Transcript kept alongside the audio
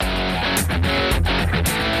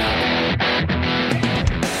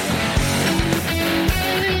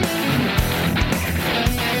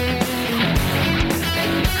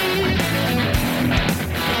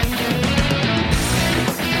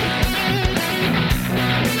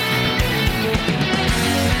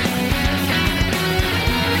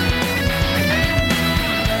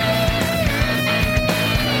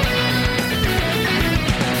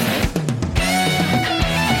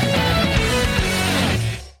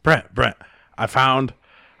Brent, I found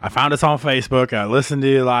us on Facebook. I listened to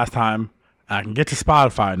you last time. And I can get to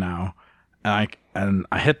Spotify now, and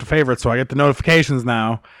I hit the favorites, so I get the notifications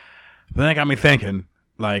now. But then it got me thinking.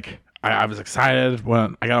 Like, I was excited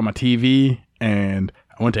when I got on my TV, and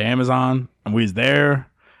I went to Amazon, and we was there,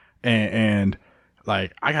 and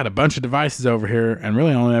like, I got a bunch of devices over here, and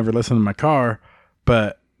really only ever listen in my car.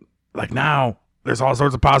 But like, now there's all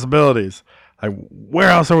sorts of possibilities. Like, where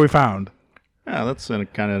else are we found? Yeah, that's kind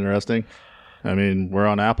of interesting. I mean, we're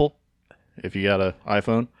on Apple. If you got an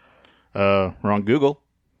iPhone, we're on Google.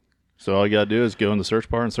 So all you got to do is go in the search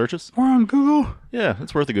bar and search us. We're on Google? Yeah,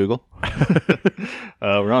 it's worth a Google.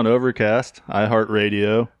 We're on Overcast,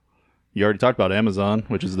 iHeartRadio. You already talked about Amazon,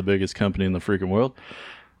 which is the biggest company in the freaking world.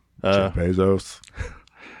 Jeff Bezos.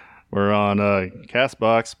 We're on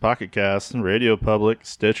CastBox, Pocket Cast, Radio Public,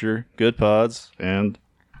 Stitcher, Good Pods, and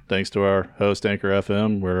thanks to our host, Anchor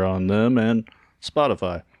FM, we're on them and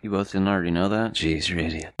Spotify. You both didn't already know that? Jeez, you're an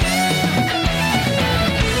idiot.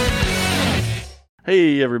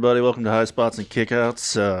 Hey, everybody. Welcome to High Spots and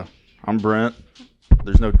Kickouts. I'm Brent.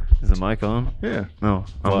 There's no... Is the mic on? Yeah. No,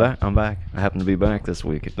 I'm back. I happen to be back this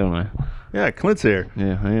week, don't I? Yeah, Clint's here.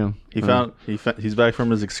 Yeah, I am. He's back from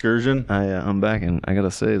his excursion. I'm back, and I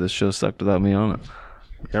gotta say, this show sucked without me on it.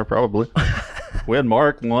 Yeah, probably. We had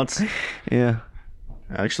Mark once. Yeah.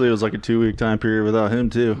 Actually, it was like a 2-week time period without him,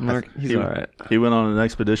 too. Mark, he's all right. He went on an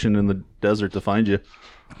expedition in the desert to find you.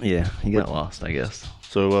 Yeah, he got lost, I guess.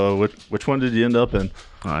 So, which one did you end up in?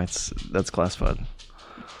 Oh, that's classified.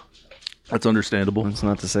 That's understandable. That's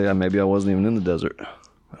not to say maybe I wasn't even in the desert.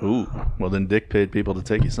 Ooh, well then Dick paid people to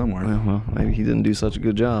take you somewhere. Well, maybe he didn't do such a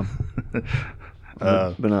good job.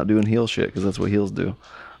 But not doing heel shit, because that's what heels do.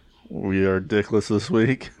 We are dickless this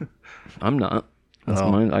week. I'm not. That's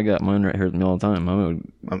mine. I got mine right here with me all the time.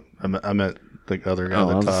 I meant the other guy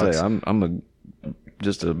that I was talks. Say, I'm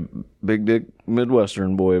just a big dick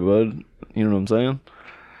Midwestern boy, bud. You know what I'm saying?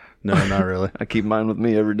 No, not really. I keep mine with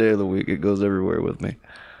me every day of the week. It goes everywhere with me.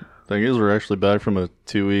 Thing is, we're actually back from a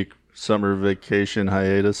 2-week summer vacation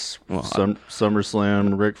hiatus. Well,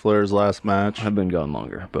 SummerSlam, Ric Flair's last match. I've been gone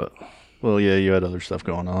longer, but... Well, yeah, you had other stuff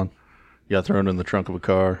going on. You got thrown in the trunk of a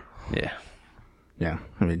car. Yeah. Yeah,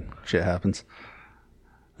 I mean, shit happens.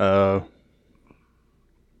 Thing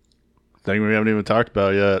we haven't even talked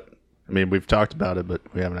about yet. I mean, we've talked about it, but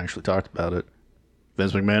we haven't actually talked about it.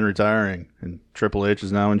 Vince McMahon retiring, and Triple H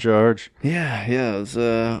is now in charge. Yeah. It's,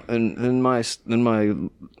 in my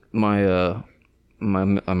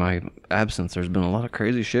absence, there's been a lot of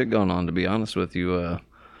crazy shit going on. To be honest with you,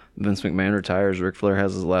 Vince McMahon retires. Ric Flair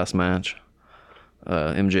has his last match.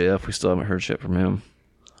 MJF, we still haven't heard shit from him.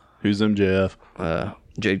 Who's MJF?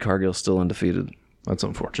 Jade Cargill's still undefeated. That's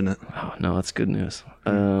unfortunate. Oh, no, that's good news.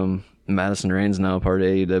 Madison Rayne's now a part of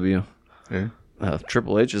AEW. Yeah.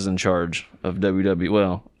 Triple H is in charge of WWE.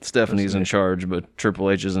 Well, Stephanie's in charge, but Triple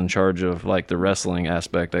H is in charge of like the wrestling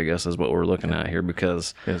aspect, I guess, is what we're looking at here,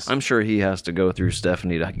 because I'm sure he has to go through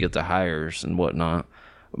Stephanie to get the hires and whatnot.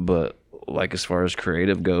 But like as far as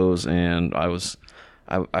creative goes, and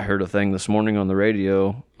I heard a thing this morning on the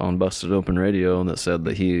radio, on Busted Open Radio, that said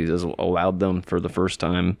that he has allowed them for the first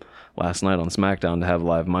time last night on SmackDown to have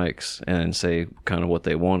live mics and say kind of what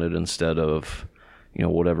they wanted instead of,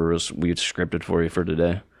 whatever we scripted for you for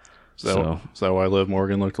today. Is that why Liv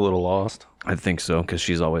Morgan looked a little lost? I think so, because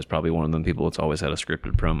she's always probably one of them people that's always had a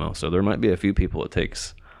scripted promo. So there might be a few people it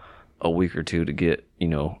takes a week or two to get,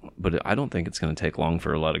 but I don't think it's going to take long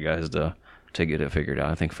for a lot of guys to get it figured out.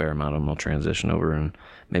 I think a fair amount of them will transition over and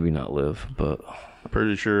maybe not live, but... I'm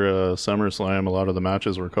pretty sure SummerSlam, a lot of the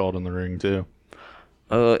matches were called in the ring, too.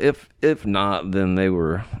 If not, then they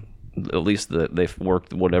were... At least they've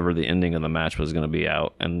worked whatever the ending of the match was going to be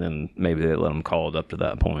out, and then maybe they let them call it up to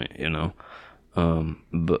that point,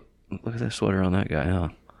 But look at that sweater on that guy, huh?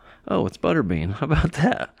 Oh, it's Butterbean. How about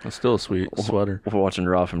that? It's still a sweet sweater. We're watching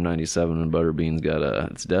Raw from '97, and Butterbean's got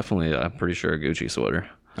it's definitely, I'm pretty sure, a Gucci sweater.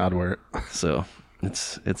 I'd wear it. So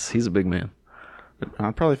he's a big man.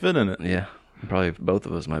 I'd probably fit in it. Yeah, probably both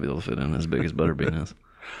of us might be able to fit in as big as Butterbean is.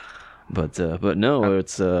 But no,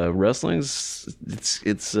 it's wrestling's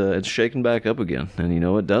it's shaking back up again, and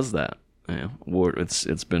it does that.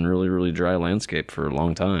 It's been really, really dry landscape for a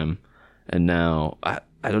long time, and now I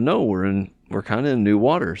don't know, we're kind of in new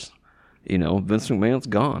waters. Vince McMahon's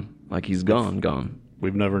gone, like he's gone.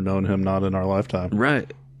 We've never known him not in our lifetime,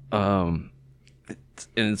 right? And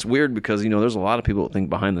it's weird because there's a lot of people that think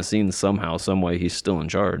behind the scenes somehow, some way he's still in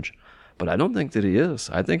charge, but I don't think that he is.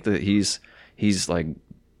 I think that he's like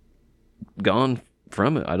gone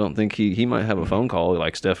from it. I don't think he might have a phone call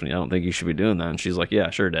like Stephanie. I don't think you should be doing that. And she's like, yeah,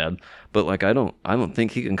 sure, Dad. But like, I don't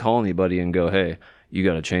think he can call anybody and go, hey, you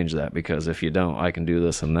got to change that, because if you don't, I can do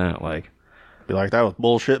this and that. Like, be like, that was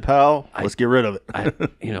bullshit, pal. Let's get rid of it.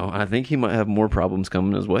 I think he might have more problems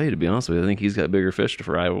coming his way, to be honest with you. I think he's got bigger fish to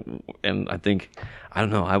fry. And I don't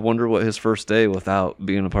know. I wonder what his first day without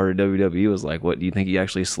being a part of WWE was like. What do you think? He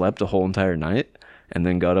actually slept a whole entire night and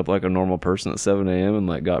then got up like a normal person at 7 a.m. and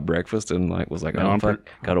like got breakfast and like was like, got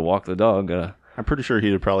to walk the dog. I'm pretty sure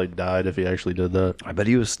he'd have probably died if he actually did that. I bet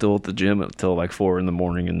he was still at the gym until like 4 a.m.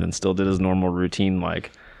 and then still did his normal routine,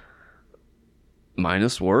 like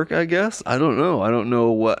minus work, I guess. I don't know. I don't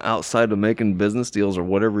know what outside of making business deals or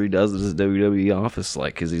whatever he does at his WWE office,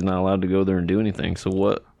 like, because he's not allowed to go there and do anything. So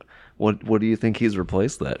what do you think he's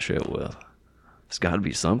replaced that shit with? It's got to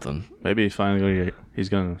be something. Maybe finally he's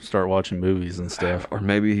going to start watching movies and stuff. Or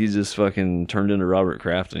maybe he's just fucking turned into Robert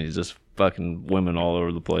Kraft and he's just fucking women all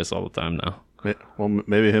over the place all the time now. Well,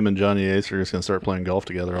 maybe him and Johnny Ace are just going to start playing golf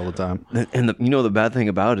together all the time. And the bad thing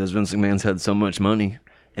about it is Vince McMahon's had so much money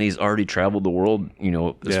and he's already traveled the world,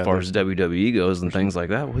 as far as WWE goes and things like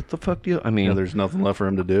that. What the fuck do you... I mean... there's nothing left for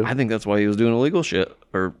him to do. I think that's why he was doing illegal shit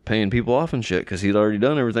or paying people off and shit, because he'd already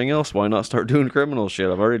done everything else. Why not start doing criminal shit?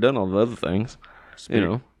 I've already done all the other things.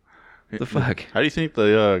 The fuck? How do you think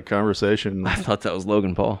the conversation... I thought that was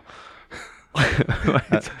Logan Paul.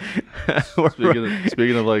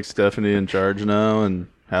 Speaking of like Stephanie in charge now and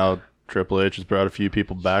how Triple H has brought a few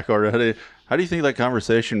people back already, how do you think that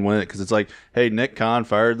conversation went? Because it's like, hey, Nick Khan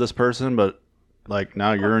fired this person, but like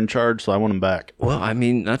now you're in charge, so I want him back. Well, I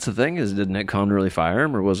mean, that's the thing is, did Nick Khan really fire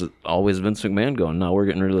him, or was it always Vince McMahon going, no, we're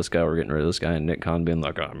getting rid of this guy, and Nick Khan being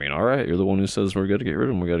like, I mean, all right, you're the one who says we're going to get rid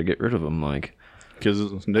of him, we got to get rid of him, like...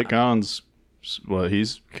 Because Nick Khan's... Well,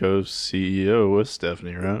 he's co-CEO with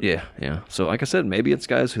Stephanie, right? Yeah. So, like I said, maybe it's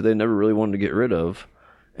guys who they never really wanted to get rid of,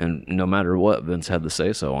 and no matter what, Vince had the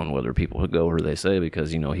say-so on whether people would go where they say,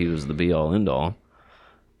 because, he was the be-all, end-all.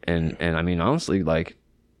 And I mean, honestly, like,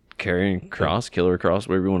 Killer Cross,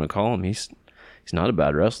 whatever you want to call him, he's not a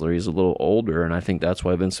bad wrestler. He's a little older, and I think that's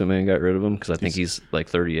why Vince McMahon got rid of him, because I think he's like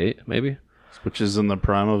 38, maybe. Which is in the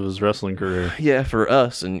prime of his wrestling career. Yeah, for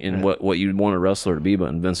us, and what you'd want a wrestler to be, but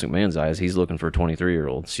in Vince McMahon's eyes, he's looking for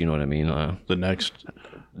 23-year-olds. You know what I mean? The next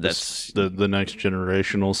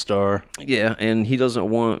generational star. Yeah, and he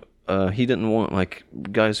didn't want like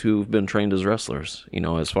guys who've been trained as wrestlers.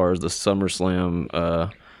 As far as the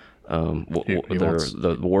Summerslam,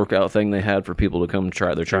 the workout thing they had for people to come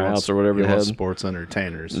try their tryouts or whatever they had. Sports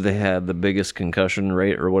entertainers. They had the biggest concussion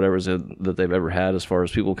rate or whatever that they've ever had as far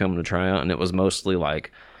as people coming to try out, and it was mostly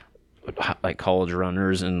like college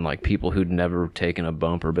runners and like people who'd never taken a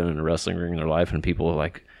bump or been in a wrestling ring in their life, and people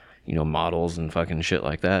like models and fucking shit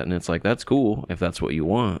like that. And it's like, that's cool if that's what you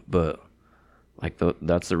want, but like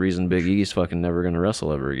that's the reason Big E's fucking never gonna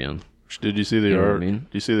wrestle ever again. Did you see the Did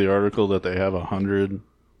you see the article that they have 100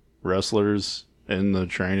 wrestlers in the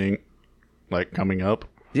training, like coming up?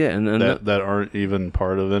 Yeah, and then that aren't even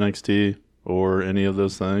part of NXT or any of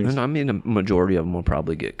those things. And I mean, a majority of them will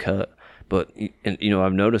probably get cut. But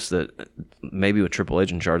I've noticed that maybe with Triple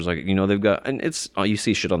H in charge, like they've got, and it's you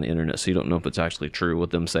see shit on the internet, so you don't know if it's actually true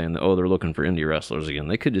with them saying that they're looking for indie wrestlers again.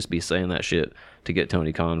 They could just be saying that shit to get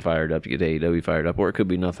Tony Khan fired up, to get AEW fired up, or it could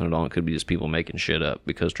be nothing at all. It could be just people making shit up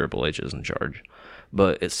because Triple H is in charge.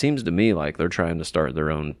 But it seems to me like they're trying to start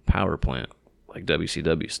their own power plant, like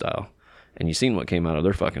WCW style. And you seen what came out of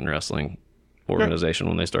their fucking wrestling organization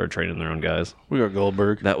when they started training their own guys. We got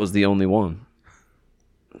Goldberg. That was the only one.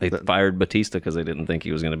 They fired Batista because they didn't think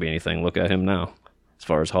he was going to be anything. Look at him now. As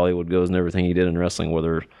far as Hollywood goes and everything he did in wrestling,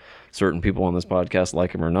 whether certain people on this podcast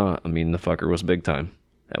like him or not, I mean, the fucker was big time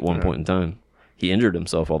at one point in time. He injured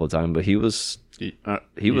himself all the time, but he was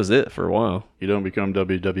it for a while. You don't become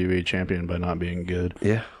WWE champion by not being good.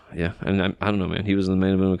 Yeah. And I don't know, man. He was in the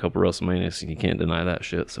main event of a couple of WrestleManias, and you can't deny that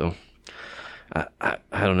shit. So I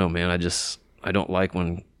don't know, man. I don't like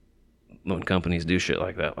when companies do shit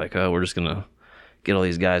like that. Like, we're just gonna get all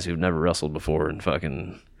these guys who've never wrestled before and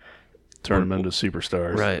fucking turn them into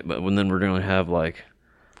superstars. Right, but then we're going to have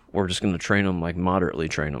we're just going to train them, like moderately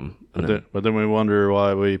train them. But then we wonder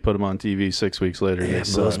why we put them on TV 6 weeks later. Yeah,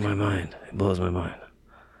 it blows my mind.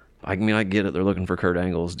 I mean, I get it. They're looking for Kurt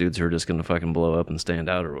Angle's dudes who are just going to fucking blow up and stand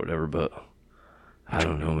out or whatever, but I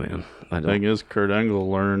don't know, man. The thing is, Kurt Angle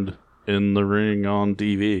learned in the ring on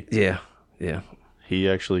TV. Yeah. He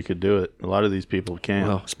actually could do it. A lot of these people can't.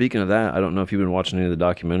 Well, speaking of that, I don't know if you've been watching any of the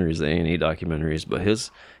documentaries, the A&E documentaries, but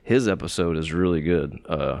his episode is really good.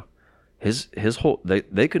 His whole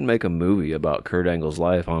they could make a movie about Kurt Angle's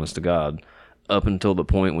life, honest to God, up until the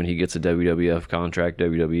point when he gets a WWF contract,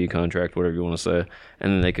 WWE contract, whatever you want to say,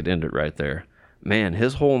 and then they could end it right there. Man,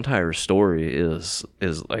 his whole entire story is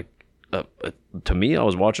like to me, I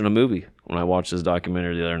was watching a movie when I watched this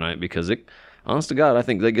documentary the other night, because honest to God, I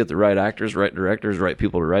think they get the right actors, right directors, right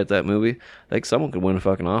people to write that movie. I think someone could win a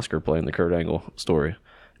fucking Oscar playing the Kurt Angle story.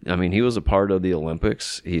 I mean, he was a part of the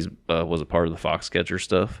Olympics. He was a part of the Foxcatcher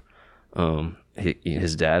stuff.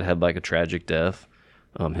 His dad had like a tragic death.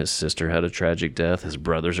 His sister had a tragic death. His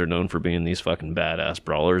brothers are known for being these fucking badass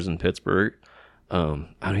brawlers in Pittsburgh. I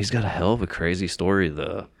mean, he's got a hell of a crazy story.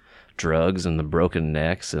 The drugs and the broken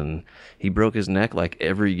necks, and he broke his neck like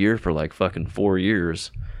every year for like fucking 4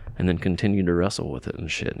 years, and then continued to wrestle with it and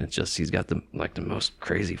shit. And it's just, he's got the most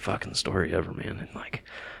crazy fucking story ever, man. And like,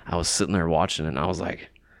 I was sitting there watching it, and I was like,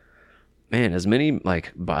 man, as many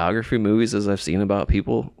like biography movies as I've seen about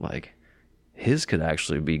people, like his could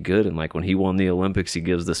actually be good. And like when he won the Olympics, he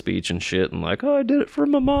gives the speech and shit, and like, oh, I did it for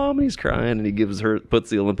my mom, and he's crying, and he puts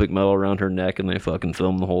the Olympic medal around her neck, and they fucking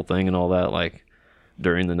film the whole thing and all that, like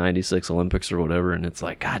during the 96 Olympics or whatever. And it's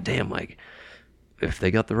like, god damn, like if they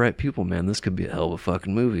got the right people, man, this could be a hell of a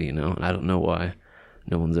fucking movie, you know? And I don't know why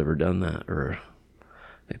no one's ever done that, or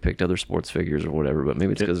they picked other sports figures or whatever, but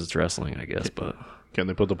maybe it's because it's wrestling, I guess. But can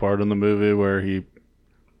they put the part in the movie where he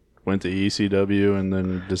went to ECW and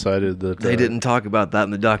then decided that they didn't talk about that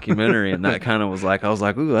in the documentary? And that kind of was like, I was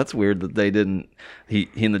like, ooh, that's weird that they didn't. He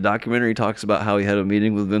in the documentary talks about how he had a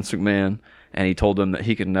meeting with Vince McMahon, and he told him that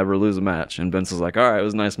he could never lose a match. And Vince was like, all right, it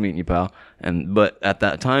was nice meeting you, pal. But at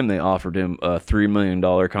that time, they offered him a $3 million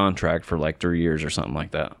contract for like 3 years or something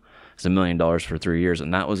like that. It's $1 million for 3 years.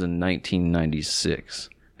 And that was in 1996,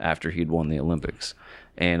 after he'd won the Olympics.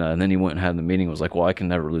 And then he went and had the meeting, was like, well, I can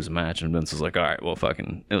never lose a match. And Vince was like, all right, well,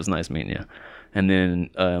 fucking, it was nice meeting you. And then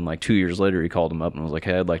like 2 years later, he called him up and was like,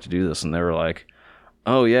 hey, I'd like to do this. And they were like,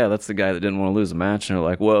 oh, yeah, that's the guy that didn't want to lose a match. And they're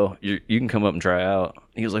like, well, you can come up and try out.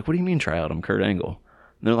 He was like, what do you mean try out? I'm Kurt Angle.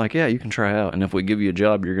 And they're like, yeah, you can try out. And if we give you a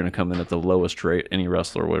job, you're going to come in at the lowest rate any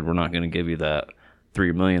wrestler would. We're not going to give you that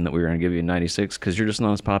 $3 million that we were going to give you in 96, because you're just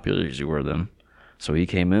not as popular as you were then. So he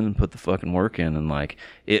came in and put the fucking work in, and like,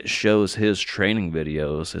 it shows his training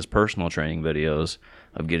videos, his personal training videos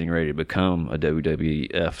of getting ready to become a WWF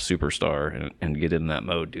superstar and get in that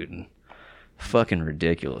mode, dude. And fucking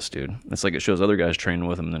ridiculous, dude. It's like it shows other guys training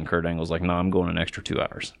with him, and then Kurt Angle's like, no, I'm going an extra 2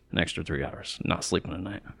 hours, an extra 3 hours, not sleeping at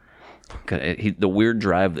night. The weird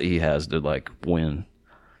drive that he has to like win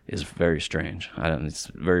is very strange. It's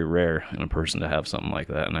very rare in a person to have something like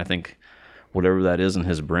that, and I think whatever that is in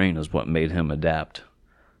his brain is what made him adapt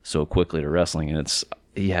so quickly to wrestling. And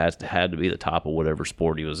he had to be the top of whatever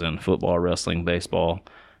sport he was in: football, wrestling, baseball,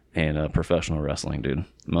 and professional wrestling, dude.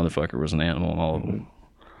 The motherfucker was an animal in all of them.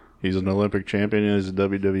 He's an Olympic champion and he's a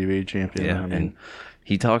WWE champion. Yeah, and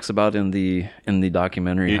he talks about in the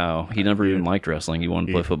documentary how he never even liked wrestling. He wanted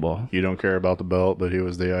to play football. You don't care about the belt, but he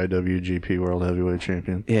was the IWGP World Heavyweight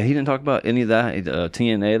Champion. Yeah, he didn't talk about any of that.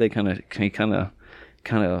 TNA, he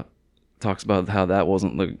kind of talks about how that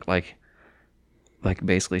wasn't like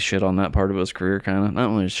basically shit on that part of his career, kind of. Not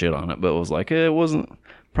only shit on it, but it was like, it wasn't,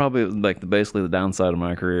 probably like basically the downside of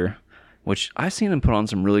my career, which I've seen him put on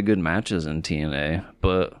some really good matches in TNA,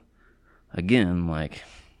 but again, like,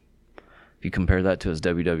 if you compare that to his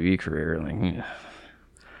WWE career, like,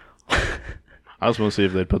 I just want to see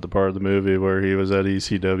if they'd put the part of the movie where he was at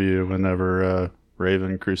ECW whenever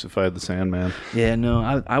Raven crucified the Sandman. Yeah,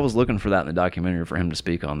 no, I was looking for that in the documentary for him to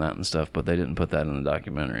speak on that and stuff, but they didn't put that in the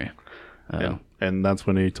documentary. And that's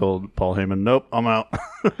when he told Paul Heyman, nope, I'm out.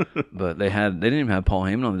 But they didn't even have Paul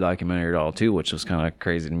Heyman on the documentary at all, too, which was kind of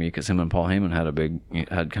crazy to me, because him and Paul Heyman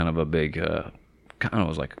had kind of a big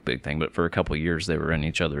thing, but for a couple of years they were in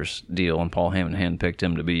each other's deal, and Paul Heyman handpicked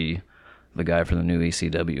him to be the guy for the new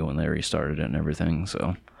ECW when they restarted it and everything.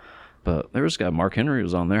 So, but there was a guy, Mark Henry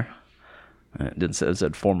was on there. It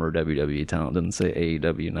said former WWE talent. Didn't say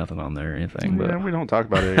AEW, nothing on there or anything. But yeah, we don't talk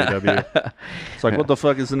about AEW. It's like, what the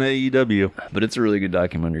fuck is an AEW? But it's a really good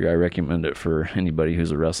documentary. I recommend it for anybody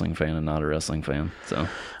who's a wrestling fan and not a wrestling fan. So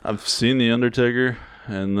I've seen The Undertaker,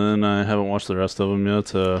 and then I haven't watched the rest of them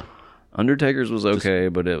yet. Undertaker's was okay,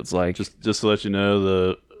 but it was like just to let you know,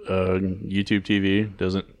 the YouTube TV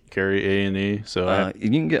doesn't carry A&E, so you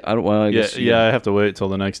can get. I guess I have to wait till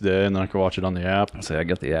the next day, and then I can watch it on the app. I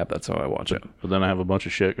get the app. That's how I watch it. But then I have a bunch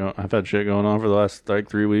of shit. I've had shit going on for the last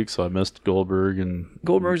 3 weeks, so I missed Goldberg, and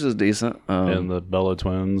Goldberg's is decent. And the Bella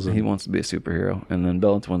Twins. He wants to be a superhero, and then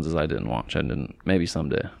Bella Twins I didn't watch. Maybe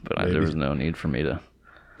someday, but there was no need for me to.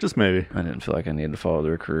 Just maybe. I didn't feel like I needed to follow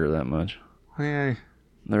their career that much. Yeah.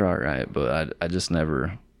 They're all right, but I just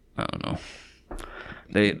never. I don't know.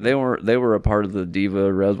 They were a part of the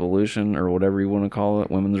Diva Revolution, or whatever you want to call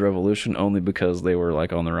it, Women's Revolution, only because they were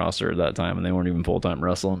like on the roster at that time, and they weren't even full-time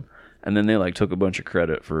wrestling. And then they like took a bunch of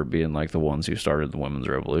credit for being like the ones who started the women's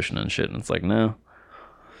revolution and shit. And it's like, no,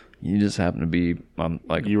 you just happen to be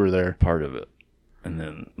like you were there, part of it. And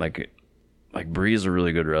then like Bree's a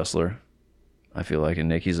really good wrestler, I feel like, and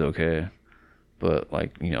Nikki's okay, but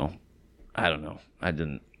like, you know, I don't know. I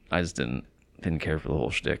just didn't care for the whole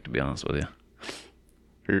shtick, to be honest with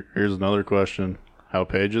you. Here's another question: how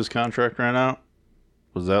Paige's contract ran out?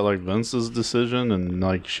 Was that like Vince's decision, and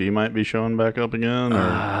like she might be showing back up again? Or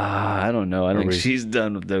I don't know. I think she's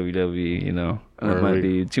done with WWE. You know, it might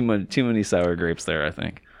be too many sour grapes there. I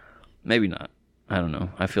think maybe not. I don't know.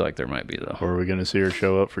 I feel like there might be though. Or are we going to see her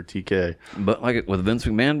show up for TK? But like with Vince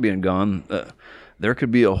McMahon being gone, there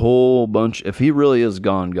could be a whole bunch. If he really is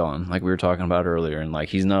gone, like we were talking about earlier, and like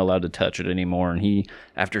he's not allowed to touch it anymore, and he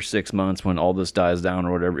after 6 months when all this dies down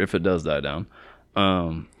or whatever, if it does die down,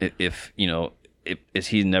 if you know. Is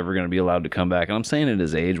he never going to be allowed to come back? And I'm saying at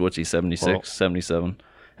his age, what's he, 76, 77?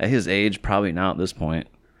 At his age, probably not at this point,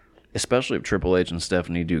 especially if Triple H and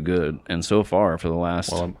Stephanie do good. And so far, for the last,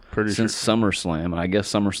 since SummerSlam, and I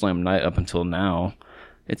guess SummerSlam night up until now,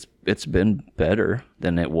 it's been better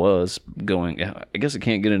than it was going. I guess it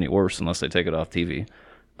can't get any worse unless they take it off TV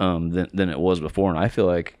than it was before. And I feel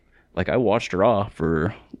like I watched Raw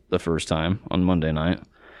for the first time on Monday night.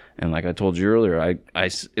 And like I told you earlier,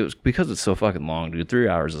 it was because it's so fucking long, dude. 3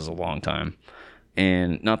 hours is a long time.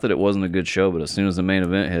 And not that it wasn't a good show, but as soon as the main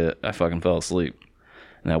event hit, I fucking fell asleep.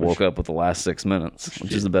 And I woke up with the last 6 minutes,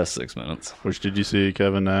 which is the best 6 minutes. Which did you see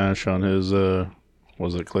Kevin Nash on his,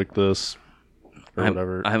 was it Click This or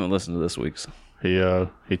whatever? I haven't listened to this week's.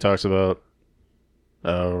 He talks about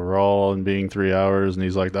Raw and being 3 hours, and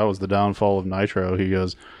he's like, that was the downfall of Nitro. He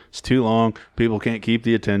goes, it's too long. People can't keep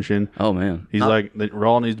the attention. Oh, man. He's like,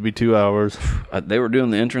 Raw needs to be 2 hours. They were doing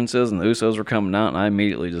the entrances, and the Usos were coming out, and I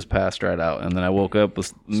immediately just passed right out. And then I woke up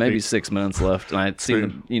with maybe 6 minutes left, and I'd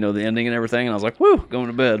seen the ending and everything, and I was like, woo, going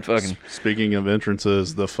to bed. Fucking. Speaking of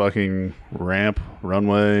entrances, the fucking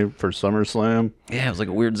runway for SummerSlam. Yeah, it was like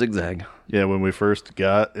a weird zigzag. Yeah, when we first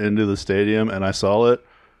got into the stadium and I saw it,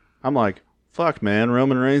 I'm like, fuck, man,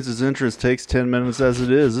 Roman Reigns' entrance takes 10 minutes as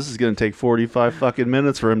it is. This is going to take 45 fucking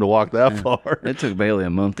minutes for him to walk that far. It took Bayley a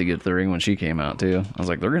month to get to the ring when she came out, too. I was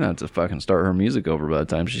like, they're going to have to fucking start her music over by the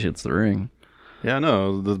time she hits the ring. Yeah, I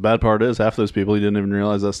know. The bad part is half those people, you didn't even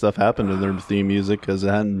realize that stuff happened in their theme music because it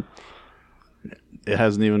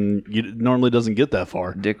hasn't even, it normally doesn't get that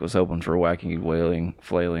far. Dick was hoping for wacky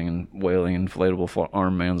flailing inflatable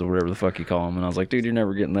arm mans or whatever the fuck you call them, and I was like, dude, you're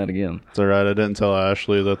never getting that again. It's alright, I didn't tell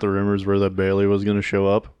Ashley that the rumors were that Bayley was going to show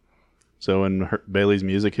up. So when Bayley's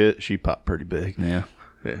music hit, she popped pretty big. Yeah.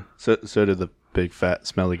 So did the big fat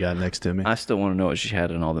smelly guy next to me. I still want to know what she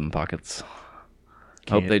had in all them pockets.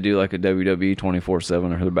 Hope they do like a WWE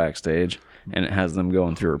 24/7 or her backstage, and it has them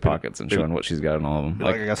going through her pockets and showing what she's got in all of them.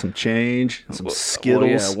 Like I got some change, some Skittles. Well,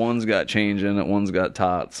 yeah, one's got change in it, one's got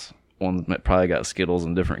tots, one's probably got Skittles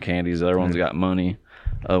and different candies, the other one's got money,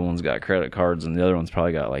 the other one's got credit cards, and the other one's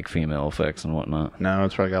probably got like female effects and whatnot. No,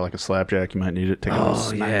 it's probably got like a slapjack. You might need it.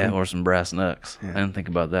 Or some brass knucks. Yeah. I didn't think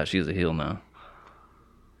about that. She's a heel now.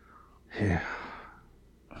 Yeah.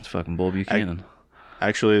 It's fucking Bull Buchanan.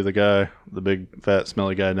 Actually, the big fat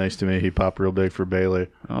smelly guy next to me, he popped real big for Bayley.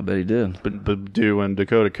 Oh, I bet he did. But dude, when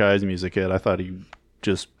Dakota Kai's music hit, I thought he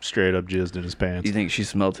just straight up jizzed in his pants. You think she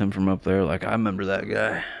smelled him from up there? Like, I remember that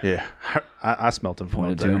guy. Yeah, I smelled him from up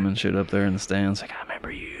there. Pointed to him and shit up there in the stands. Like, I remember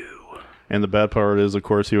you. And the bad part is, of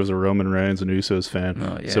course, he was a Roman Reigns and Usos fan.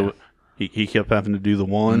 Oh, yeah. So he kept having to do the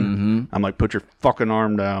one. Mm-hmm. I'm like, put your fucking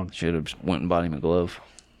arm down. Should have went and bought him a glove.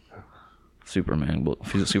 Superman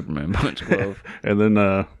punch glove. And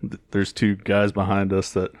then there's two guys behind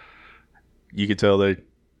us that you could tell they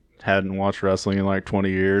hadn't watched wrestling in like 20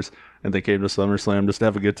 years, and they came to SummerSlam just to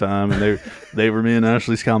have a good time. And they were me and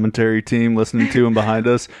Ashley's commentary team listening to him behind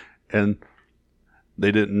us, and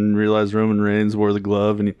they didn't realize Roman Reigns wore the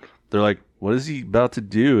glove, and they're like, what is he about to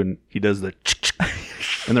do? And he does the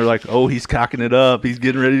and they're like, oh, he's cocking it up, he's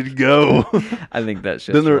getting ready to go. I think that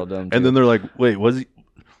shit's real dumb too. And then they're like, wait, was he?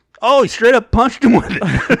 Oh, he straight up punched him with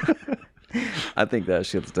it. I think that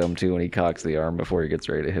shit's dumb too when he cocks the arm before he gets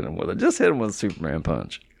ready to hit him with it. Just hit him with a Superman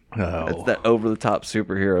punch. Oh. It's that over-the-top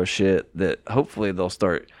superhero shit that hopefully they'll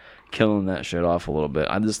start killing that shit off a little bit.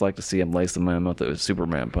 I'd just like to see him lace the man with a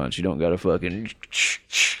Superman punch. You don't got to fucking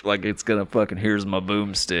like it's going to fucking, here's my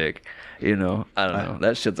boomstick. You know, I don't know.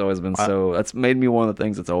 That shit's always been that's made me one of the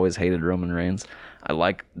things that's always hated Roman Reigns. I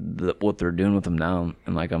like what they're doing with him now,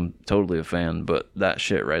 and like I'm totally a fan. But that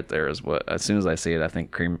shit right there is what, as soon as I see it, I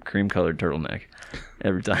think cream colored turtleneck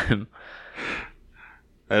every time.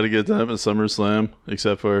 I had a good time at SummerSlam,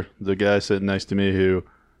 except for the guy sitting next to me who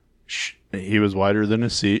he was wider than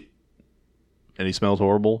his seat, and he smelled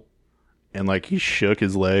horrible. And like he shook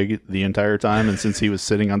his leg the entire time. And since he was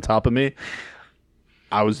sitting on top of me,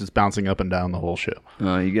 I was just bouncing up and down the whole show.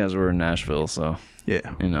 You guys were in Nashville, so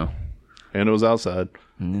yeah, you know. And it was outside.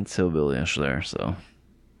 And it's hillbilly-ish there, so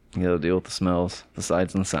you got to deal with the smells, the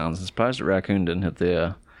sights, and the sounds. I'm surprised a raccoon didn't hit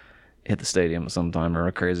the stadium at some time, or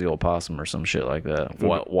a crazy old possum or some shit like that.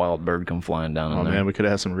 Wild bird come flying down in there. Oh man, we could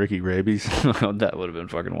have had some Ricky Rabies. That would have been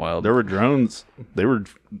fucking wild. There were drones. They were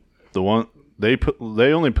the one they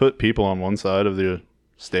only put people on one side of the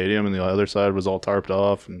stadium, and the other side was all tarped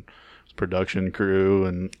off, and production crew,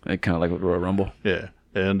 and it kind of like with Royal Rumble. Yeah,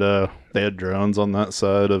 and they had drones on that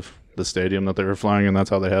side of the stadium that they were flying, and that's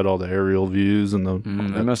how they had all the aerial views and the.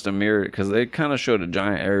 They must have mirrored it because they kind of showed a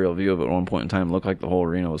giant aerial view of it at one point in time. It looked like the whole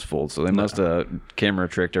arena was full, so they must have camera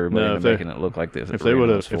tricked everybody into making it look like this. If they would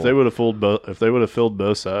have filled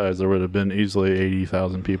both sides, there would have been easily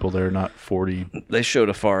 80,000 people there, not 40. They showed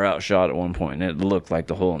a far out shot at one point, and it looked like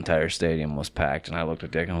the whole entire stadium was packed. And I looked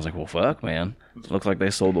at Dick and I was like, "Well, fuck, man, it looked like they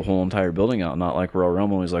sold the whole entire building out, not like Royal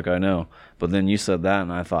Rumble." He's like, "I know." But then you said that,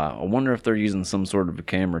 and I thought, I wonder if they're using some sort of a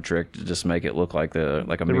camera trick to just make it look like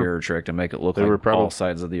mirror trick to make it look like all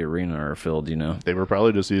sides of the arena are filled. You know, they were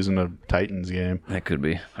probably just using a Titans game. That could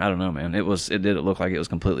be. I don't know, man. It did look like it was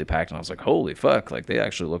completely packed, and I was like, holy fuck! Like they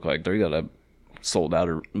actually look like they got a sold out,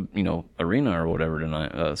 arena or whatever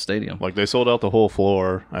tonight, stadium. Like they sold out the whole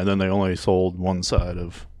floor, and then they only sold one side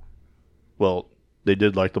of. Well, they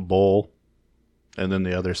did like the bowl. And then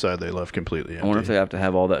the other side they left completely empty. I wonder if they have to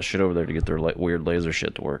have all that shit over there to get their weird laser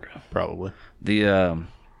shit to work. Probably. The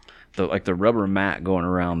rubber mat going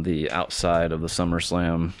around the outside of the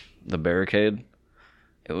SummerSlam, the barricade.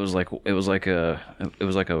 It was like a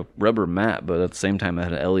rubber mat, but at the same time it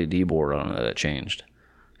had an LED board on it that changed.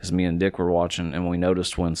 Because me and Dick were watching, and we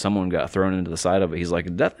noticed when someone got thrown into the side of it, he's like,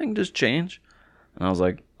 "Did that thing just change?" And I was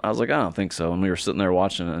like, I don't think so. And we were sitting there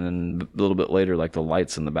watching it, and then a little bit later, like the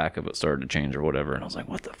lights in the back of it started to change or whatever. And I was like,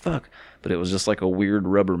 what the fuck? But it was just like a weird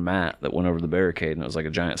rubber mat that went over the barricade, and it was like a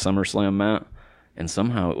giant SummerSlam mat. And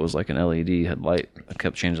somehow it was like an LED headlight. It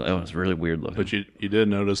kept changing. Oh, it was really weird looking. But you did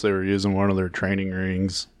notice they were using one of their training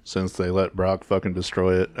rings since they let Brock fucking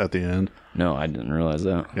destroy it at the end. No, I didn't realize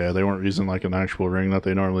that. Yeah, they weren't using like an actual ring that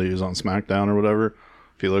they normally use on SmackDown or whatever.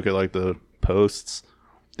 If you look at like the posts,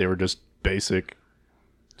 they were just basic,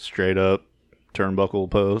 straight up turnbuckle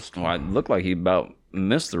post. Well, it looked like he about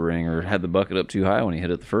missed the ring or had the bucket up too high when he hit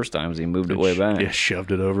it the first time as he moved it way back. Yeah,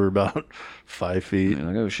 shoved it over about 5 feet.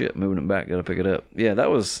 Like, oh shit, moving it back, gotta pick it up. Yeah, that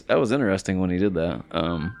was interesting when he did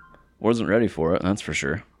that. Wasn't ready for it, that's for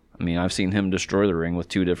sure. I mean, I've seen him destroy the ring with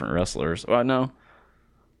two different wrestlers. Well, no.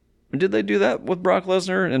 Did they do that with Brock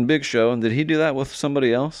Lesnar and Big Show? And did he do that with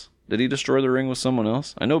somebody else? Did he destroy the ring with someone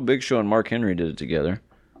else? I know Big Show and Mark Henry did it together,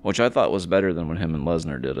 which I thought was better than when him and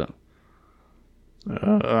Lesnar did it.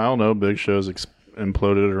 I don't know. Big Show's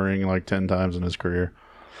imploded a ring like 10 times in his career.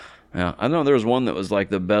 Yeah, I know there was one that was like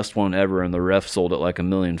the best one ever, and the ref sold it like $1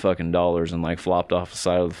 million fucking dollars and like flopped off the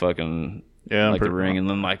side of the fucking the ring, and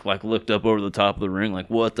then like looked up over the top of the ring like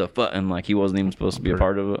what the fuck, and like he wasn't even supposed to be a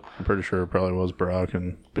part of it. I'm pretty sure it probably was Brock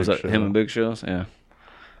and Big Show. Was that him and Big Show's? Yeah.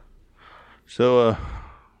 So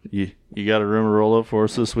you got a rumor roll up for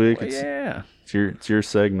us this week? Well, yeah. It's your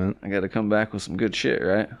segment. I got to come back with some good shit,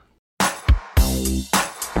 right?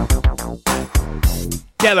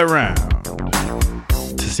 Gather round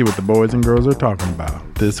to see what the boys and girls are talking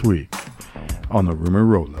about this week on the Rumor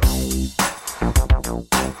Roll-Up.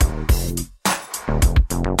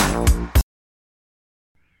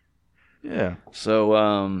 Yeah.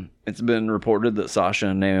 So it's been reported that Sasha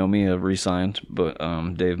and Naomi have re-signed, but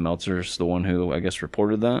Dave Meltzer's the one who I guess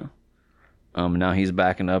reported that. Now he's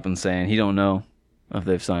backing up and saying he don't know if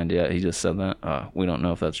they've signed yet. He just said that. We don't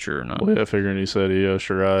know if that's true or not. Well, yeah, figuring he said Io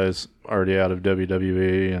Shirai's already out of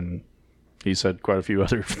WWE, and he said quite a few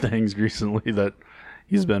other things recently that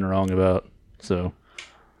he's been wrong about. So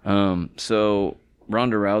Ronda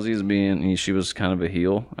Rousey's she was kind of a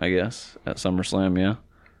heel, I guess, at SummerSlam, yeah?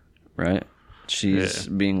 Right? She's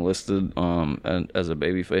being listed as a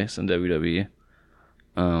babyface in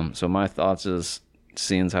WWE. So my thoughts is,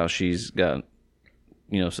 seeing how she's got,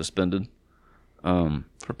 suspended.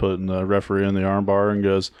 For putting the referee in the armbar and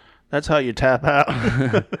goes, "That's how you tap out."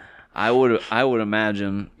 I would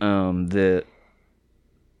imagine that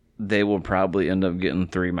they will probably end up getting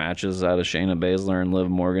 3 matches out of Shayna Baszler and Liv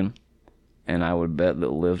Morgan, and I would bet that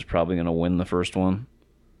Liv's probably going to win the first one,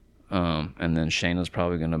 and then Shayna's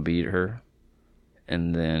probably going to beat her,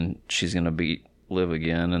 and then she's going to beat Liv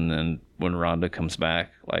again, and then when Ronda comes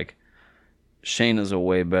back, like, Shayna's a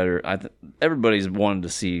way better. Everybody's wanted to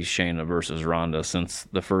see Shayna versus Ronda since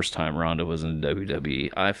the first time Ronda was in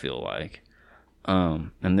WWE, I feel like.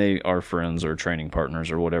 And they are friends or training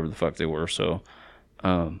partners or whatever the fuck they were. So,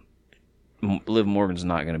 Liv Morgan's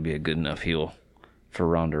not going to be a good enough heel for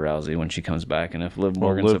Ronda Rousey when she comes back. And if Liv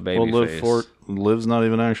Morgan's a babyface, Liv's not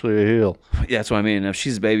even actually a heel. Yeah, that's what I mean. If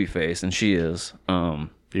she's a babyface, and she is,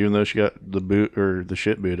 even though she got the boot or the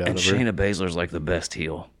shit boot out of her. And Shayna Baszler's like the best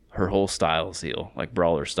heel. Her whole style is heel, like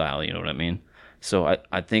brawler style. You know what I mean? So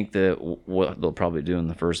I think that what they'll probably do in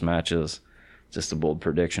the first match is just a bold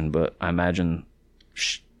prediction, but I imagine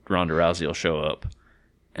Ronda Rousey will show up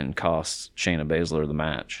and cost Shayna Baszler the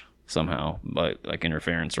match somehow, like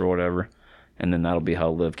interference or whatever. And then that'll be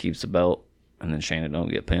how Liv keeps the belt, and then Shayna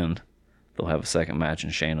don't get pinned. They'll have a second match,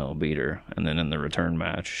 and Shayna will beat her. And then in the return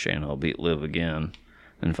match, Shayna will beat Liv again.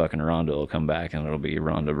 And fucking Ronda will come back, and it'll be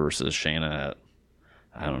Ronda versus Shayna at,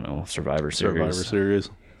 I don't know, Survivor Series.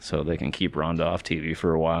 So they can keep Ronda off TV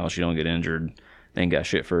for a while. She don't get injured. They ain't got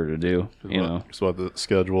shit for her to do, you know. That's what the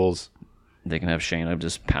schedule's. They can have Shayna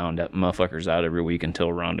just pound motherfuckers out every week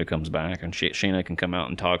until Ronda comes back. And Shayna can come out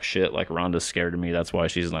and talk shit like Ronda's scared of me. That's why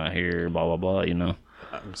she's not here, blah, blah, blah, you know.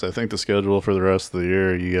 So I think the schedule for the rest of the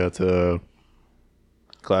year, you got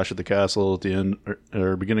Clash at the Castle at the end,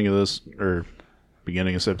 or beginning of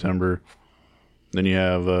September. Then you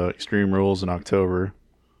have Extreme Rules in October.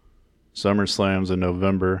 Summerslam's in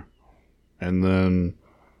November. And then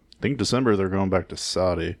I think December they're going back to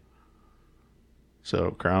Saudi.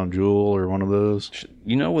 So Crown Jewel or one of those.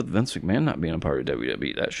 You know, with Vince McMahon not being a part of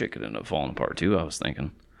WWE, that shit could end up falling apart too, I was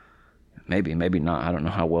thinking. Maybe not. I don't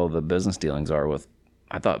know how well the business dealings are with.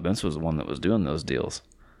 I thought Vince was the one that was doing those deals.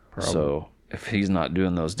 Probably. So if he's not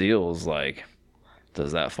doing those deals, like,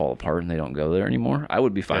 does that fall apart and they don't go there anymore? I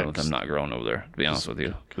would be fine with them not growing over there, to be honest with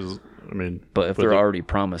you. But if they're already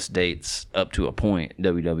promised dates up to a point,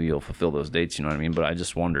 WWE will fulfill those dates, you know what I mean? But I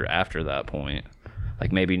just wonder after that point,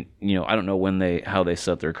 like maybe, you know, I don't know how they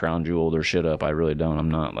set their Crown Jewel, their shit up. I really don't. I'm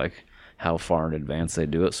not like how far in advance they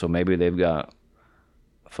do it. So maybe they've got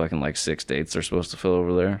fucking like 6 dates they're supposed to fill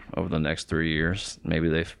over there over the next 3 years.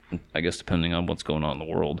 Maybe I guess depending on what's going on in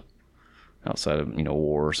the world outside of, you know,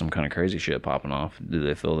 war or some kind of crazy shit popping off, do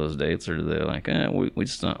they fill those dates, or do they like, we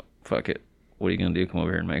just not, fuck it. What are you going to do? Come over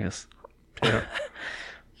here and make us? Yeah.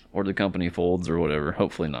 Or the company folds or whatever.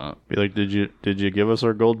 Hopefully not. Be like, did you give us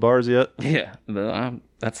our gold bars yet? Yeah, but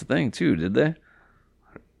that's the thing too. Did they?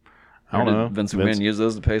 I don't know. Vince McMahon use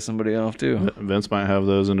those to pay somebody off too. Vince might have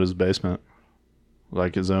those in his basement,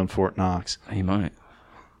 like his own Fort Knox. He might.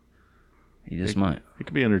 He just might. It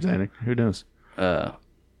could be entertaining. Who knows?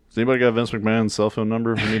 Has anybody got Vince McMahon's cell phone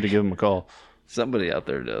number? We need to give him a call. Somebody out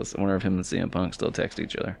there does. I wonder if him and CM Punk still text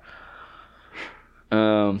each other.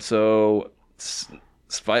 So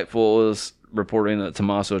Fightful is reporting that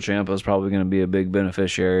Tommaso Ciampa is probably going to be a big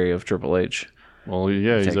beneficiary of Triple H. Well,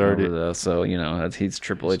 yeah, he's already so you know he's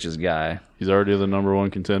Triple H's guy. He's already the number one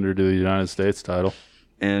contender to the United States title.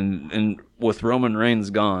 And with Roman Reigns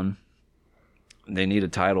gone, they need a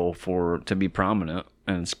title to be prominent.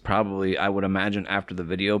 And it's probably, I would imagine, after the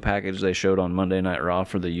video package they showed on Monday Night Raw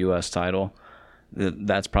for the U.S. title,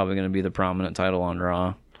 that's probably going to be the prominent title on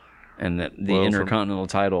Raw. And that the Intercontinental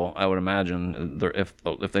title, I would imagine,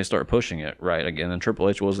 if they start pushing it right again, and Triple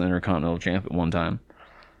H was the Intercontinental champ at one time,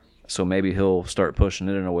 so maybe he'll start pushing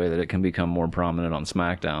it in a way that it can become more prominent on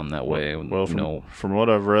SmackDown. That way, from what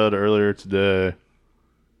I've read earlier today,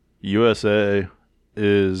 USA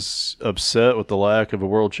is upset with the lack of a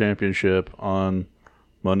world championship on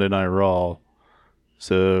Monday Night Raw.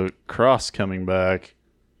 So Cross coming back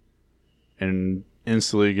and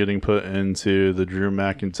instantly getting put into the Drew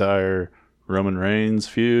McIntyre Roman Reigns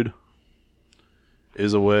feud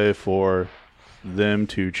is a way for them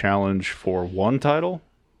to challenge for one title,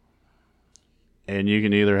 and you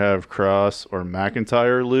can either have Cross or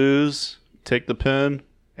McIntyre lose, take the pin,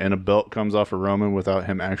 and a belt comes off of Roman without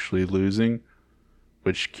him actually losing,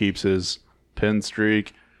 which keeps his pin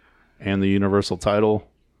streak and the Universal title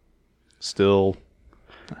still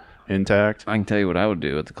intact. I can tell you what I would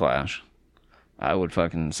do at the Clash. I would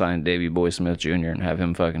fucking sign Davey Boy Smith Jr. and have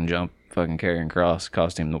him fucking jump fucking Karrion Kross,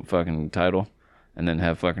 cost him the fucking title, and then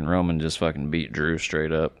have fucking Roman just fucking beat Drew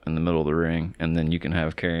straight up in the middle of the ring, and then you can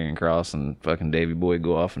have Karrion Kross and fucking Davey Boy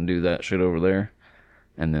go off and do that shit over there,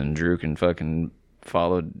 and then Drew can fucking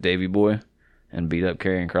follow Davey Boy and beat up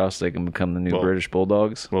Karrion Kross. They can become the new British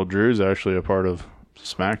Bulldogs. Well, Drew's actually a part of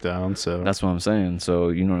SmackDown, so that's what I'm saying. So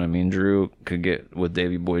you know what I mean? Drew could get with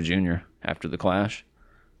Davey Boy Jr. after the Clash.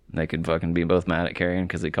 They could fucking be both mad at Karrion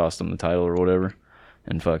because they cost them the title or whatever.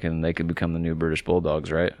 And fucking they could become the new British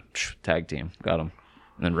Bulldogs, right? Tag team. Got them.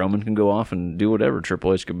 And then Roman can go off and do whatever.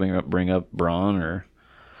 Triple H could bring up Braun, or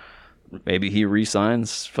maybe he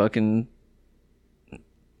re-signs fucking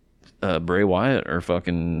Bray Wyatt or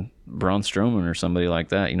fucking Braun Strowman or somebody like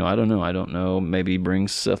that. I don't know. Maybe bring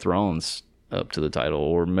Seth Rollins up to the title,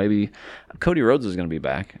 or maybe Cody Rhodes is going to be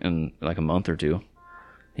back in like a month or two.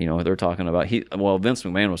 They're talking about Vince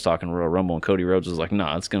McMahon was talking Royal Rumble, and Cody Rhodes was like,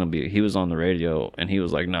 nah, it's going to be, he was on the radio and he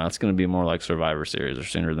was like, nah, it's going to be more like Survivor Series or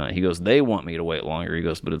sooner than that. He goes, they want me to wait longer. He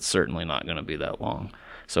goes, but it's certainly not going to be that long.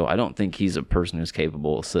 So I don't think he's a person who's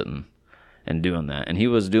capable of sitting and doing that. And he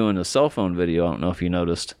was doing a cell phone video. I don't know if you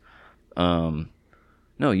noticed. No,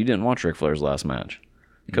 you didn't watch Ric Flair's last match.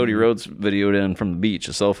 Cody Rhodes videoed in from the beach,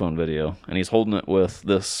 a cell phone video, and he's holding it with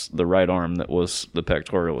the right arm that was the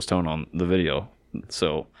pectoral was tone on the video.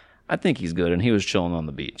 So I think he's good, and he was chilling on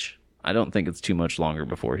the beach. I don't think it's too much longer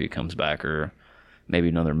before he comes back, or maybe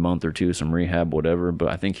another month or two, some rehab, whatever. But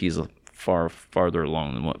I think he's farther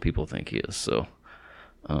along than what people think he is. So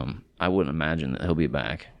I wouldn't imagine that he'll be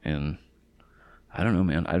back. And I don't know,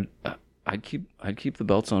 man. I'd keep the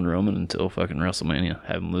belts on Roman until fucking WrestleMania.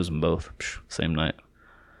 Have him lose them both same night.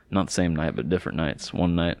 Not the same night, but different nights.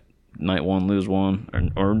 One night one, lose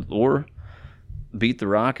one, or beat The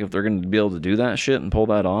Rock. If they're going to be able to do that shit and pull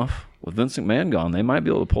that off with Vince McMahon gone, they might be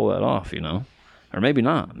able to pull that off, or maybe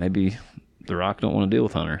not. Maybe The Rock don't want to deal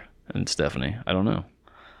with Hunter and Stephanie. I don't know.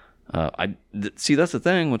 See, that's the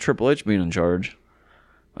thing with Triple H being in charge.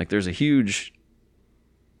 Like, there's a huge,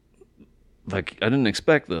 like, I didn't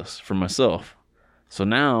expect this for myself. So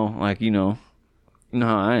now, like, you know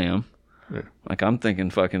how I am. Yeah. Like, I'm thinking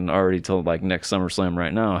fucking already till like next SummerSlam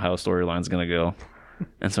right now how storyline's gonna go.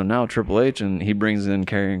 And so now Triple H, and he brings in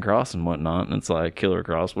Karrion Kross and whatnot, and it's like Killer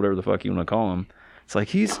Kross, whatever the fuck you want to call him. It's like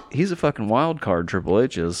he's a fucking wild card, Triple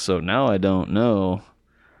H is. So now I don't know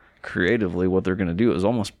creatively what they're gonna do. It's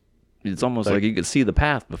almost like you could see the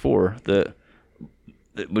path before that.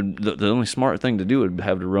 The only smart thing to do would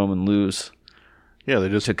have to Roman lose. Yeah,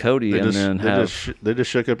 to Cody, they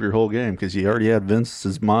just shook up your whole game because you already had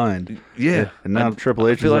Vince's mind. Yeah, and now Triple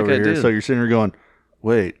H is over here, so you're sitting here going,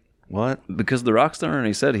 "Wait, what?" Because the Rockstar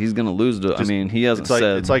already said he's going to lose. He hasn't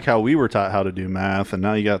said. It's like how we were taught how to do math, and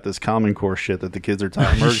now you got this Common Core shit that the kids are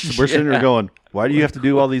taught. We're sitting here going, "Why do you have to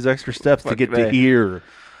do all these extra steps to get to here?"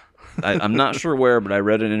 I'm not sure where, but I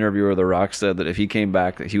read an interview where The Rock said that if he came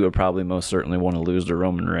back, that he would probably most certainly want to lose to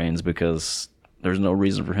Roman Reigns because there's no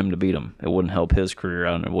reason for him to beat him. It wouldn't help his career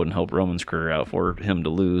out, and it wouldn't help Roman's career out for him to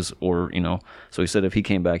lose, So he said if he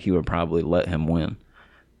came back, he would probably let him win.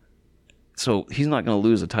 So he's not going to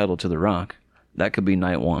lose a title to The Rock. That could be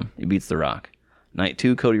night one. He beats The Rock. Night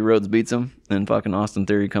two, Cody Rhodes beats him. Then fucking Austin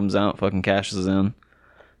Theory comes out, fucking cashes in.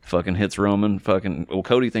 Fucking hits Roman.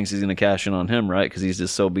 Cody thinks he's going to cash in on him, right? Because he's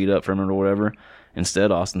just so beat up from it or whatever.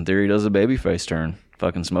 Instead, Austin Theory does a babyface turn.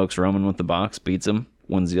 Fucking smokes Roman with the box, beats him,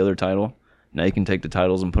 wins the other title. Now you can take the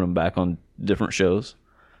titles and put them back on different shows.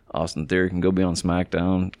 Austin Theory can go be on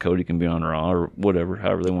SmackDown. Cody can be on Raw or whatever,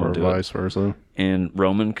 however they want to do it. Or vice versa. And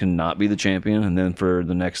Roman can not be the champion. And then for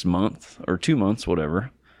the next month or 2 months,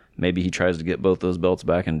 whatever, maybe he tries to get both those belts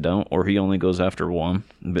back and don't. Or he only goes after one.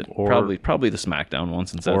 But probably the SmackDown one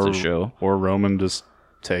since that's a show. Or Roman just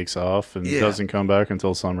takes off and doesn't come back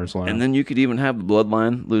until SummerSlam. And then you could even have the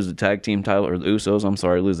Bloodline lose the tag team title, or the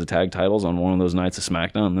Usos, lose the tag titles on one of those nights of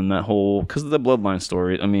SmackDown. And then that whole, because of the Bloodline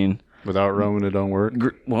story, without Roman, it don't work.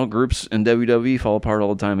 Groups in WWE fall apart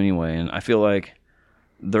all the time anyway. And I feel like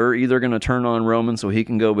they're either going to turn on Roman so he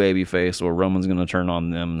can go babyface, or Roman's going to turn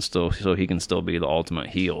on them so he can still be the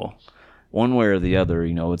ultimate heel. One way or the other,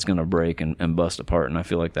 it's going to break and bust apart. And I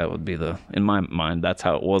feel like that would be in my mind, that's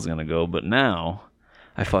how it was going to go. But now,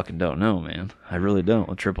 I fucking don't know, man. I really don't.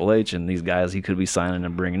 With Triple H and these guys he could be signing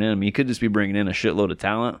and bringing in. He could just be bringing in a shitload of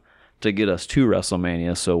talent to get us to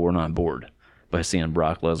WrestleMania so we're not bored by seeing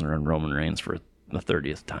Brock Lesnar and Roman Reigns for the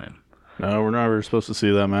 30th time. No, we're never supposed to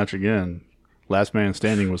see that match again. Last Man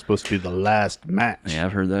Standing was supposed to be the last match. Yeah,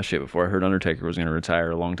 I've heard that shit before. I heard Undertaker was going to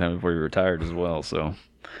retire a long time before he retired as well, so...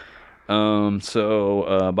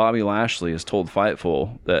 Bobby Lashley has told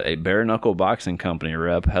Fightful that a bare-knuckle boxing company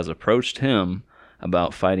rep has approached him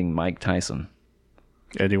about fighting Mike Tyson.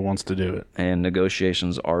 And he wants to do it. And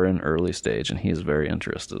negotiations are in early stage, and he is very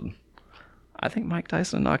interested. I think Mike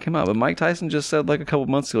Tyson knocked him out, but Mike Tyson just said like a couple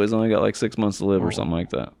months ago he's only got like 6 months to live or something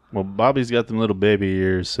like that. Well, Bobby's got them little baby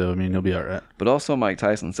ears, so he'll be all right. But also Mike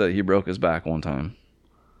Tyson said he broke his back one time,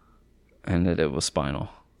 and that it was spinal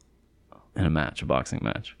in a boxing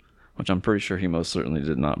match, which I'm pretty sure he most certainly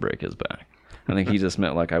did not break his back. I think he just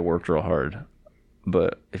meant like I worked real hard.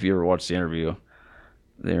 But if you ever watch the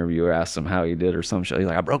interviewer asked him how he did or some shit. He's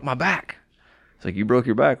like, I broke my back. It's like, you broke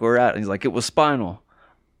your back? Where at? And he's like, it was spinal.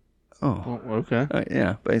 Oh, well, okay.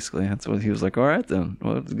 Yeah, basically. That's what he was like. All right, then.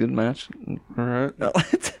 Well, it was a good match. All right.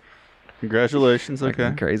 Congratulations.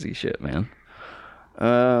 Okay. Crazy shit, man.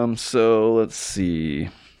 So let's see.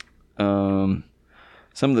 Some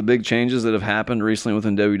of the big changes that have happened recently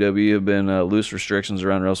within WWE have been loose restrictions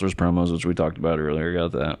around wrestlers' promos, which we talked about earlier.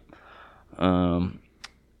 Got that.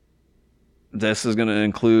 This is going to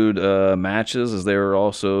include matches, as they were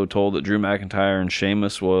also told that Drew McIntyre and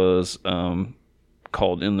Sheamus was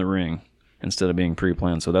called in the ring instead of being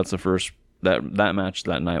pre-planned. So that's the first that match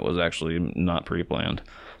that night was actually not pre-planned.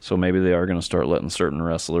 So maybe they are going to start letting certain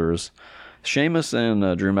wrestlers. Sheamus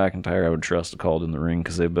and Drew McIntyre, I would trust, called in the ring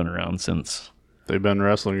because they've been around since. They've been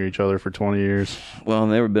wrestling each other for 20 years. Well,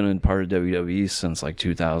 and they've been in part of WWE since like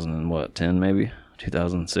 2010 maybe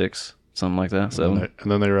 2006. Something like that. And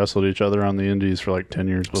then they wrestled each other on the indies for like 10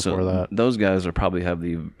 years before that. Those guys are probably have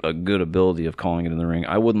a good ability of calling it in the ring.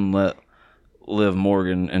 I wouldn't let Liv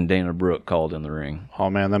Morgan and Dana Brooke called in the ring. Oh,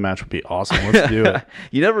 man, that match would be awesome. Let's do it.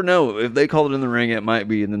 You never know. If they called it in the ring, it might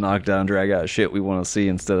be in the knockdown, drag out shit we want to see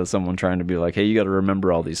instead of someone trying to be like, hey, you got to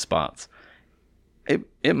remember all these spots.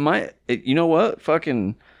 It might. You know what?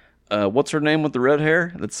 Fucking, what's her name with the red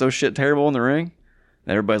hair that's so shit terrible in the ring?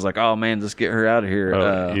 And everybody's like, oh, man, just get her out of here.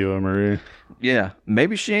 Eva Marie. Yeah.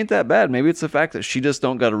 Maybe she ain't that bad. Maybe it's the fact that she just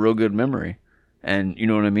don't got a real good memory. And you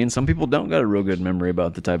know what I mean? Some people don't got a real good memory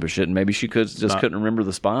about the type of shit. And maybe she couldn't remember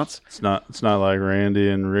the spots. It's not like Randy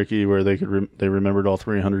and Ricky where they remembered all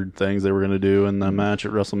 300 things they were going to do in the match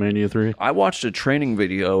at WrestleMania 3. I watched a training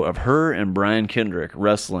video of her and Brian Kendrick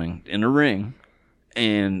wrestling in a ring.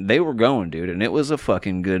 And they were going, dude. And it was a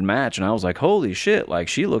fucking good match. And I was like, holy shit. Like,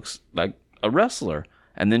 she looks like a wrestler.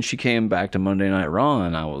 And then she came back to Monday Night Raw,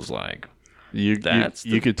 and I was like, you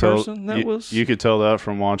could tell that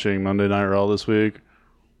from watching Monday Night Raw this week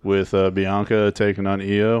with Bianca taking on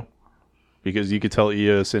Io, because you could tell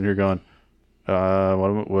Io sitting here going,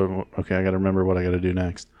 okay, I got to remember what I got to do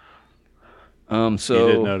next. So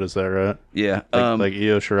you did notice that, right? Yeah. Like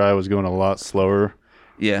Io Shirai was going a lot slower.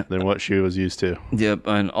 Yeah. Than what she was used to. Yeah,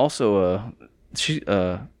 and also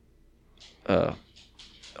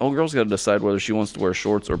old girl's got to decide whether she wants to wear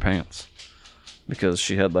shorts or pants, because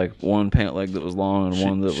she had like one pant leg that was long and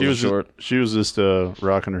one that was short. She was just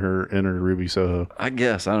rocking her inner Ruby Soho. I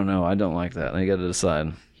guess. I don't know. I don't like that. They got to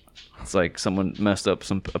decide. It's like someone messed up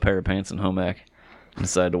a pair of pants in home ec and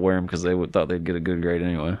decided to wear them because they thought they'd get a good grade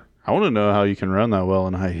anyway. I want to know how you can run that well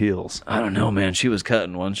in high heels. I don't know, man. She was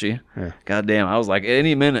cutting, wasn't she? Yeah. God damn. I was like,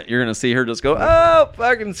 any minute you're going to see her just go, oh,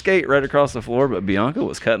 fucking skate right across the floor. But Bianca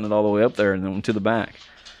was cutting it all the way up there and then to the back.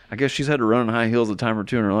 I guess she's had to run in high heels a time or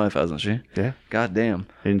two in her life, hasn't she? Yeah. God damn.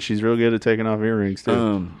 And she's real good at taking off earrings,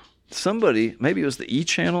 too. Somebody, maybe it was the E!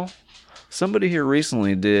 Channel, somebody here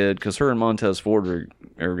recently did, because her and Montez Ford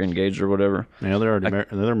are engaged or whatever. Yeah, they're already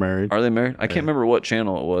they're married. Are they married? I can't remember what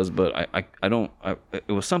channel it was, but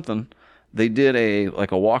it was something. They did a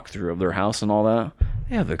walkthrough of their house and all that.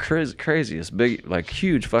 They have the craziest, big, like,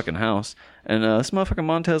 huge fucking house. And this motherfucking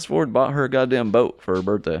Montez Ford bought her a goddamn boat for her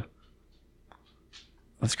birthday.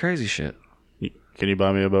 That's crazy shit. Can you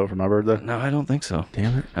buy me a boat for my birthday? No, I don't think so.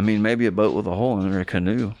 Damn it. I mean, maybe a boat with a hole in it or a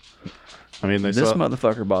canoe. I mean, this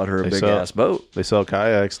motherfucker bought her a big-ass boat. They sell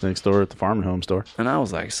kayaks next door at the farm and home store. And I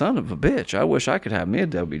was like, son of a bitch, I wish I could have me a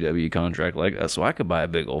WWE contract like that so I could buy a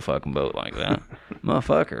big old fucking boat like that.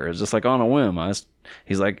 Motherfucker. It's just like on a whim.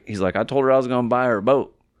 He's like, I told her I was going to buy her a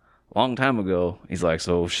boat a long time ago. He's like,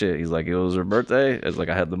 so shit. He's like, it was her birthday. It's like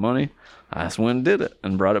I had the money. I just went and did it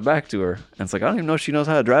and brought it back to her. And it's like, I don't even know if she knows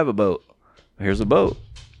how to drive a boat. Here's a boat.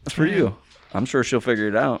 That's for you. I'm sure she'll figure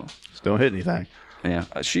it out. Just don't hit anything. Yeah,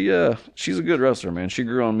 she's a good wrestler, man. She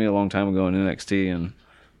grew on me a long time ago in NXT,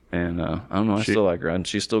 and I don't know, I still like her, and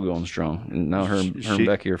she's still going strong. And now her and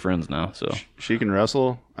Becky are friends now, so she can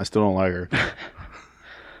wrestle. I still don't like her.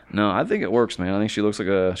 No, I think it works, man. I think she looks like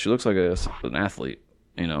an athlete.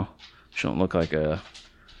 You know, she don't look like a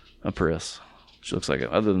priss. She looks like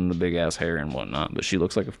other than the big ass hair and whatnot, but she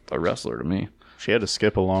looks like a wrestler to me. She had to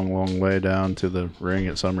skip a long way down to the ring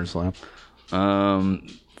at SummerSlam.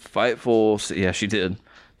 Fightful, yeah, she did.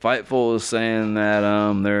 Fightful is saying that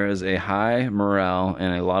there is a high morale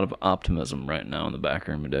and a lot of optimism right now in the back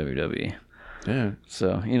room of WWE. Yeah.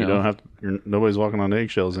 So, you don't have to, nobody's walking on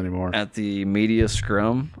eggshells anymore. At the media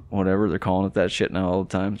scrum, whatever they're calling it that shit now all the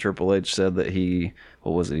time, Triple H said that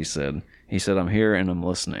what was it he said? He said, I'm here and I'm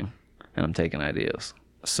listening and I'm taking ideas.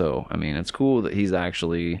 So, I mean, it's cool that he's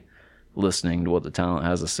actually listening to what the talent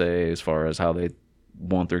has to say as far as how they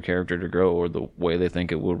want their character to grow or the way they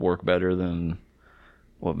think it would work better than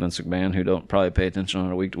what Vince McMahon, who don't probably pay attention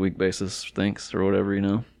on a week-to-week basis, thinks or whatever, you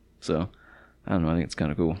know. So, I don't know. I think it's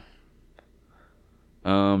kind of cool.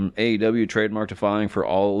 AEW trademarked a filing for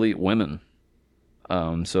All Elite Women.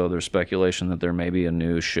 So there's speculation that there may be a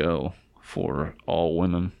new show for all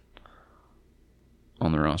women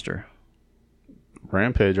on the roster.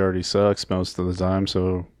 Rampage already sucks most of the time,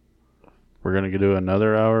 so we're going to do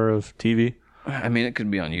another hour of TV? I mean, it could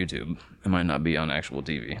be on YouTube. It might not be on actual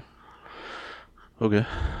TV. Okay.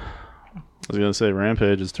 I was going to say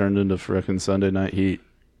Rampage has turned into frickin' Sunday Night Heat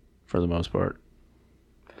for the most part.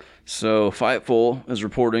 So Fightful is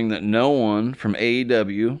reporting that no one from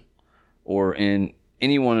AEW or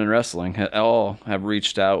anyone in wrestling all have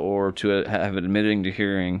reached out or to have admitting to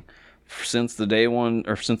hearing since the June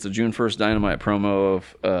 1st Dynamite promo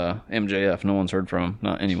of MJF. No one's heard from him.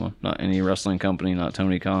 Not anyone. Not any wrestling company. Not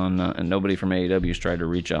Tony Khan. And nobody from AEW has tried to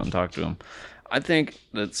reach out and talk to him. I think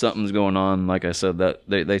that something's going on. Like I said, that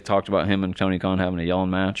they talked about him and Tony Khan having a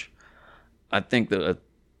yelling match. I think that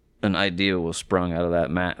an idea was sprung out of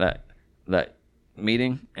that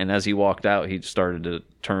meeting, and as he walked out, he started to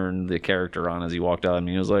turn the character on as he walked out. I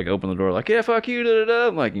mean, he was like, open the door, like, yeah, fuck you, da da da.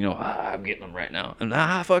 I'm like, I'm getting him right now, and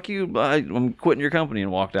fuck you, I'm quitting your company,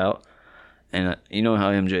 and walked out. And you know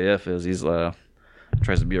how MJF is, he's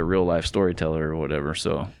tries to be a real life storyteller or whatever.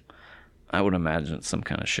 So I would imagine it's some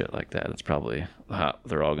kind of shit like that. It's probably how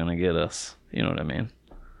they're all gonna get us. You know what I mean?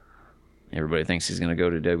 Everybody thinks he's going to go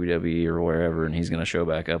to WWE or wherever, and he's going to show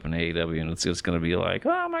back up in AEW, and it's just going to be like,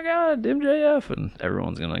 oh my God,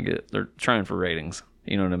 they're trying for ratings.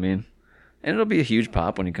 You know what I mean? And it'll be a huge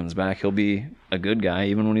pop when he comes back. He'll be a good guy,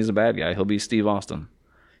 even when he's a bad guy. He'll be Steve Austin.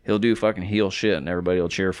 He'll do fucking heel shit, and everybody will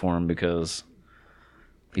cheer for him because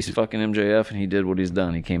he's fucking MJF, and he did what he's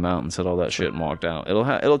done. He came out and said all that shit and walked out.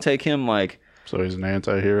 It'll take him so he's an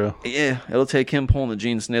anti-hero? Yeah, it'll take him pulling the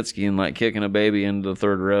Gene Snitsky and kicking a baby into the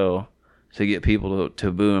third row to get people to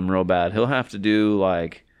boo him real bad. He'll have to do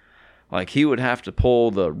like he would have to pull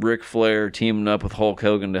the Ric Flair teaming up with Hulk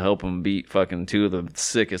Hogan to help him beat fucking two of the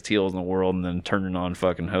sickest heels in the world, and then turning on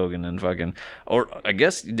fucking Hogan and or I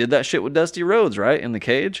guess he did that shit with Dusty Rhodes, right, in the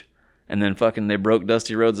cage, and then fucking they broke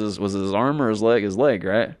Dusty Rhodes' was his arm or his leg,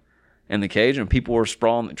 right, in the cage, and people were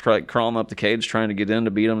crawling up the cage trying to get in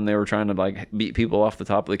to beat him, and they were trying to beat people off the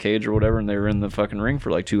top of the cage or whatever, and they were in the fucking ring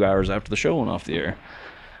for 2 hours after the show went off the air.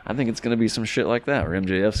 I think it's going to be some shit like that, where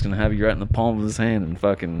MJF's going to have you right in the palm of his hand and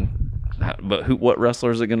fucking... But what wrestler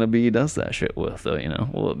is it going to be he does that shit with, though,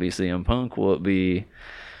 Will it be CM Punk? Will it be...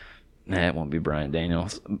 Nah, it won't be Bryan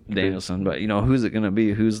Danielson, but, who's it going to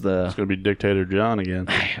be? Who's the... It's going to be Dictator John again.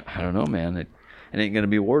 I don't know, man. It ain't going to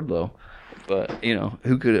be Wardlow. But,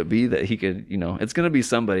 who could it be that he could, it's going to be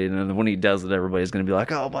somebody, and then when he does it, everybody's going to be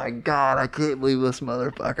like, oh my God, I can't believe this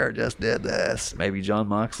motherfucker just did this. Maybe John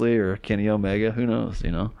Moxley or Kenny Omega, who knows,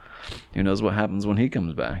 Who knows what happens when he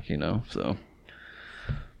comes back, so.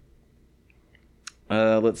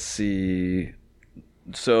 Let's see.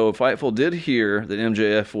 So Fightful did hear that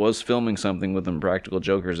MJF was filming something with Impractical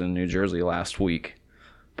Jokers in New Jersey last week.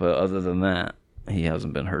 But other than that, he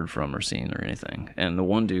hasn't been heard from or seen or anything. And the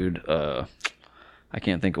one dude, I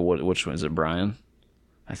can't think of which one. Is it Brian?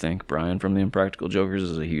 I think Brian from the Impractical Jokers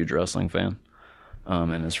is a huge wrestling fan.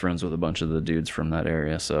 And is friends with a bunch of the dudes from that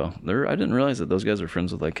area. So I didn't realize that those guys are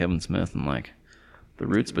friends with Kevin Smith, and the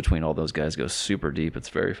roots between all those guys go super deep. It's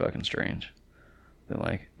very fucking strange.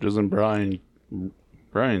 They're doesn't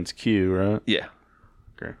Brian's Q, right? Yeah.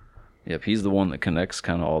 Okay. Yep, he's the one that connects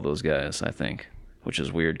kind of all those guys, I think. Which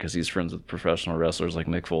is weird because he's friends with professional wrestlers like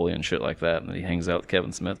Mick Foley and shit like that, and he hangs out with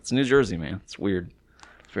Kevin Smith. It's New Jersey, man. It's weird.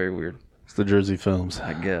 It's very weird. It's the Jersey Films,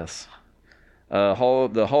 I guess. The Hall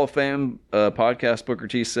of Fame podcast, Booker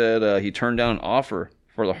T said he turned down an offer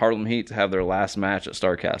for the Harlem Heat to have their last match at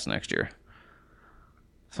StarCast next year.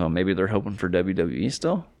 So maybe they're hoping for WWE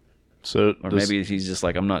still? Maybe he's just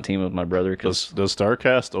I'm not teaming with my brother. Does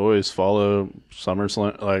StarCast always follow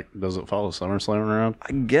SummerSlam? Does it follow SummerSlam around?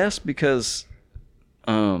 I guess because...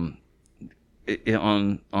 on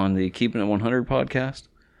the Keeping It 100 podcast,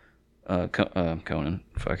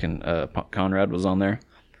 Conrad was on there,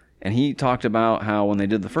 and he talked about how when they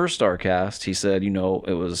did the first StarCast, he said, it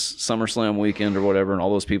was SummerSlam weekend or whatever, and all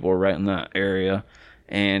those people were right in that area,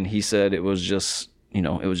 and he said it was just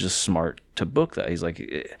smart to book that. He's like,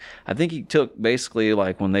 I think he took basically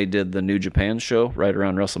when they did the New Japan show right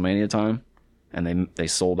around WrestleMania time, and they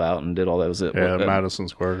sold out and did all that. Was it? Yeah, Madison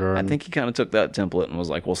Square Garden. I think he kind of took that template and was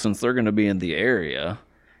like, well, since they're going to be in the area,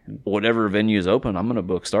 whatever venue is open, I'm going to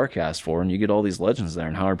book StarCast for, and you get all these legends there,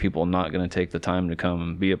 and how are people not going to take the time to come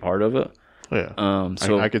and be a part of it? Yeah.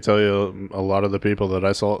 I could tell you a lot of the people that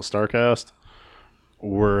I saw at StarCast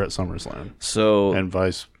were at SummerSlam. So, and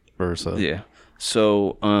vice versa. Yeah.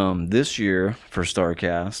 So, this year for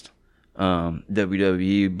StarCast,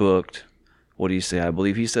 WWE booked... What do you say? I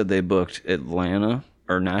believe he said they booked Atlanta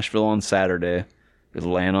or Nashville on Saturday,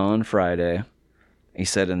 Atlanta on Friday, He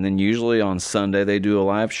said, and then usually on Sunday they do a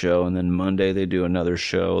live show, and then Monday they do another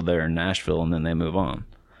show there in Nashville, and then they move on.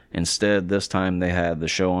 Instead, this time they had the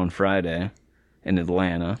show on Friday in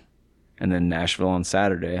Atlanta, and then Nashville on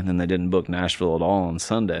Saturday, and then they didn't book Nashville at all on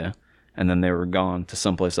Sunday, and then they were gone to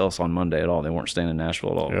someplace else on Monday at all. They weren't staying in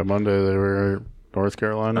Nashville at all. Yeah, Monday they were North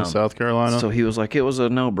Carolina, South Carolina. So he was like, it was a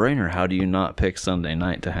no-brainer. How do you not pick Sunday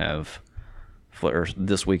night to have Flair,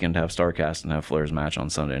 this weekend to have StarCast and have Flair's match on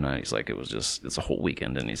Sunday night? He's like, it's a whole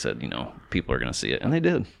weekend, and he said, people are going to see it, and they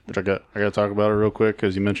did. I got to talk about it real quick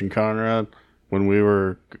because you mentioned Conrad. When we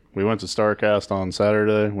went to StarCast on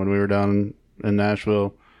Saturday when we were down in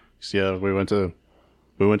Nashville. So yeah, we went to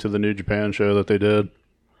the New Japan show that they did,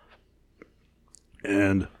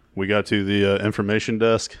 and we got to the information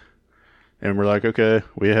desk, and we're like, okay,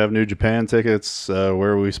 we have New Japan tickets.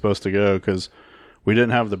 Where are we supposed to go? Because we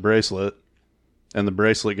didn't have the bracelet, and the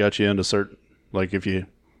bracelet got you into certain, like if you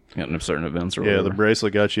got into certain events or whatever. The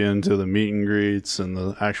bracelet got you into the meet and greets and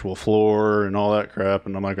the actual floor and all that crap.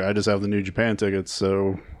 And I'm like, I just have the New Japan tickets,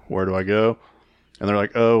 so where do I go? And they're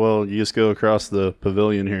like, oh, well, you just go across the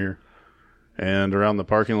pavilion here. And around the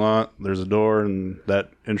parking lot, there's a door, and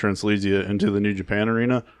that entrance leads you into the New Japan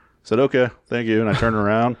arena. I said, okay, thank you. And I turn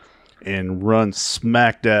around and run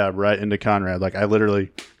smack dab right into Conrad. Like, I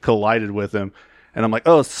literally collided with him. And I'm like,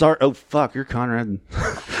 oh, sorry. Oh, fuck, you're Conrad.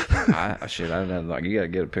 I you got to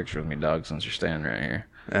get a picture with me, dog, since you're standing right here.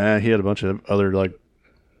 He had a bunch of other, like,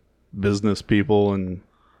 business people and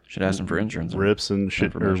should ask him for insurance. Reps and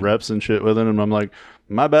shit with him. And I'm like,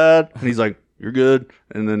 my bad. And he's like, you're good.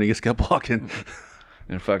 And then he just kept walking.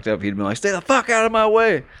 And fucked up. He'd been like, stay the fuck out of my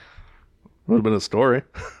way. Would have been a story.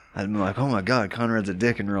 I'd been like, oh my God, Conrad's a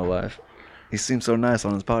dick in real life. He seems so nice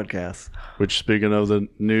on his podcast. Which, speaking of the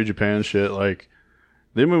New Japan shit, like,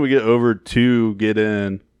 then when we get over to get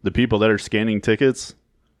in, the people that are scanning tickets,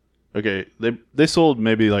 okay, they sold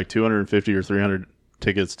maybe like 250 or 300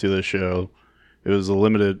 tickets to this show. It was a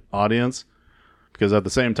limited audience because at the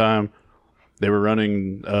same time, they were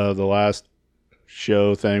running the last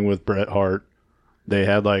show thing with Bret Hart. They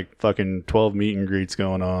had like fucking 12 meet and greets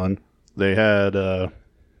going on. They had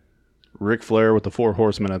Ric Flair with the Four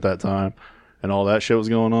Horsemen at that time, and all that shit was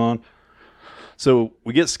going on. So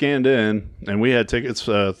we get scanned in, and we had tickets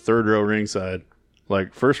third row ringside.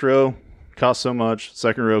 Like, first row cost so much,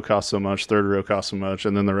 second row cost so much, third row cost so much,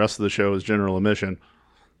 and then the rest of the show is general admission.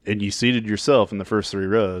 And you seated yourself in the first three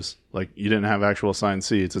rows. Like, you didn't have actual assigned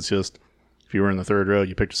seats. It's just, if you were in the third row,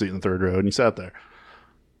 you picked a seat in the third row, and you sat there.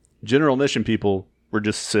 General admission people were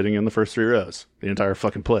just sitting in the first three rows, the entire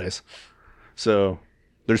fucking place. So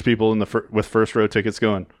there's people in with first row tickets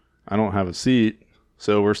going, I don't have a seat,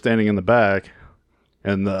 so we're standing in the back,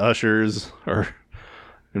 and the ushers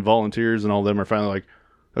and volunteers and all of them are finally like,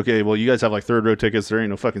 okay, well, you guys have like third row tickets. There ain't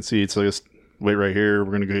no fucking seats, so just wait right here.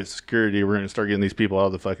 We're going to go get security. We're going to start getting these people out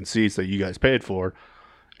of the fucking seats that you guys paid for.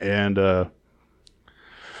 And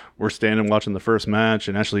we're standing watching the first match,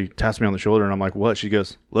 and Ashley taps me on the shoulder, and I'm like, what? She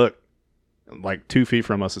goes, look, like 2 feet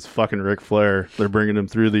from us is fucking Ric Flair. They're bringing him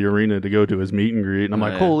through the arena to go to his meet and greet. And I'm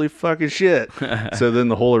like, holy fucking shit. So then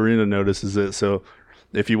the whole arena notices it. So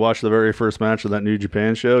if you watch the very first match of that New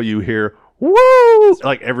Japan show, you hear, woo!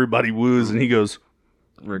 Like everybody woos, and he goes,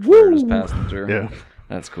 Ric Flair just passed him through. Yeah.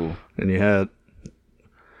 That's cool. And you had,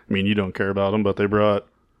 I mean, you don't care about them, but they brought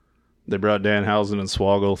Danhausen and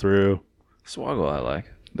Swoggle through. Swoggle I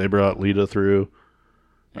like. They brought Lita through.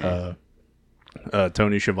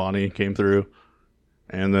 Tony Schiavone came through.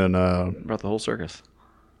 And then brought the whole circus.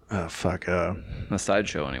 The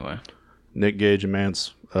sideshow anyway. Nick Gage and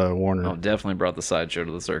Mance Warner. Oh, definitely brought the sideshow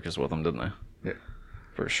to the circus with them, didn't they? Yeah.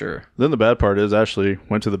 For sure. Then the bad part is Ashley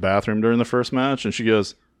went to the bathroom during the first match, and she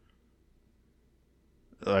goes,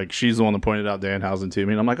 like, she's the one that pointed out Danhausen to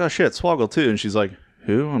me, and I'm like, oh shit, Swoggle too. And she's like,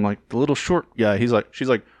 who? I'm like, the little short guy. She's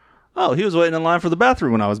like, oh, he was waiting in line for the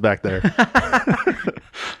bathroom when I was back there.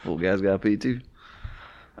 Little guy's got to pee too.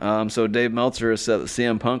 So Dave Meltzer has said that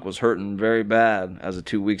CM Punk was hurting very bad as of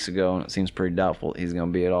 2 weeks ago, and it seems pretty doubtful he's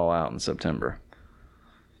going to be at All Out in September.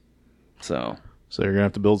 So you're going to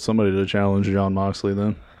have to build somebody to challenge Jon Moxley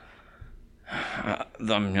then?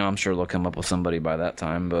 I'm sure they'll come up with somebody by that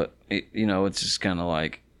time, but, it's just kind of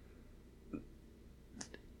like,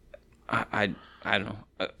 I don't know.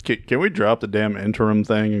 Can we drop the damn interim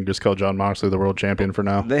thing and just call Jon Moxley the world champion for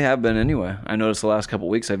now? They have been anyway. I noticed the last couple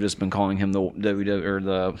of weeks I've just been calling him the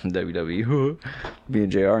WWE, being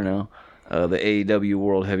JR now. the AEW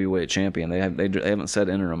World Heavyweight Champion. They haven't said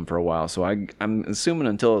interim for a while, so I'm assuming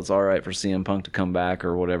until it's all right for CM Punk to come back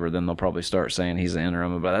or whatever, then they'll probably start saying he's the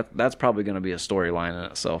interim. But that's probably going to be a storyline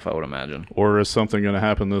in itself, I would imagine. Or is something going to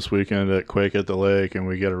happen this weekend at Quake at the Lake, and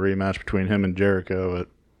we get a rematch between him and Jericho at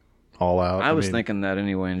All Out? I was thinking that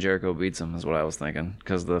anyway, and Jericho beats him is what I was thinking,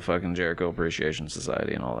 because the fucking Jericho Appreciation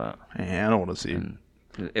Society and all that. Man, I don't want to see and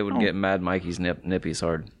it would get Mad Mikey's nippies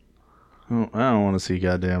hard. I don't want to see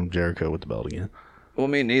goddamn Jericho with the belt again. Well,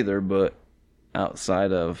 me neither, but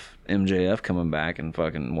outside of MJF coming back and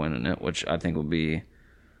fucking winning it, which I think would be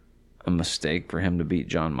a mistake for him to beat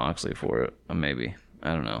John Moxley for it. Maybe.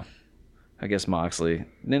 I don't know. I guess Moxley...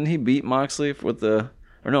 Didn't he beat Moxley with the...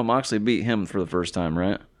 Or no, Moxley beat him for the first time,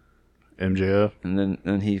 right? MJF? And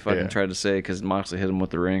then he fucking tried to say, because Moxley hit him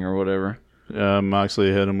with the ring or whatever.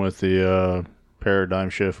 Moxley hit him with the paradigm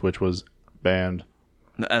shift, which was banned.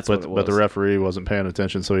 That's what it was. But the referee wasn't paying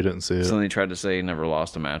attention, so he didn't see it. So then he tried to say he never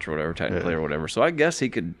lost a match or whatever, technically, or whatever. So I guess he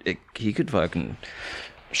could fucking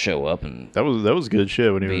show up and that was good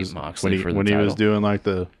shit when he beat was Moxley when he was doing like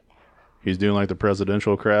the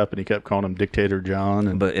presidential crap, and he kept calling him Dictator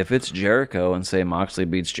John. But if it's Jericho and say Moxley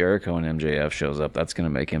beats Jericho and MJF shows up, that's going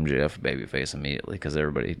to make MJF a babyface immediately, because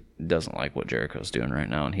everybody doesn't like what Jericho's doing right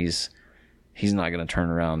now, and he's not going to turn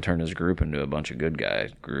around and turn his group into a bunch of good guy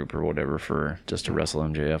group or whatever for just to wrestle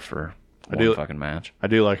MJF for one fucking match. I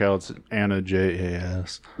do like how it's Anna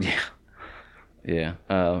J.A.S. Yeah.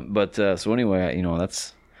 So anyway,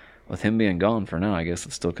 that's with him being gone for now. I guess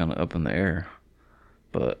it's still kind of up in the air.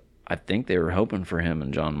 But I think they were hoping for him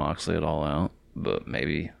and John Moxley at All Out. But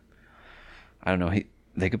maybe, I don't know.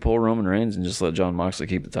 They could pull Roman Reigns and just let John Moxley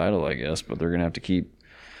keep the title, I guess. But they're gonna have to keep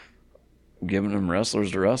giving them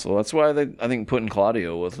wrestlers to wrestle. That's why I think putting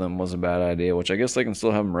Claudio with them was a bad idea, which I guess they can still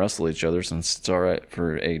have them wrestle each other, since it's all right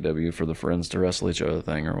for AEW for the friends to wrestle each other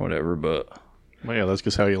thing or whatever. But well, yeah, that's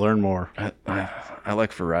just how you learn more. I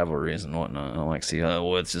like for rivalries and whatnot. I don't like see,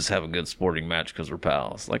 let's just have a good sporting match because we're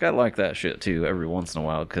pals. Like, I like that shit too every once in a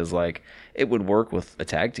while, because like it would work with a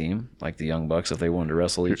tag team like the Young Bucks if they wanted to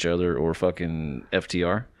wrestle each other, or fucking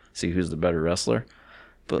FTR, see who's the better wrestler.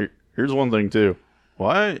 But here's one thing too.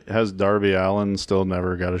 Why has Darby Allin still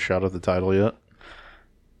never got a shot at the title yet?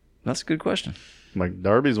 That's a good question. Like,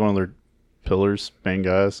 Darby's one of their pillars, main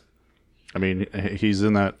guys. I mean, he's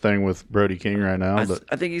in that thing with Brody King right now.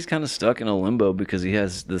 I think he's kind of stuck in a limbo because he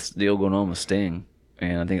has this deal going on with Sting.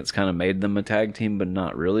 And I think it's kind of made them a tag team, but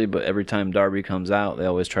not really. But every time Darby comes out, they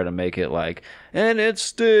always try to make it like, and it's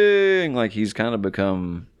Sting. Like, he's kind of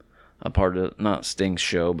become a part of, not Sting's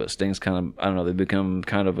show, but Sting's kind of, I don't know, they become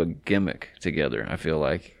kind of a gimmick together, I feel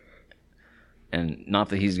like. And not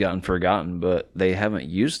that he's gotten forgotten, but they haven't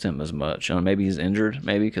used him as much. Maybe he's injured,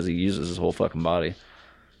 maybe, because he uses his whole fucking body.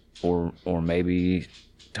 Or maybe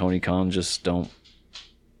Tony Khan just don't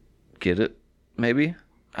get it, maybe.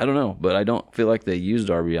 I don't know, but I don't feel like they use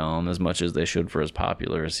Darby Allin as much as they should for as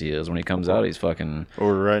popular as he is. When he comes out, he's fucking...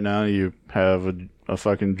 Or right now you have a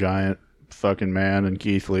fucking giant fucking man and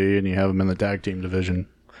Keith Lee, and you have him in the tag team division.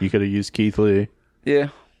 You could have used Keith Lee. Yeah,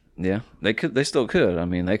 they still could. I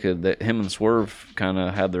mean, him and Swerve kind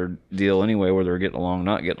of had their deal anyway, where they were getting along,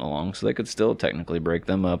 not getting along, so they could still technically break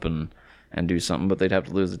them up and do something, but they'd have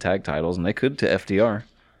to lose the tag titles, and they could to FTR.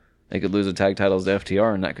 They could lose the tag titles to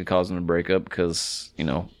FTR, and that could cause them to break up because,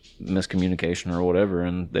 miscommunication or whatever,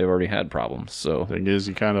 and they've already had problems. So the thing is,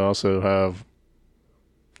 you kind of also have,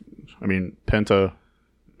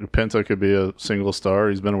 Penta could be a single star.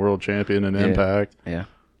 He's been a world champion in Impact. Yeah.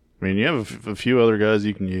 You have a few other guys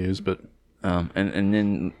you can use, but and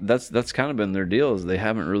then that's kind of been their deal, is they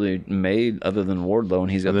haven't really made, other than Wardlow, and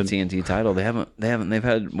he's got the TNT title. They've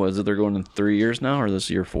had, they're going in 3 years now, or this is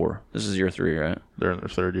year 4? This is year 3, right? They're in their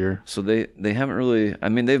 3rd year. So they haven't really,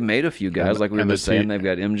 they've made a few guys, like we were just saying. They've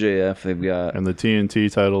got MJF, and the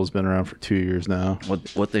TNT title has been around for 2 years now.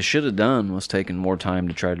 What they should have done was taken more time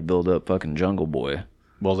to try to build up fucking Jungle Boy.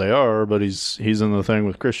 Well, they are, but he's in the thing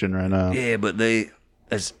with Christian right now. Yeah, but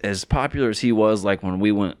as popular as he was, like when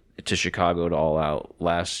we went to Chicago to All Out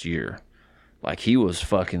last year, like, he was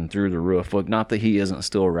fucking through the roof. Look, not that he isn't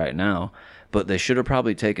still right now, but they should have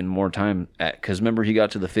probably taken more time because remember, he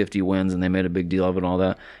got to the 50 wins and they made a big deal of it and all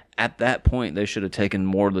that. At that point, they should have taken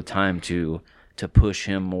more of the time to push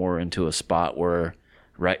him more into a spot where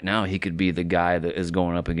right now he could be the guy that is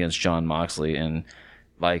going up against John Moxley, and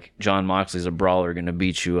like, John Moxley's a brawler, going to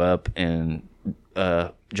beat you up, and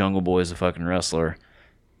Jungle Boy's a fucking wrestler.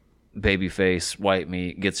 Babyface, white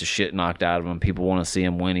meat, gets his shit knocked out of him. People want to see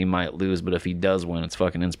him win. He might lose, but if he does win, it's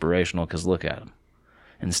fucking inspirational because look at him.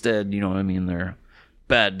 Instead, they're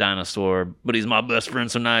bad dinosaur, but he's my best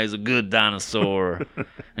friend, so now he's a good dinosaur.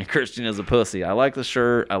 And Christian is a pussy. I like the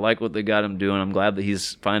shirt. I like what they got him doing. I'm glad that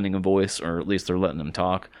he's finding a voice, or at least they're letting him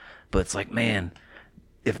talk. But it's like, man,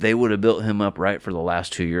 if they would have built him up right for the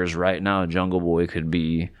last 2 years, right now Jungle Boy could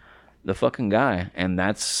be the fucking guy. And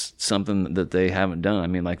that's something that they haven't done. I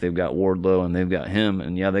mean, like, they've got Wardlow and they've got him,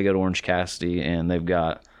 and yeah, they got Orange Cassidy, and they've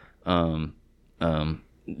got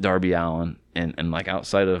Darby Allin, and like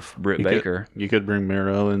outside of Britt Baker. You could bring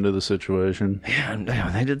Miro into the situation. Yeah, and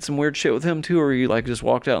they did some weird shit with him too, where he like just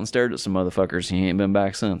walked out and stared at some motherfuckers. He ain't been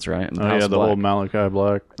back since, right? And the whole Malachi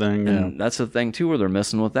Black thing. And that's the thing too, where they're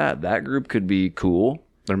messing with that. That group could be cool.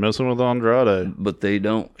 They're messing with Andrade, but they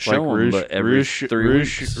don't show him. But every 3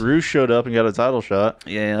 weeks, Rush showed up and got a title shot.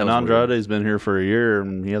 Yeah, and Andrade's been here for a year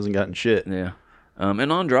and he hasn't gotten shit. Yeah.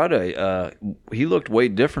 And Andrade, he looked way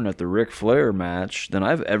different at the Ric Flair match than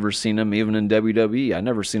I've ever seen him, even in WWE. I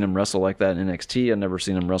never seen him wrestle like that in NXT. I never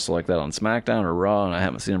seen him wrestle like that on SmackDown or Raw, and I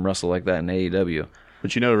haven't seen him wrestle like that in AEW.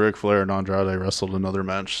 But you know, Ric Flair and Andrade wrestled another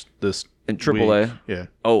match this in AAA. Yeah.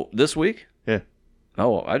 Oh, this week? Yeah.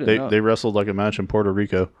 Oh, I didn't know. They wrestled like a match in Puerto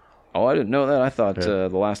Rico. Oh, I didn't know that. I thought the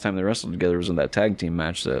last time they wrestled together was in that tag team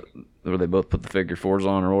match where they both put the figure fours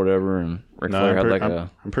on or whatever, and Ric Flair had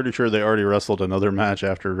I'm pretty sure they already wrestled another match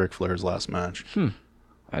after Ric Flair's last match.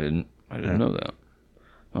 I didn't know that.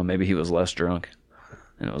 Well, maybe he was less drunk,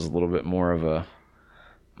 and it was a little bit more of a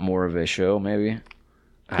show, maybe.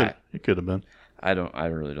 It could have been. I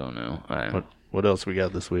really don't know. What else we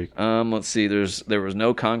got this week? Let's see. There was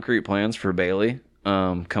no concrete plans for Bayley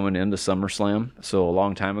coming into SummerSlam. So a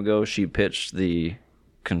long time ago, she pitched the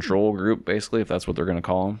control group, basically, if that's what they're going to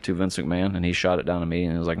call them, to Vince McMahon, and he shot it down to me,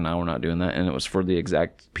 and he was like, no, we're not doing that. And it was for the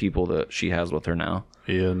exact people that she has with her now.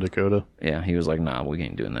 Yeah, and Dakota. Yeah, he was like, nah, we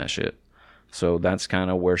ain't doing that shit. So that's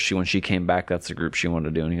kind of where when she came back, that's the group she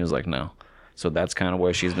wanted to do, and he was like, no. So that's kind of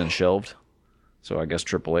where she's been shelved. So I guess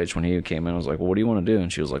Triple H, when he came in, was like, well, what do you want to do?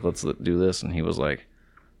 And she was like, let's do this. And he was like,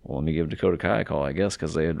 well, let me give Dakota Kai a call, I guess,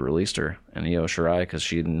 because they had released her, and Io Shirai because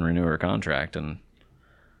she didn't renew her contract, and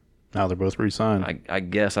now they're both re-signed. I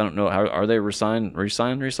guess. I don't know. Are they re-signed, or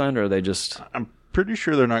are they just... I'm pretty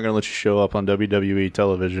sure they're not going to let you show up on WWE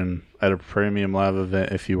television at a premium live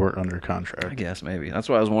event if you weren't under contract. I guess, maybe. That's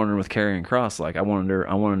why I was wondering with Karrion Kross. Like, I want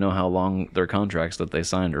to know how long their contracts that they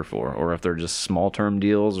signed her for, or if they're just small-term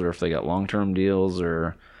deals, or if they got long-term deals,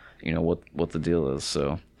 or, you know, what the deal is.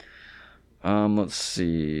 So, let's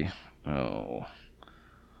see.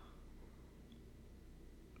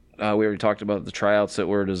 We already talked about the tryouts that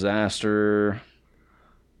were a disaster.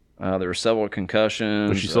 There were several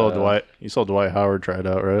concussions. But you saw Dwight Howard tried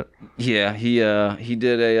out, right? Yeah, he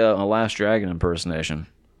did a Last Dragon impersonation.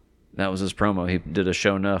 That was his promo. He did a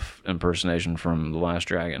Show Enough impersonation from The Last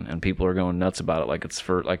Dragon, and people are going nuts about it, like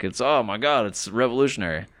it's oh my god, it's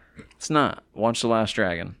revolutionary. It's not. Watch The Last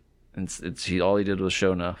Dragon. All he did was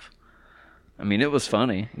Show Enough. I mean, it was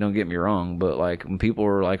funny. Don't get me wrong, but like when people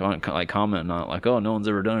were commenting on it, like, oh, no one's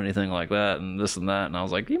ever done anything like that and this and that, and I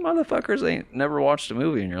was like, you motherfuckers ain't never watched a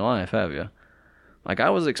movie in your life, have you? Like,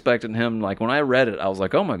 I was expecting him, like, when I read it, I was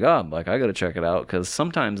like, oh my god, like, I gotta check it out, because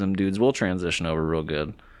sometimes them dudes will transition over real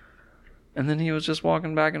good. And then he was just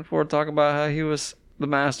walking back and forth talking about how he was the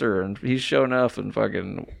master and he's showing up and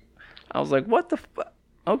fucking. I was like, what the fuck?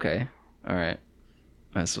 Okay, all right.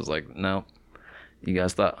 I just was like, no. You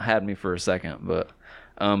guys had me for a second, but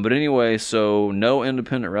anyway, so no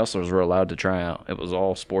independent wrestlers were allowed to try out. It was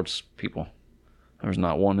all sports people. There was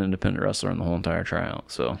not one independent wrestler in the whole entire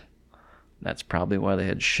tryout, so that's probably why they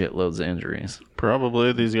had shitloads of injuries.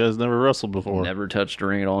 Probably. These guys never wrestled before. Never touched a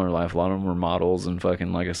ring at all in their life. A lot of them were models and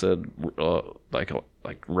fucking, like I said, like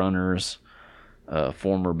runners,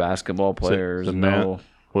 former basketball players.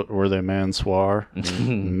 What were they, Mansoir,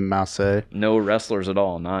 Massey? No wrestlers at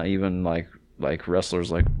all. Not even like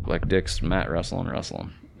wrestlers like Dick's Matt wrestling.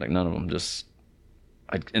 Like none of them. Just,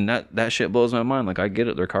 and that shit blows my mind. Like, I get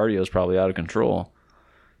it. Their cardio is probably out of control.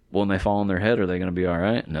 When they fall on their head, are they going to be all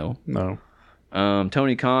right? No.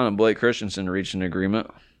 Tony Khan and Blake Christensen reached an agreement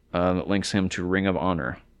that links him to Ring of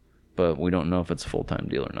Honor, but we don't know if it's a full-time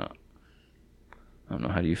deal or not. I don't know.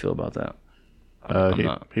 How do you feel about that?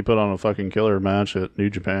 He put on a fucking killer match at New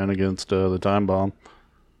Japan against the Time Bomb.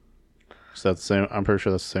 So that's the same. I'm pretty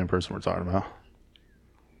sure that's the same person we're talking about.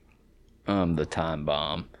 The Time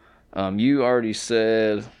Bomb. You already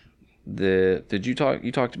said that. Did you talk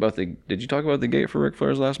about the gate for Ric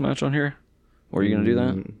Flair's last match on here? Were you gonna do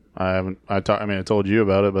that? I haven't. I told you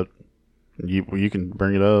about it, but you can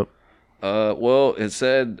bring it up. Well, it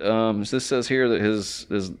said. This says here that his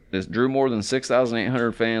drew more than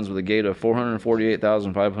 6,800 fans with a gate of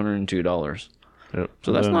 $448,502. Yep.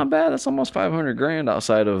 So that's not bad. That's almost $500,000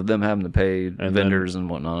 outside of them having to pay vendors and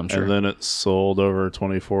whatnot, I'm sure. And then it sold over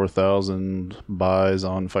 24,000 buys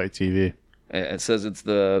on Fight TV. It says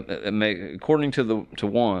according to the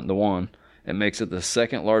one, it makes it the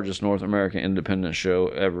second largest North American independent show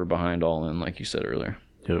ever behind All In, like you said earlier.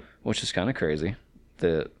 Yep. Which is kind of crazy.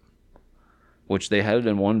 Which they had it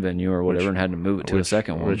in one venue or whatever and had to move it to a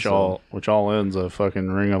second one. Which All In's a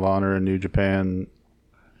fucking Ring of Honor and New Japan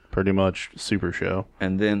pretty much super show.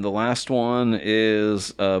 And then the last one is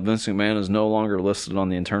Vince McMahon is no longer listed on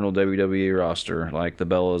the internal WWE roster like the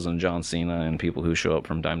Bellas and John Cena and people who show up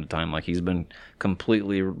from time to time. Like he's been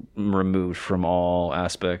completely removed from all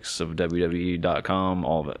aspects of WWE.com,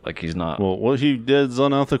 all of it. Like he's not. Well, what he did is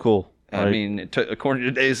unethical. I mean, according to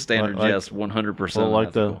today's standards, yes, 100%. Well,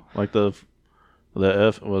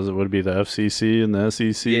 would it be the FCC and the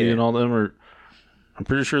SEC and all them are. I'm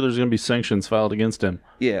pretty sure there's going to be sanctions filed against him.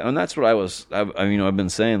 Yeah, and that's what I've been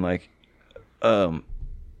saying, like right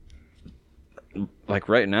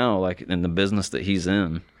now, like in the business that he's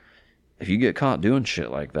in, if you get caught doing shit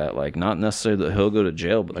like that, like not necessarily that he'll go to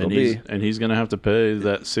jail, but he's going to have to pay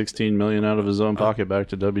that $16 million out of his own pocket back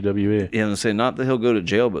to WWE. Yeah, and say not that he'll go to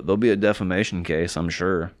jail, but there'll be a defamation case, I'm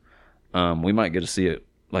sure. We might get to see it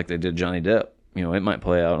like they did Johnny Depp. You know, it might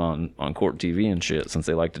play out on court TV and shit since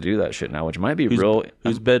they like to do that shit now, which might be real.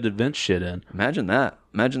 Who's bedded Vince shit in? Imagine that.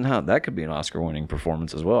 Imagine how that could be an Oscar-winning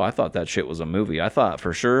performance as well. I thought that shit was a movie. I thought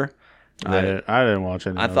for sure. I didn't watch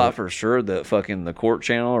it. I thought for sure that fucking the court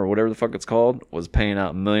channel or whatever the fuck it's called was paying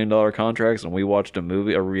out $1 million contracts, and we watched a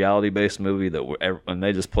movie, a reality-based movie and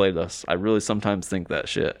they just played us. I really sometimes think that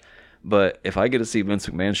shit. But if I get to see Vince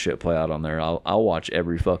McMahon's shit play out on there, I'll watch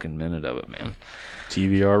every fucking minute of it, man.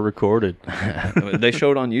 TVR recorded. They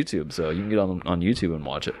show it on YouTube, so you can get on YouTube and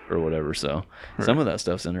watch it or whatever. So some of that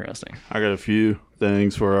stuff's interesting. I got a few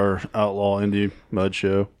things for our Outlaw Indie Mud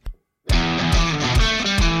Show.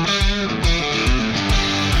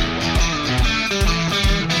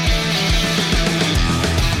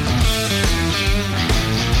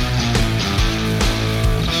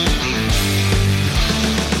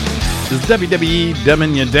 Is WWE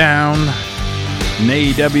dumbing you down? And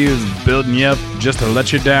AEW is building you up just to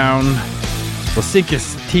let you down? Well, sink your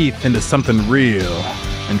teeth into something real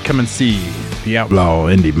and come and see the Outlaw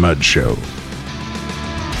Indie Mud Show.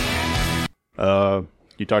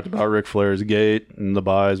 You talked about Ric Flair's gate and the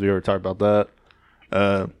buys. We already talked about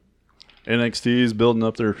that. NXT is building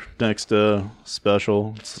up their next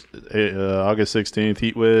special. It's, August 16th,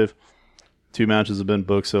 Heatwave. 2 matches have been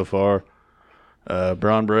booked so far.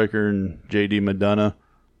 Braun Breaker and JD McDonough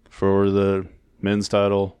for the men's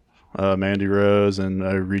title. Mandy Rose and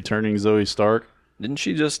returning Zoe Stark. Didn't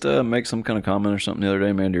she just make some kind of comment or something the other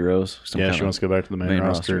day, Mandy Rose? Yeah, she wants to go back to the main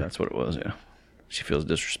roster. That's what it was, yeah. She feels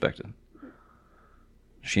disrespected.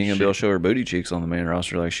 She ain't going to be able to show her booty cheeks on the main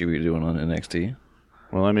roster like she be doing on NXT.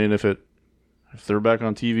 Well, I mean, if they're back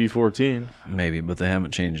on TV 14. Maybe, but they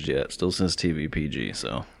haven't changed yet. Still says TV PG,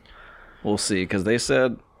 so we'll see. Because they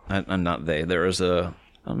said, there was I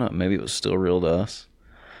don't know, maybe it was Still Real to Us.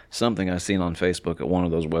 Something I seen on Facebook at one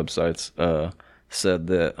of those websites said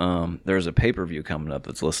that there's a pay-per-view coming up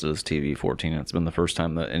that's listed as TV 14. It's been the first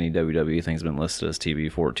time that any WWE thing's been listed as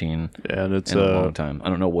TV 14 and it's in a long time. I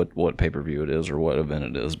don't know what pay-per-view it is or what event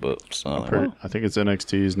it is, but I think it's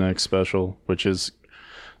NXT's next special, which is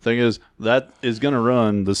thing is that is going to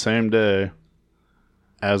run the same day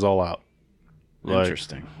as All Out.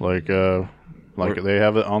 Interesting. Like they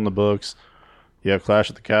have it on the books. You have Clash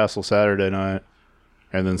at the Castle Saturday night,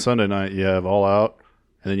 and then Sunday night you have All Out,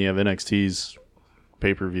 and then you have NXT's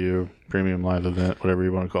pay-per-view, premium live event, whatever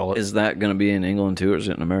you want to call it. Is that going to be in England too, or is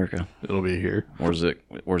it in America? It'll be here. Where's it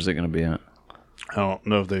going to be at? I don't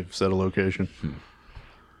know if they've set a location.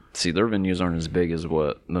 See, their venues aren't as big as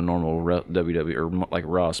what the normal WWE or like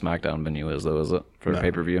Raw SmackDown venue is, though, is it? For a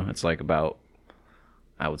pay-per-view? It's like about,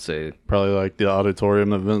 I would say... Probably like the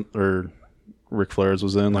auditorium event or Ric Flair's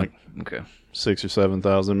was in, like 6,000 or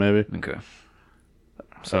 7,000 maybe. Okay.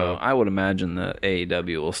 So I would imagine that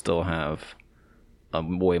AEW will still have a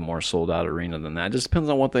way more sold-out arena than that. It just depends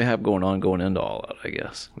on what they have going into All Out, I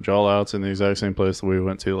guess. Which All Out's in the exact same place that we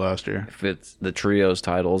went to last year. If it's the trios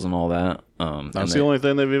titles and all that. That's the only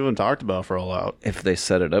thing they've even talked about for All Out. If they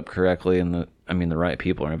set it up correctly and the right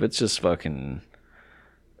people, and if it's just fucking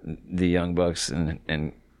the Young Bucks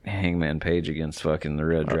and Hangman Page against fucking the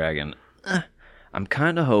Red Dragon, I'm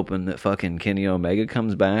kind of hoping that fucking Kenny Omega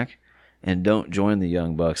comes back and don't join the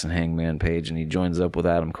Young Bucks and Hangman Page, and he joins up with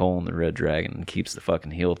Adam Cole and the Red Dragon and keeps the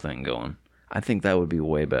fucking heel thing going. I think that would be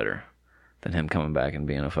way better. than him coming back and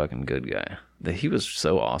being a fucking good guy. That he was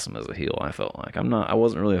so awesome as a heel. I felt like I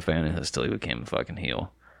wasn't really a fan of his till he became a fucking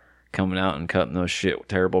heel. Coming out and cutting those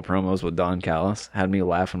terrible promos with Don Callis had me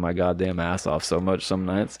laughing my goddamn ass off so much some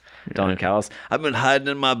nights. Yeah. Don Callis, I've been hiding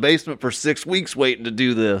in my basement for 6 weeks waiting to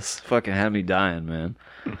do this. Fucking had me dying, man.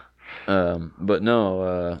 But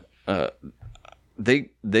no, they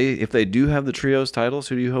if they do have the trios titles,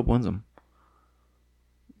 who do you hope wins them?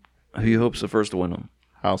 Who you hope's the first to win them?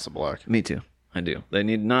 House of Black. Me too. I do. They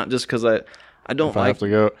need, not just because I don't if I have to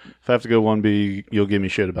go 1B, you'll give me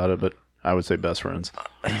shit about it, but I would say Best Friends.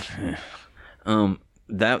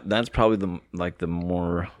 That's probably the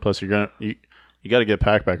more. Plus, you got to get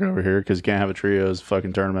Pac back over here because you can't have a trios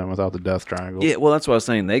fucking tournament without the Death Triangle. Yeah, well, that's what I was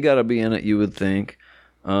saying. They got to be in it. You would think.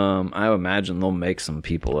 I would imagine they'll make some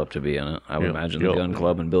people up to be in it. I would imagine the Gun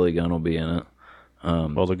Club and Billy Gunn will be in it.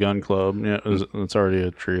 Well, the Gun Club, it's already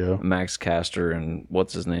a trio. Max Caster and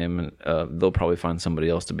what's his name, and they'll probably find somebody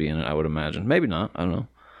else to be in it. I would imagine. Maybe not. I don't know.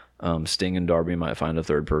 Sting and Darby might find a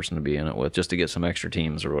third person to be in it with, just to get some extra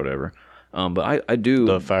teams or whatever. But I do.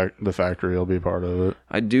 The factory will be part of it.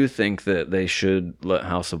 I do think that they should let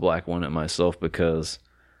House of Black win it myself because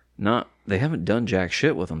they haven't done jack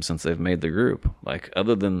shit with them since they've made the group. Like,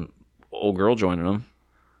 other than old girl joining them,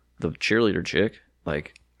 the cheerleader chick.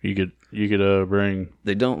 Like, you could bring.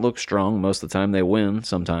 They don't look strong most of the time. They win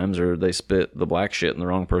sometimes, or they spit the black shit in the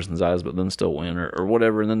wrong person's eyes, but then still win, or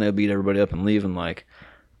whatever. And then they'll beat everybody up and leave. And like.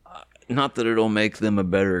 Not that it'll make them a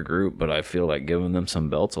better group, but I feel like giving them some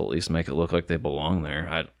belts will at least make it look like they belong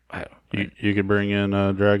there. You could bring in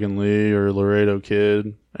Dragon Lee or Laredo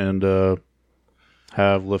Kid and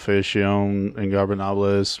have LaFacion and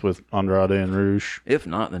Garbanales with Andrade and Rouge. If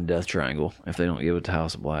not, then Death Triangle, if they don't give it to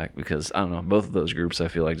House of Black. Because, I don't know, both of those groups I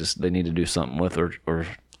feel like just they need to do something with or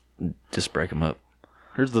just break them up.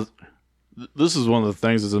 This is one of the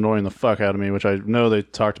things that's annoying the fuck out of me, which I know they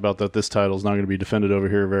talked about that this title is not going to be defended over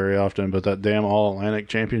here very often, but that damn All-Atlantic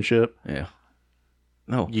Championship. Yeah.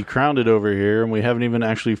 No. You crowned it over here, and we haven't even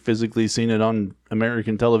actually physically seen it on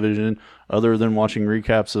American television other than watching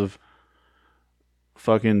recaps of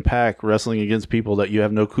fucking Pac wrestling against people that you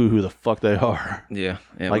have no clue who the fuck they are. Yeah.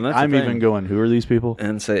 Like, I'm even going, who are these people?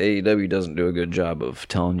 And say AEW doesn't do a good job of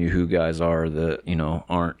telling you who guys are that,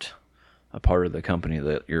 aren't a part of the company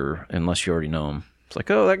that unless you already know them. It's like,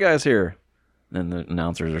 oh, that guy's here. And then the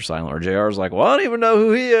announcers are silent. Or JR's like, well, I don't even know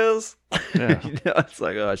who he is. Yeah. It's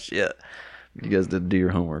like, oh, shit. You guys didn't do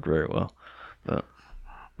your homework very well. But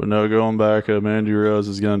no, going back, Mandy Rose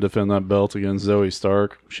is going to defend that belt against Zoe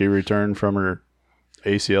Stark. She returned from her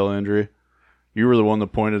ACL injury. You were the one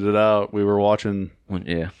that pointed it out. We were watching.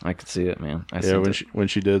 I could see it, man. When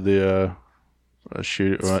she did the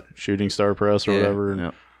shooting star press or whatever.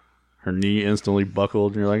 And her knee instantly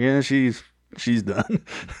buckled, and you're like, yeah, she's done.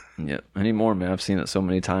 Yeah, anymore, man. I've seen it so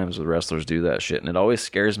many times with wrestlers do that shit, and it always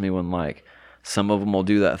scares me when, like, some of them will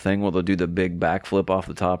do that thing where they'll do the big backflip off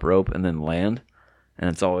the top rope and then land, and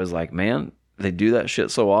it's always like, man, they do that shit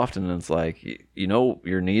so often, and it's like,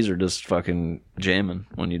 your knees are just fucking jamming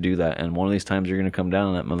when you do that, and one of these times you're going to come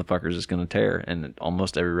down and that motherfucker's just going to tear, and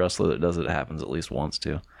almost every wrestler that does it happens at least once,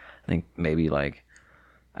 too. I think maybe, like,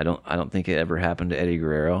 I don't think it ever happened to Eddie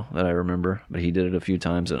Guerrero that I remember, but he did it a few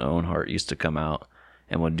times, and Owen Hart used to come out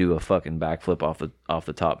and would do a fucking backflip off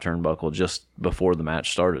the top turnbuckle just before the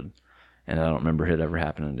match started. And I don't remember it ever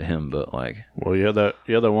happening to him, but like, well, that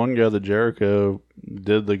one guy that Jericho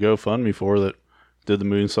did the GoFundMe for that did the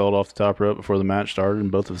moonsault off the top rope before the match started,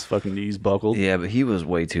 and both of his fucking knees buckled. Yeah, but he was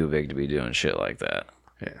way too big to be doing shit like that.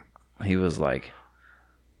 Yeah, he was like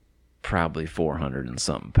probably 400 and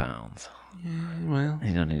something pounds. Yeah, well,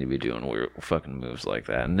 you don't need to be doing weird fucking moves like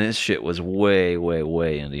that. And this shit was way, way,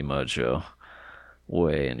 way indie mud show.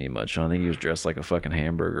 Way indie mud show. I think he was dressed like a fucking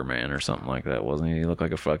hamburger man or something like that, wasn't he? He looked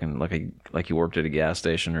like a fucking like he worked at a gas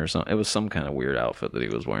station or something. It was some kind of weird outfit that he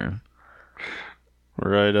was wearing.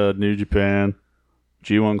 Right, New Japan,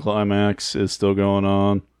 G1 Climax is still going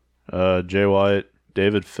on. Jay White,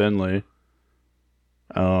 David Finlay,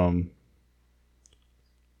 fucking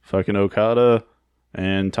Okada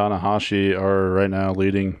and Tanahashi are right now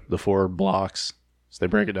leading the 4 blocks. So they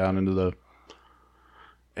break it down into the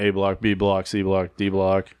A block, B block, C block, D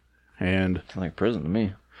block, and like prison to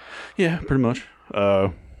me. Yeah, pretty much.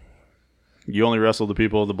 You only wrestle the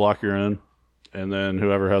people of the block you're in, and then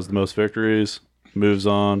whoever has the most victories moves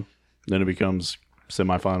on. Then it becomes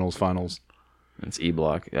semifinals, finals. It's E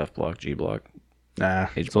block, F block, G block. Nah,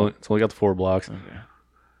 it's only got the 4 blocks. Okay.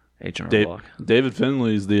 H and R block. David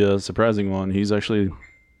Finley's the surprising one. He's actually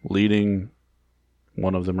leading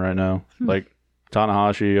one of them right now. Like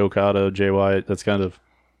Tanahashi, Okada, Jay White. That's kind of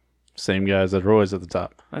same guys that are always at the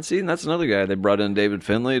top. That's another guy. They brought in David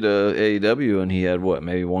Finlay to AEW, and he had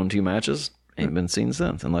maybe 1-2 matches. Ain't been seen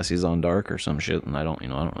since, unless he's on Dark or some shit. And I don't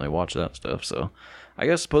really watch that stuff. So I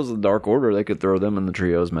guess suppose the Dark Order, they could throw them in the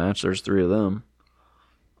trios match. There's 3 of them.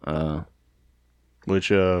 It's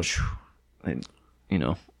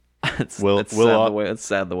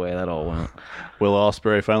sad the way that all went. Will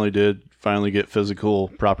Ospreay finally get physical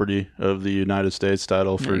property of the United States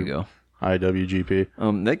title for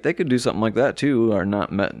IWGP. They could do something like that too, or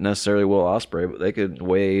not necessarily Will Ospreay, but they could, the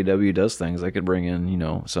way AEW does things, they could bring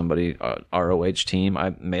in somebody, ROH team.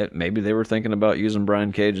 Maybe they were thinking about using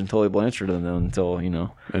Brian Cage and Tully Blanchard, and then until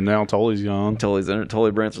and now Tully's gone.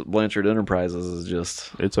 Tully Blanchard Enterprises is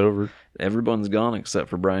just, it's over. Everyone's gone except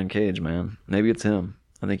for Brian Cage, man. Maybe it's him.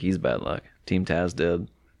 I think he's bad luck. Team Taz dead.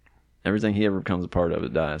 Everything he ever becomes a part of,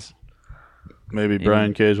 it dies. Maybe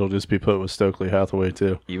Brian Cage will just be put with Stokely Hathaway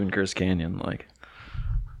too. Even Chris Kanyon, like.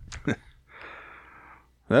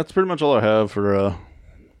 That's pretty much all I have for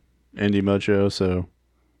Indie Mud Show. So,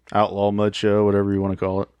 Outlaw Mud Show, whatever you want to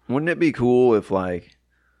call it. Wouldn't it be cool if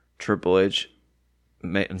Triple H?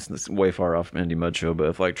 It's way far off from Indie Mud Show,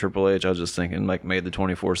 but if Triple H, I was just thinking made the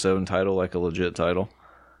 24/7 title a legit title.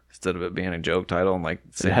 Instead of it being a joke title, and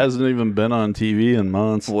it hasn't even been on TV in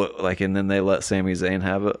months. And then they let Sami Zayn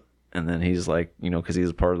have it, and then he's because he's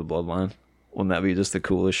a part of the bloodline. Wouldn't that be just the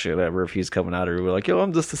coolest shit ever if he's coming out of here yo,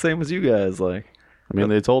 I'm just the same as you guys?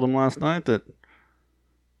 They told him last night that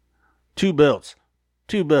 2 belts.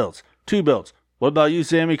 What about you,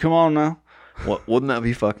 Sammy? Come on now. Wouldn't that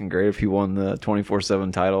be fucking great if he won the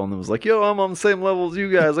 24/7 title and it was yo, I'm on the same level as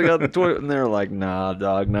you guys. I got the 20, and they're like, nah,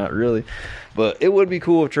 dog, not really. But it would be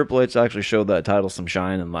cool if Triple H actually showed that title some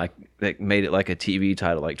shine and they made it a TV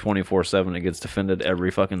title, 24/7. It gets defended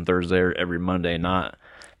every fucking Thursday or every Monday, not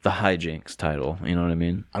the hijinks title. You know what I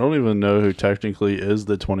mean? I don't even know who technically is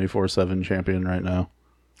the 24/7 champion right now.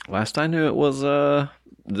 Last I knew, it was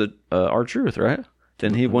R-Truth, right?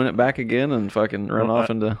 Didn't he win it back again and fucking run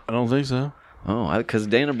off into? I don't think so. Oh, because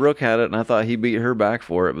Dana Brooke had it, and I thought he beat her back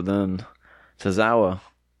for it, but then Tozawa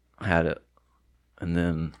had it. And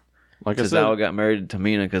then Tozawa got married to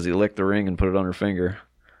Tamina because he licked the ring and put it on her finger.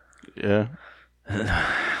 Yeah.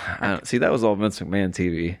 See, that was all Vince McMahon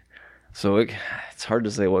TV. So it's hard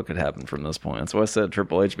to say what could happen from this point. That's why I said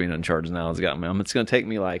Triple H being in charge now has got me. It's going to take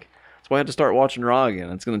me that's why I had to start watching Raw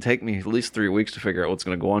again. It's going to take me at least 3 weeks to figure out what's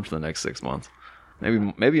going to go on for the next 6 months.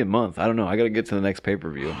 Maybe a month. I don't know. I got to get to the next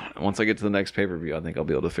pay-per-view. Once I get to the next pay-per-view, I think I'll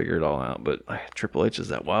be able to figure it all out. But Triple H is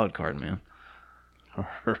that wild card, man.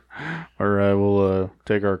 All right, we'll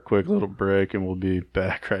take our quick little break, and we'll be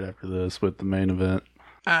back right after this with the main event.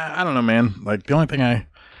 I don't know, man. The only thing I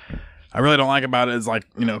really don't like about it is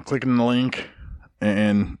clicking the link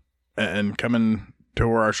and coming to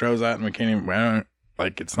where our show's at, and we can't even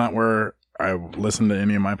it's not where I listen to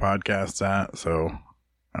any of my podcasts at. So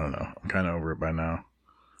I don't know. I'm kind of over it by now.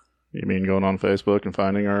 You mean going on Facebook and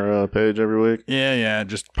finding our page every week? Yeah. It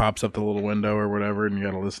just pops up the little window or whatever, and you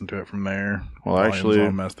got to listen to it from there. Well, actually,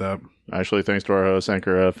 all messed up. Actually, thanks to our host,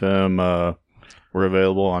 Anchor FM, we're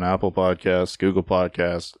available on Apple Podcasts, Google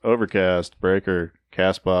Podcasts, Overcast, Breaker,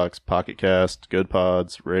 Castbox, Pocket Cast, Good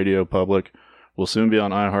Pods, Radio Public. We'll soon be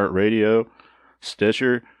on iHeartRadio,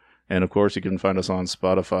 Stitcher, and of course, you can find us on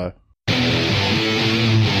Spotify.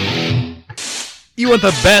 You want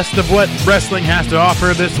the best of what wrestling has to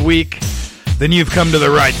offer this week? Then you've come to the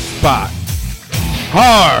right spot.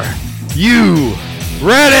 Are you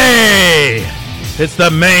ready? It's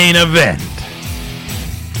the main event.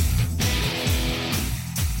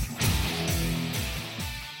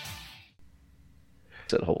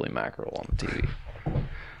 Said holy mackerel on the TV.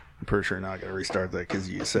 I'm pretty sure not going to restart that because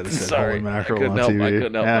you said it said Sorry, holy mackerel on I TV.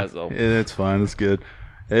 couldn't help myself. It's fine. It's good.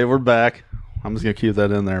 Hey, we're back. I'm just going to keep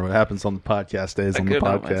that in there. What happens on the podcast stays on the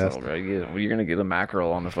podcast. Myself, right? You're going to get a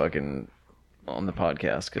mackerel on the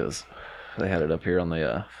podcast because they had it up here on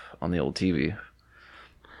the old TV.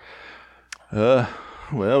 Well,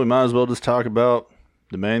 we might as well just talk about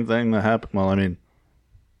the main thing that happened. Well, I mean,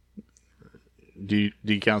 do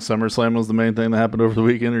you count SummerSlam was the main thing that happened over the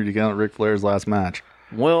weekend, or do you count Ric Flair's last match?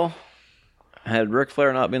 Well, had Ric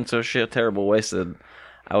Flair not been so terrible wasted,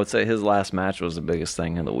 I would say his last match was the biggest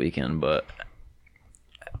thing of the weekend. But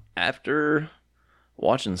after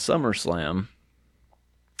watching SummerSlam,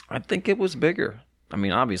 I think it was bigger. I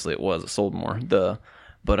mean, obviously it was. It sold more.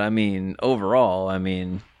 But I mean, overall,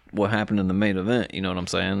 what happened in the main event, you know what I'm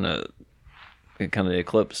saying? It kind of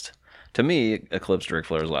eclipsed Ric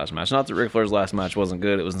Flair's last match. Not that Ric Flair's last match wasn't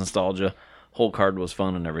good. It was nostalgia. Whole card was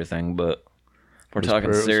fun and everything, but if we're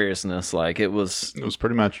talking seriousness, it was... It was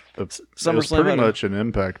pretty much... It was pretty much an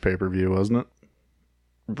Impact pay-per-view, wasn't it?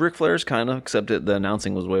 Ric Flair's kind of, except that the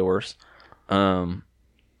announcing was way worse.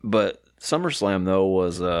 But SummerSlam though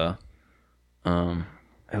was it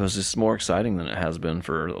was just more exciting than it has been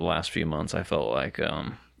for the last few months. I felt like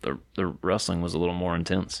the wrestling was a little more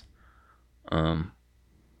intense, and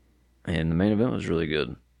the main event was really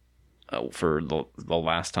good. For the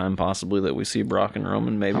last time possibly that we see Brock and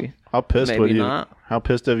Roman, maybe. How pissed maybe would you? Not. How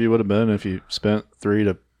pissed have you would have been if you spent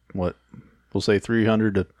 $300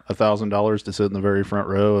 to $1,000 to sit in the very front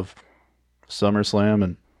row of SummerSlam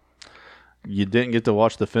and you didn't get to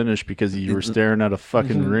watch the finish because you were staring at a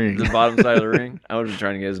fucking ring. The bottom side of the ring. I was just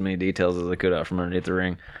trying to get as many details as I could out from underneath the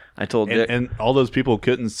ring. I told Dick, and all those people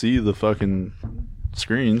couldn't see the fucking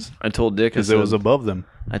screens. I told Dick because it was above them.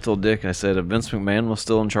 I told Dick, I said, if Vince McMahon was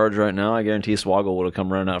still in charge right now, I guarantee Swoggle would have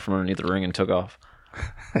come running out from underneath the ring and took off.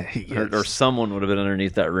 Yes. Or someone would have been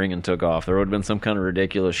underneath that ring and took off. There would have been some kind of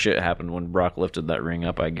ridiculous shit happened when Brock lifted that ring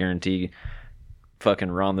up. I guarantee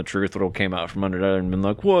fucking Ron the Truth would have came out from under there and been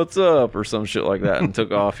like, what's up? Or some shit like that and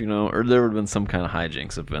took off, Or there would have been some kind of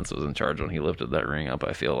hijinks if Vince was in charge when he lifted that ring up,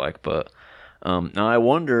 I feel like. But now I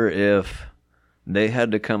wonder if they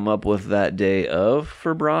had to come up with that day of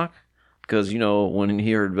for Brock. Because, when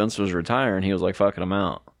he heard Vince was retiring, he was like, fucking him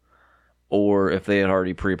out. Or if they had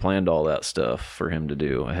already pre-planned all that stuff for him to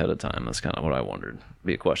do ahead of time. That's kind of what I wondered.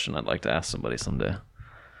 Be a question I'd like to ask somebody someday.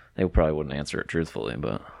 They probably wouldn't answer it truthfully,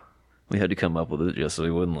 but we had to come up with it just so he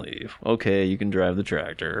wouldn't leave. Okay, you can drive the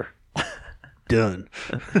tractor. Done.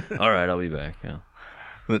 All right, I'll be back, yeah.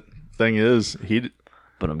 The thing is,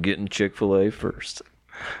 But I'm getting Chick-fil-A first.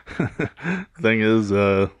 thing is,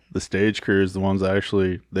 the stage crew is the ones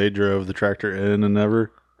that they drove the tractor in and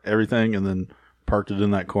everything, and then parked it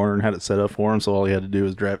in that corner and had it set up for him, so all he had to do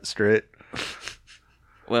was drive it straight.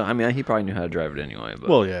 Well, I mean, he probably knew how to drive it anyway. But,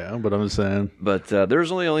 well, yeah, but I'm just saying. But there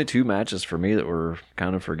was only two matches for me that were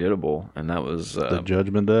kind of forgettable, and that was the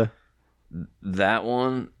Judgment Day. That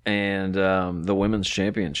one and the women's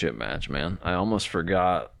championship match. Man, I almost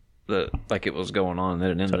forgot that it was going on, and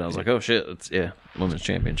then it ended. I was like, oh shit, it's women's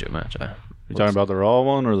championship match. You talking about the Raw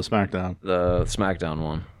one or the SmackDown? The SmackDown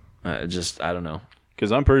one. I don't know.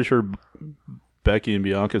 Because I'm pretty sure Becky and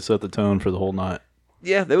Bianca set the tone for the whole night.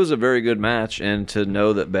 Yeah, that was a very good match, and to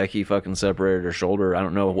know that Becky fucking separated her shoulder, I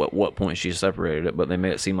don't know what point she separated it, but they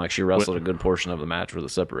made it seem like she wrestled a good portion of the match with it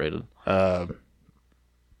separated.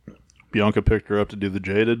 Bianca picked her up to do the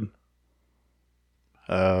Jaded,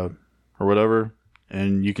 or whatever,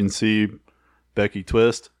 and you can see Becky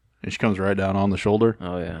twist, and she comes right down on the shoulder.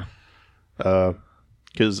 Oh, yeah.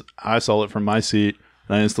 Because I saw it from my seat,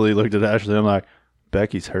 and I instantly looked at Ashley, and I'm like,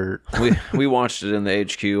 Becky's hurt. we watched it in the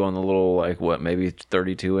HQ on the little, maybe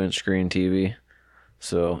 32-inch screen TV.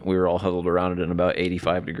 So we were all huddled around it in about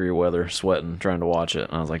 85-degree weather, sweating, trying to watch it.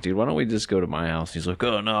 And I was like, dude, why don't we just go to my house? He's like,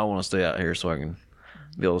 oh, no, I want to stay out here so I can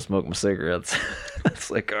be able to smoke my cigarettes. It's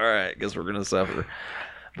like, all right, guess we're going to suffer.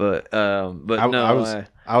 But I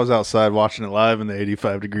was outside watching it live in the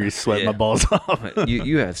 85 degrees, sweating my balls off.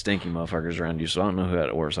 you had stinky motherfuckers around you, so I don't know who had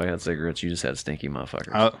it worse. I had cigarettes. You just had stinky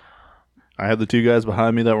motherfuckers. I had the two guys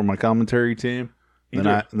behind me that were my commentary team. Then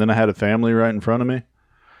I had a family right in front of me,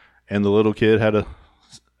 and the little kid had a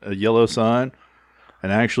yellow sign.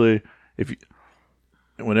 And actually,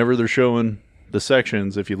 whenever they're showing the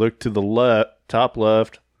sections, if you look to the top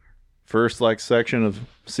left, first section of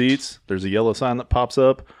seats, there's a yellow sign that pops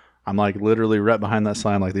up. I'm literally right behind that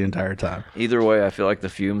sign the entire time. Either way, I feel like the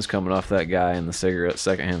fumes coming off that guy and the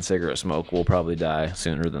secondhand cigarette smoke will probably die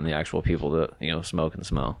sooner than the actual people that smoke and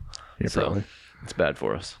smell. Yeah, so probably. It's bad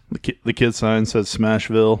for us. The kid sign says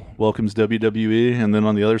Smashville welcomes WWE, and then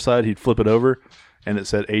on the other side he'd flip it over and it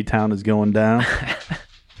said A-Town is going down.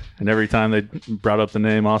 And every time they brought up the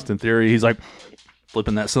name Austin Theory, he's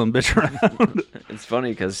flipping that son of a bitch around. It's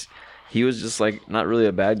funny because he was just not really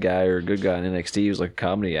a bad guy or a good guy in NXT. He was a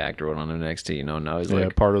comedy actor on NXT. Now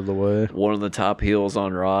he's part of the way. One of the top heels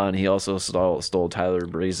on Raw, and he also stole Tyler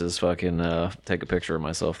Breeze's fucking take a picture of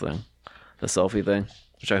myself thing, the selfie thing.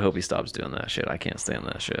 Which I hope he stops doing that shit. I can't stand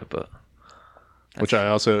that shit, but which I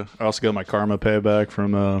also got my karma payback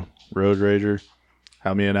from Road Rager.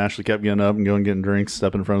 How me and Ashley kept getting up and going getting drinks,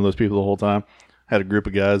 stepping in front of those people the whole time. Had a group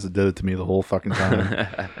of guys that did it to me the whole fucking time.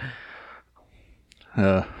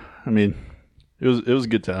 I mean, it was a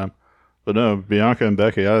good time. But no, Bianca and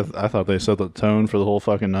Becky, I thought they set the tone for the whole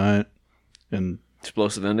fucking night. And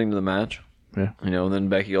explosive ending to the match. Yeah. And then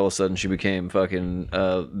Becky all of a sudden she became fucking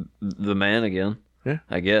the man again. Yeah,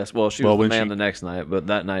 I guess. Well, she was the man the next night, but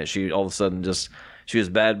that night she all of a sudden she was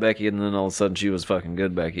bad Becky, and then all of a sudden she was fucking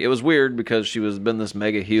good Becky. It was weird because she was been this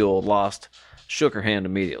mega heel, shook her hand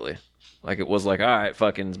immediately. It was all right,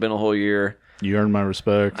 fucking, it's been a whole year. You earned my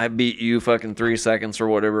respect. I beat you fucking 3 seconds or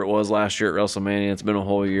whatever it was last year at WrestleMania. It's been a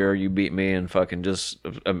whole year. You beat me and fucking just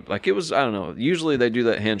like it was. I don't know. Usually they do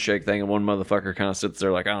that handshake thing, and one motherfucker kind of sits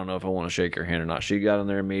there like, I don't know if I want to shake your hand or not. She got in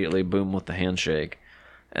there immediately, boom, with the handshake.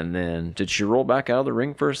 And then did she roll back out of the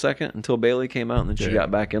ring for a second until Bayley came out, and then she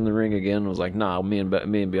got back in the ring again and was like, nah, me and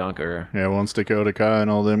Bianca are. Yeah, once Dakota Kai and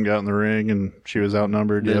all them got in the ring and she was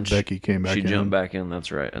outnumbered, Becky came back in. She jumped back in,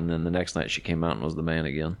 that's right. And then the next night she came out and was the man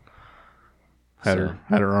again. Had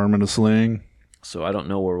her arm in a sling. So I don't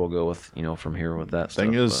know where we'll go with, from here with that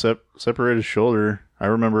Thing is, separated shoulder. I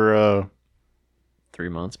remember 3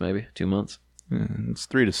 months, maybe 2 months. It's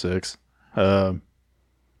 3 to 6.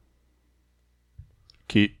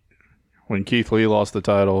 When Keith Lee lost the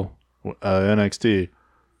title, NXT,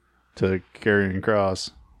 to Karrion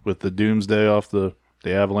Kross with the Doomsday off the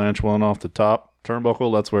Avalanche one off the top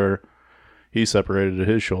turnbuckle, that's where he separated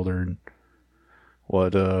his shoulder. And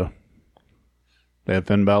they had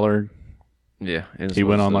Finn Balor. Yeah, he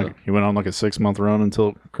went on like a 6-month run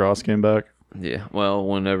until Kross came back. Yeah, well,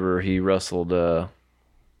 whenever he wrestled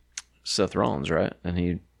Seth Rollins, right, and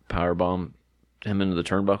he powerbombed him into the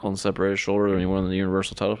turnbuckle and separated his shoulder, and he won the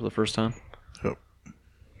Universal title for the first time. Yep.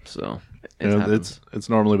 So it's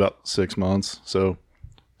normally about 6 months. So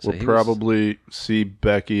we'll probably see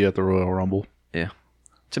Becky at the Royal Rumble. Yeah,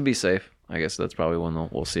 to be safe, I guess that's probably when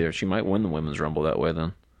we'll see her. She might win the Women's Rumble that way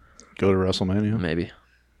then. Go to WrestleMania? Maybe.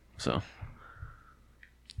 So.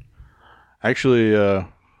 Actually,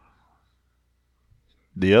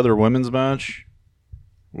 the other women's match,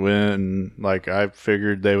 when I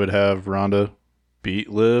figured they would have Ronda beat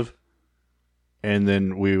Liv, and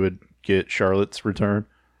then we would get Charlotte's return.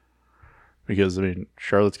 Because,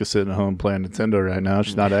 Charlotte's sitting at home playing Nintendo right now.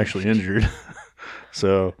 She's not actually injured.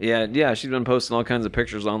 So yeah, she's been posting all kinds of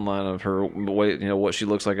pictures online of her way, what she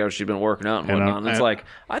looks like after she's been working out and whatnot. And it's like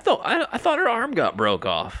I thought her arm got broke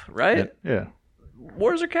off, right? Yeah.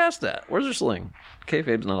 Where's her cast at? Where's her sling?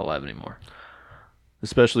 Kayfabe's not alive anymore.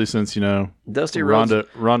 Especially since Dusty Rhodes,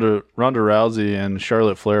 Ronda Rousey and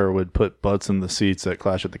Charlotte Flair would put butts in the seats at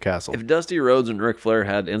Clash at the Castle. If Dusty Rhodes and Ric Flair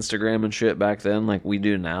had Instagram and shit back then, like we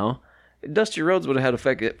do now, Dusty Rhodes would have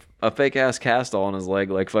had a fake ass cast on his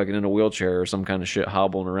leg, like fucking in a wheelchair or some kind of shit,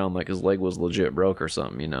 hobbling around like his leg was legit broke or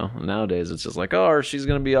something. Nowadays it's just like, oh, she's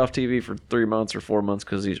gonna be off TV for 3 months or 4 months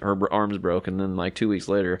because her arm's broke, and then like 2 weeks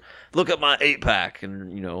later, look at my 8-pack,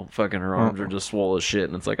 and fucking her arms are just swole as shit,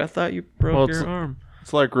 and it's like, I thought you broke your arm.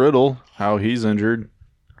 It's like Riddle, how he's injured,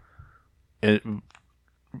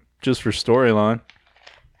 just for storyline.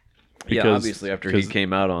 Yeah, obviously after he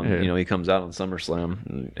came out on, he comes out on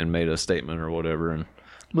SummerSlam and made a statement or whatever, and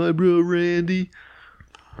my bro Randy.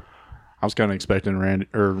 I was kind of expecting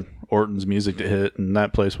Orton's music to hit, and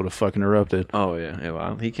that place would have fucking erupted. Oh yeah,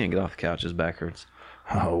 well, he can't get off the couch. His back hurts.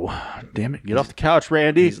 Oh, damn it! Get off the couch,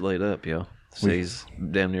 Randy. He's laid up, yo. He's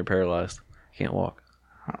damn near paralyzed. Can't walk.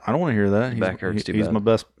 I don't want to hear that. Back hurts too bad.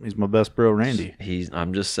 He's my best bro, Randy.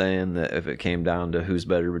 I'm just saying that if it came down to who's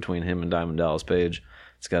better between him and Diamond Dallas Page,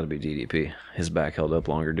 it's got to be DDP. His back held up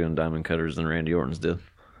longer doing diamond cutters than Randy Orton's did.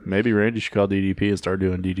 Maybe Randy should call DDP and start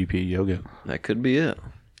doing DDP yoga. That could be it.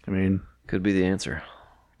 Could be the answer.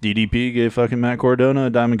 DDP gave fucking Matt Cardona a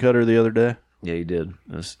diamond cutter the other day. Yeah, he did.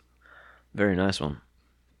 It was a very nice one.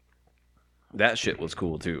 That shit was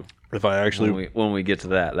cool too. If I actually when we get to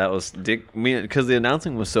that was because the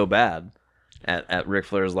announcing was so bad at Ric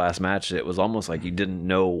Flair's last match, it was almost like you didn't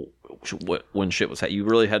know when shit was. You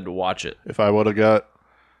really had to watch it. If I would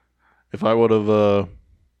have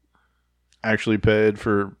actually paid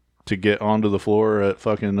to get onto the floor at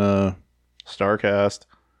fucking Starcast,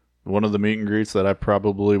 one of the meet and greets that I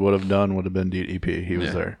probably would have done would have been DDP. He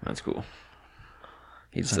was there. That's cool.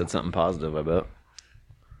 He said something positive, I bet.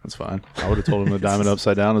 That's fine. I would have told him the diamond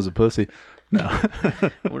upside down is a pussy. No.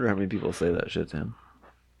 I wonder how many people say that shit to him.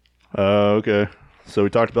 Okay. So we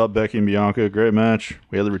talked about Becky and Bianca. Great match.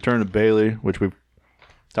 We had the return of Bayley, which we've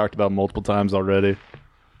talked about multiple times already.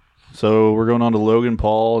 So we're going on to Logan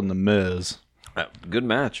Paul and The Miz. Good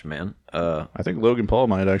match, man. I think Logan Paul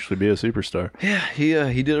might actually be a superstar. Yeah,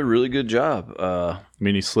 he did a really good job.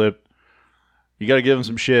 He slipped. You got to give him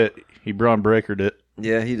some shit. He Braun Breakered it.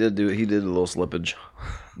 Yeah, he did a little slippage.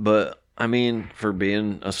 But, for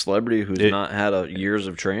being a celebrity who's not had years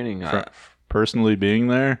of training. Personally being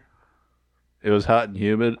there, it was hot and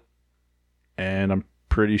humid, and I'm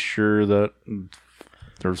pretty sure that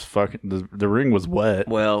there was the ring was wet.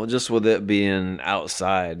 Well, just with it being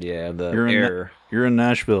outside, air. You're in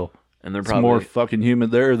Nashville. And they're it's more fucking humid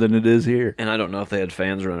there than it is here. And I don't know if they had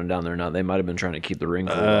fans running down there or not. They might have been trying to keep the ring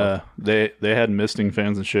cool. They had misting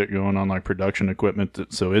fans and shit going on, like production equipment,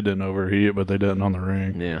 so it didn't overheat, but they didn't on the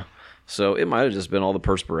ring. Yeah. So it might have just been all the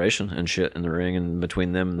perspiration and shit in the ring and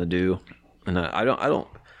between them and the dew. And I don't,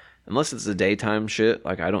 unless it's the daytime shit,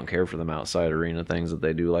 like I don't care for them outside arena things that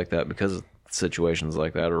they do like that because of situations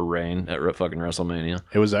like that or rain at fucking WrestleMania.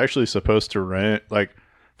 It was actually supposed to rain, like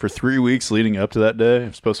for 3 weeks leading up to that day. It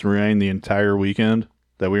was supposed to rain the entire weekend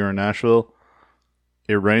that we were in Nashville.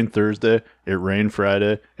 It rained Thursday. It rained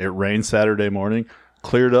Friday. It rained Saturday morning.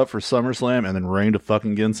 Cleared up for SummerSlam and then rained a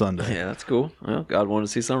fucking again Sunday. Yeah, that's cool. Well, God wanted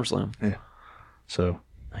to see SummerSlam. Yeah. So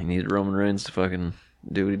he needed Roman Reigns to fucking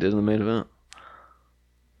do what he did in the main event.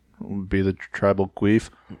 Be the tribal queef.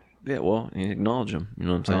 Yeah, well, you acknowledge him. You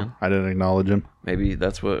know what I'm saying? I didn't acknowledge him. Maybe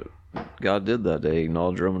that's what God did that day. He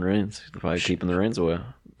acknowledged Roman Reigns by keeping the reins away.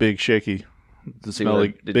 Big Shaky. The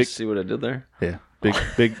smelly. Did you see what I did there? Yeah.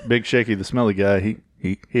 Big Shaky, the smelly guy.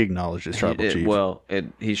 He acknowledged his tribal chief. Well,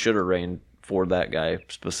 he should have reigned for that guy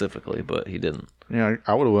specifically, but he didn't. Yeah,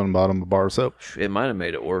 I would have went and bought him a bar of soap. It might have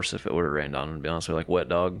made it worse if it would have rained on him, to be honest with you, like wet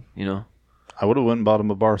dog, you know? I would have went and bought him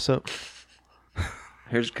a bar of soap.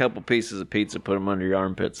 Here's a couple pieces of pizza, put them under your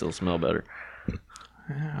armpits, it'll smell better.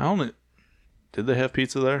 Did they have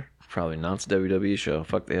pizza there? Probably not. It's a WWE show.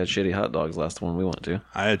 Fuck, they had shitty hot dogs last one we went to.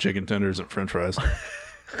 I had chicken tenders and french fries.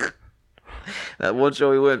 That one show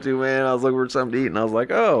we went to, man, I was looking for something to eat, and I was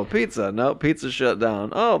like, oh, pizza. Nope, pizza shut down.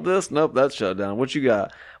 Oh, this. Nope, that's shut down. What you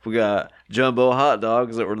got? We got jumbo hot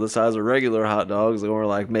dogs that were the size of regular hot dogs that were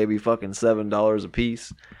like maybe fucking $7 a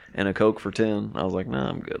piece, and a Coke for $10. I was like, nah,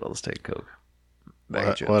 I'm good. I'll just take a Coke.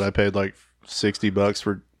 What, I paid like $60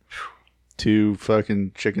 for 2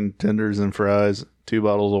 fucking chicken tenders and fries, 2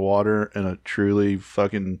 bottles of water, and a truly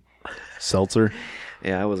fucking seltzer.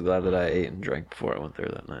 Yeah, I was glad that I ate and drank before I went there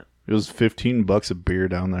that night. It was $15 a beer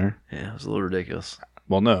down there. Yeah, it was a little ridiculous.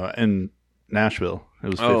 Well, no, in Nashville, it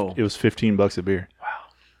was it was $15 a beer. Wow,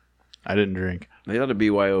 I didn't drink. They ought to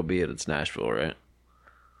BYOB it. It's Nashville, right?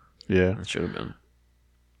 Yeah, it should have been.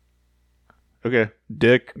 Okay,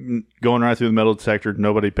 Dick going right through the metal detector.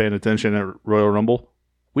 Nobody paying attention at Royal Rumble.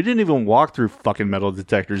 We didn't even walk through fucking metal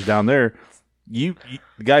detectors down there. The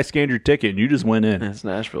guy scanned your ticket and you just went in. It's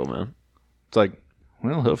Nashville, man. It's like,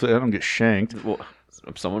 well, hopefully I don't get shanked. Well,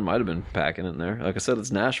 someone might have been packing in there. Like I said,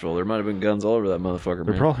 it's Nashville. There might have been guns all over that motherfucker, man.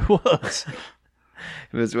 There probably was.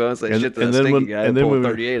 That's why I was like, shit to that stinky guy and pulled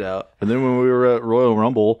 38 out. And then when we were at Royal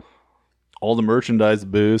Rumble, all the merchandise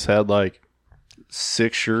booths had like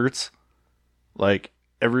 6 shirts. Like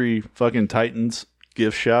every fucking Titans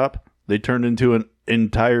gift shop, they turned into an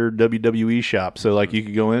entire WWE shop. So like you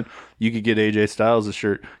could go in, you could get AJ Styles a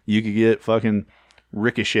shirt, you could get fucking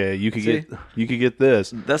Ricochet, you could get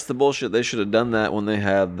this. That's the bullshit. They should have done that when they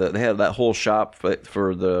had that whole shop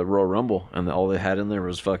for the Royal Rumble, and all they had in there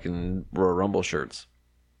was fucking Royal Rumble shirts.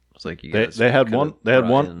 It's like you guys they had one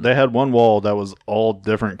wall that was all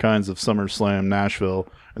different kinds of SummerSlam Nashville,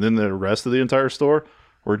 and then the rest of the entire store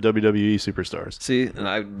were WWE superstars. See,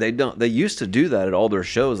 and they used to do that at all their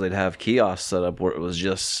shows. They'd have kiosks set up where it was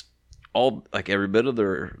just all like every bit of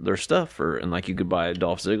their stuff, and like you could buy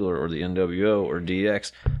Dolph Ziggler or the NWO or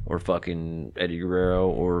DX or fucking Eddie Guerrero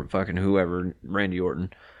or fucking whoever, Randy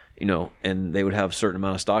Orton, you know, and they would have a certain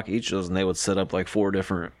amount of stock each of those, and they would set up like 4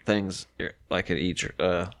 different things like at each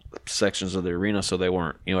sections of the arena, so they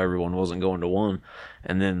weren't, you know, everyone wasn't going to one.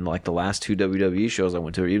 And then like the last 2 WWE shows I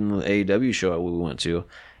went to, or even the AEW show we went to,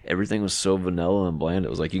 everything was so vanilla and bland. It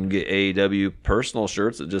was like you can get AEW personal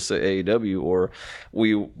shirts that just say AEW, or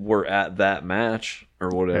we were at that match or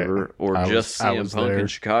whatever, or just CM Punk in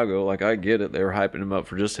Chicago. Like I get it, they were hyping him up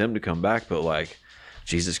for just him to come back, but like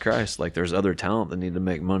Jesus Christ, like there's other talent that need to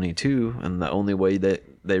make money too, and the only way that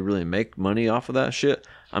they really make money off of that shit,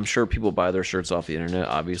 I'm sure people buy their shirts off the internet.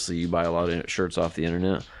 Obviously, you buy a lot of shirts off the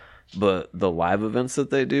internet. But the live events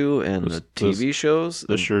that they do and the TV shows,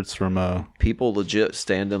 the shirts from people legit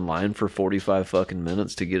stand in line for 45 fucking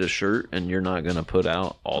minutes to get a shirt, and you're not gonna put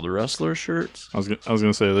out all the wrestlers' shirts. I was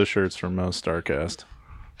gonna say this shirt's from Starcast.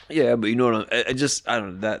 Yeah, but you know what?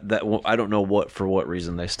 I don't know for what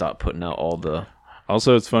reason they stopped putting out all the.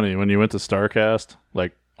 Also, it's funny when you went to Starcast,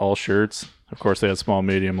 like all shirts. Of course, they had small,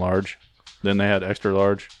 medium, large. Then they had extra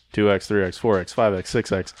large, 2X, 3X, 4X, 5X,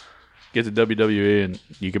 6X. Get to WWE and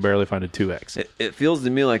you can barely find a 2X. It feels to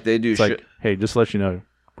me like they do shit. Like, hey, just to let you know,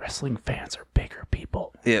 wrestling fans are bigger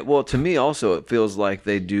people. Yeah, well, to me also, it feels like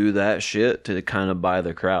they do that shit to kind of buy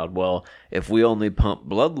the crowd. Well, if we only pump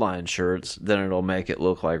Bloodline shirts, then it'll make it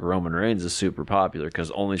look like Roman Reigns is super popular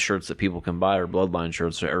because only shirts that people can buy are Bloodline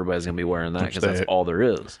shirts, so everybody's going to be wearing that because that's all there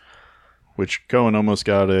is. Which Cohen almost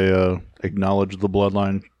got a Acknowledge the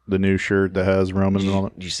Bloodline, the new shirt that has Roman and all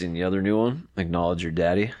that. You seen the other new one? Acknowledge Your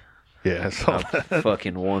Daddy? Yeah, I saw that.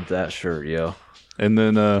 Fucking want that shirt, yo. And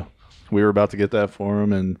then we were about to get that for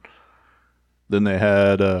him, and Then they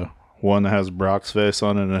had one that has Brock's face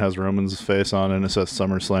on it, and it has Roman's face on it, and it says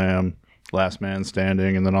SummerSlam, Last Man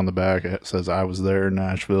Standing, and then on the back it says I was there in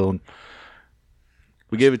Nashville. And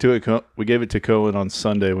we gave it to Cohen on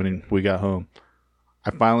Sunday when we got home.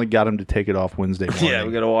 I finally got him to take it off Wednesday morning. Yeah,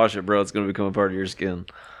 we got to wash it, bro. It's going to become a part of your skin.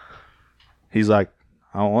 He's like,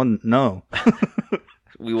 I don't want no.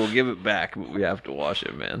 We will give it back, but we have to wash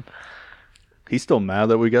it, man. He's still mad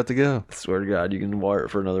that we got to go. I swear to God, you can wear it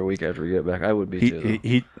for another week after we get back. I would be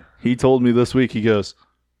too. He told me this week, he goes,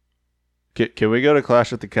 can we go to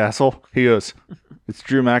Clash at the Castle? He goes, it's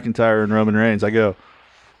Drew McIntyre and Roman Reigns. I go,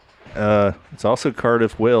 it's also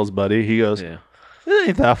Cardiff, Wales, buddy. He goes, yeah. It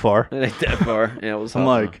ain't that far. It ain't that far. Yeah, I'm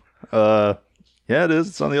like, yeah, it is.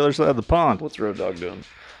 It's on the other side of the pond. What's Road Dogg doing?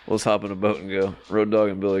 Let's hop in a boat and go. Road Dogg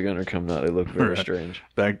and Billy Gunn are coming out. They look very strange.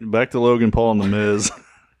 Back to Logan Paul and The Miz.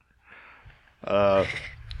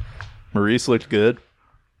 Maurice looked good.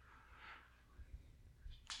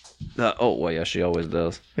 Well, yeah, she always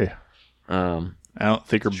does. Yeah. I don't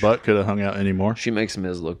think her butt could have hung out anymore. She makes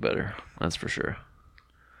Miz look better. That's for sure.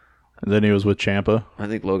 And then he was with Ciampa. I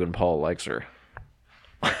think Logan Paul likes her.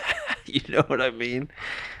 You know what I mean?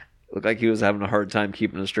 Looked like he was having a hard time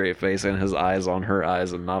keeping a straight face and his eyes on her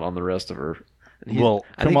eyes and not on the rest of her.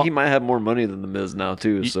 I think he might have more money than The Miz now,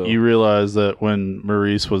 too. So you realize that when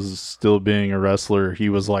Maurice was still being a wrestler, he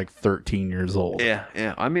was like 13 years old. Yeah.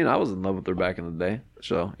 I mean, I was in love with her back in the day.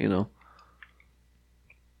 So, you know.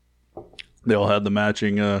 They all had the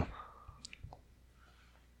matching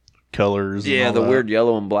colors. Yeah, the weird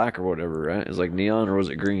yellow and black or whatever, right? It was like neon or was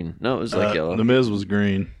it green? No, it was like yellow. The Miz was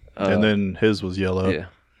green, and then his was yellow. Yeah.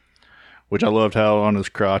 Which I loved how on his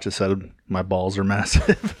crotch it said, my balls are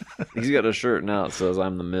massive. He's got a shirt now that says,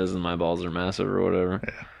 I'm the Miz and my balls are massive or whatever.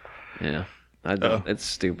 Yeah. It's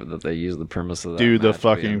stupid that they use the premise of that. Dude, the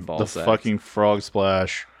fucking frog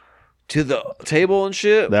splash. To the table and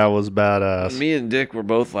shit? That was badass. Me and Dick were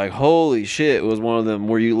both like, holy shit. It was one of them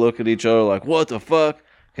where you look at each other like, what the fuck?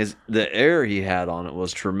 Because the air he had on it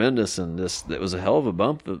was tremendous, and it was a hell of a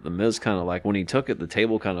bump that the Miz kind of like, when he took it, the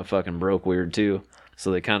table kind of fucking broke weird too.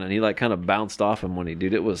 So he kind of bounced off him when he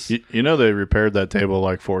did it. Was you know they repaired that table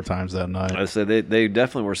like 4 times that night. I said they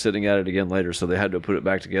definitely were sitting at it again later, so they had to put it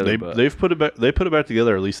back together. They put it back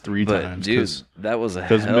together at least 3 times. Dude, that was a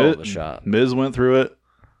hell of a shot. Miz went through it,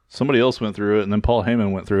 somebody else went through it, and then Paul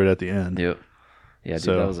Heyman went through it at the end. Yep. Yeah,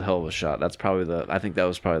 dude, that was a hell of a shot. I think that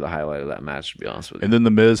was probably the highlight of that match, to be honest with you. And then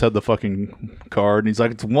the Miz had the fucking card, and he's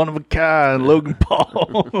like, "It's one of a kind, Logan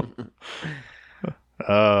Paul."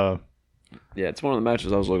 Yeah, it's one of the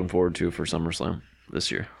matches I was looking forward to for SummerSlam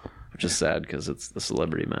this year, which is sad because it's the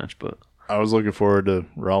celebrity match. But I was looking forward to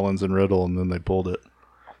Rollins and Riddle, and then they pulled it.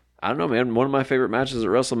 I don't know, man. One of my favorite matches at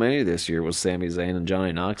WrestleMania this year was Sami Zayn and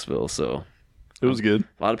Johnny Knoxville. So it was good.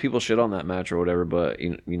 A lot of people shit on that match or whatever, but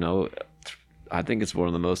you know, I think it's one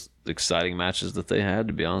of the most exciting matches that they had.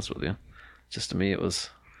 To be honest with you, just to me, it was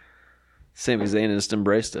Sami Zayn just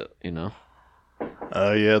embraced it. You know.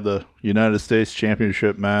 Yeah, the United States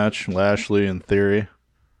Championship match, Lashley and Theory,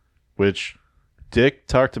 which Dick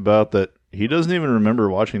talked about that he doesn't even remember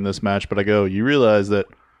watching this match, but I go, you realize that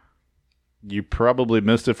you probably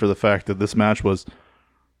missed it for the fact that this match was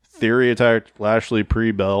Theory attacked Lashley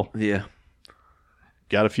pre-bell. Yeah.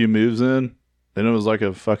 Got a few moves in, then it was like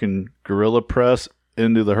a fucking gorilla press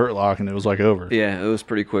into the Hurt Lock, and it was like over. Yeah, it was a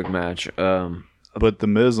pretty quick match. But The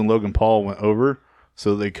Miz and Logan Paul went over.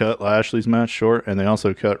 So they cut Lashley's match short, and they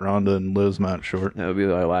also cut Ronda and Liv's match short. That would be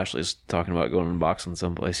like Lashley's talking about going and boxing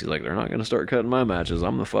someplace. He's like, they're not going to start cutting my matches.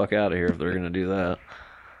 I'm the fuck out of here if they're going to do that.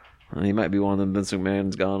 And he might be one of them Vince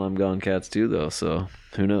McMahon's gone, I'm gone cats too, though. So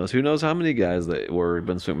who knows? Who knows how many guys that were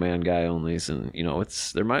Vince McMahon guy onlys? And, you know,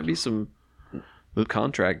 there might be some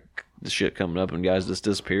contract shit coming up, and guys just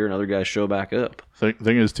disappear, and other guys show back up.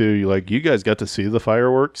 Thing is, too, you guys got to see the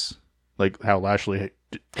fireworks? Like how Lashley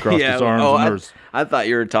crossed his arms. I thought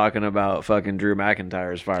you were talking about fucking Drew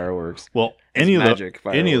McIntyre's fireworks. Well, any of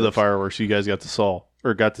the fireworks you guys got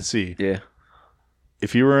to see. Yeah.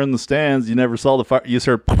 If you were in the stands, you never saw the fire. You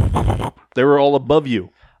heard they were all above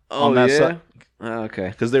you. On that side. Okay.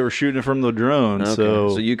 Because they were shooting from the drone. Okay.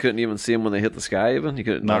 So you couldn't even see them when they hit the sky. Even you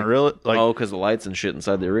couldn't. Not really. Because the lights and shit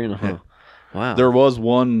inside the arena. Huh? Yeah. Wow. There was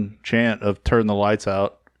one chant of "Turn the lights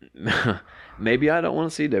out." Maybe I don't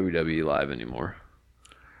want to see WWE live anymore.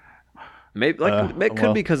 Maybe it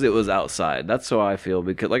could be because it was outside. That's how I feel.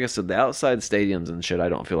 Because, like I said, the outside stadiums and shit, I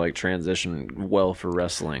don't feel like transition well for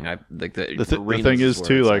wrestling. I like the thing is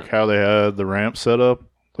too, like how they had the ramp set up.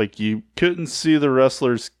 Like you couldn't see the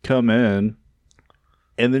wrestlers come in,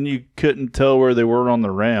 and then you couldn't tell where they were on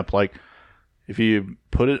the ramp. Like if you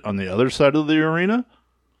put it on the other side of the arena,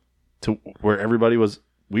 to where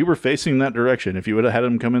we were facing that direction. If you would have had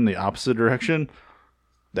him come in the opposite direction,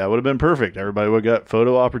 that would have been perfect. Everybody would have got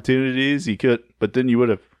photo opportunities. But then you would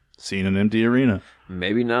have seen an empty arena.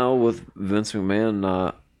 Maybe now with Vince McMahon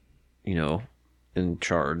not, in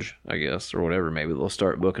charge, I guess, or whatever, maybe they'll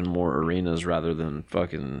start booking more arenas rather than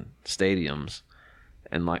fucking stadiums.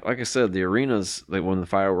 And like I said, the arenas, like when the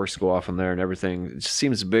fireworks go off in there and everything, it just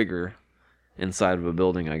seems bigger inside of a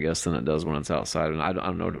building, I guess, than it does when it's outside. And I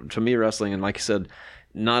don't know. To me, wrestling, and like you said,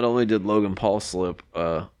 not only did Logan Paul slip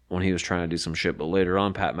when he was trying to do some shit, but later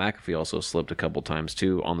on, Pat McAfee also slipped a couple times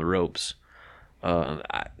too on the ropes. I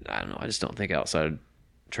don't know. I just don't think outside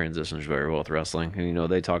transitions very well with wrestling.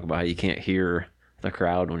 And they talk about how you can't hear the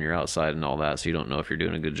crowd when you're outside and all that, so you don't know if you're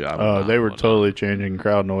doing a good job. Oh, they were totally changing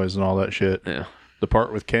crowd noise and all that shit. Yeah. The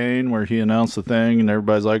part with Kane where he announced the thing and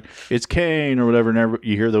everybody's like, it's Kane or whatever, and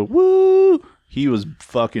you hear the woo. He was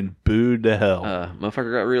fucking booed to hell.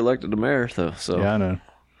 Motherfucker got reelected to mayor, though. So yeah, I know.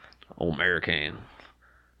 Old Mayor Kane.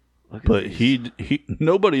 But he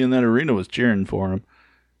nobody in that arena was cheering for him.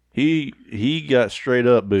 He got straight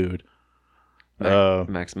up booed.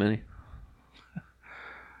 Max Mini.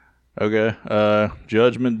 Okay.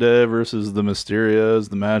 Judgment Day versus the Mysterios,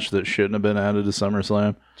 the match that shouldn't have been added to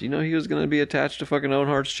SummerSlam. Do you know he was going to be attached to fucking Owen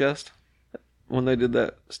Hart's chest when they did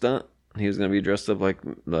that stunt? He was going to be dressed up like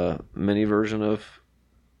the mini version of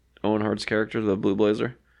Owen Hart's character, the Blue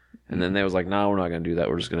Blazer. And then they was like, nah, we're not going to do that.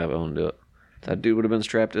 We're just going to have Owen do it. That dude would have been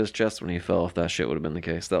strapped to his chest when he fell if that shit would have been the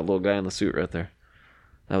case. That little guy in the suit right there.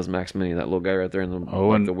 That was Max Mini, that little guy right there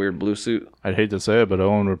in the weird blue suit. I'd hate to say it, but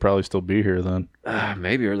Owen would probably still be here then.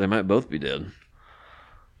 Maybe, or they might both be dead.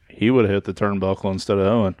 He would have hit the turnbuckle instead of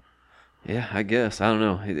Owen. Yeah, I guess. I don't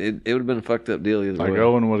know. It would have been a fucked up deal either way.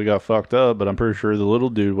 Owen would have got fucked up, but I'm pretty sure the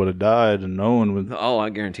little dude would have died, and Owen would. Oh,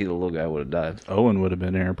 I guarantee the little guy would have died. Owen would have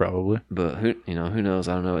been here probably. But who knows?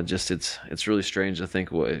 I don't know. It's really strange to think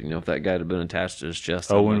if that guy had been attached to his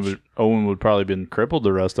chest. Owen would probably been crippled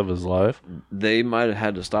the rest of his life. They might have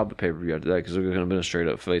had to stop the pay-per-view after that because it would have been a straight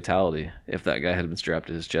up fatality if that guy had been strapped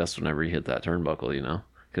to his chest whenever he hit that turnbuckle.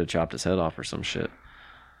 Could have chopped his head off or some shit.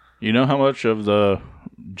 You know how much of the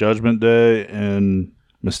Judgment Day and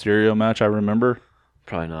Mysterio match I remember?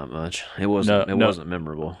 Probably not much. It wasn't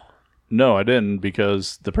memorable. No, I didn't,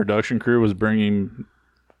 because the production crew was bringing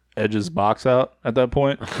Edge's box out at that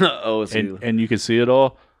point. And you could see it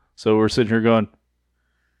all. So we're sitting here going,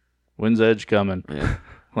 when's Edge coming?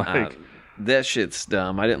 Yeah. That shit's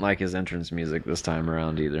dumb. I didn't like his entrance music this time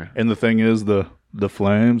around either. And the thing is, the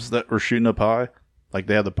flames that were shooting up high, like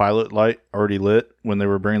they had the pilot light already lit when they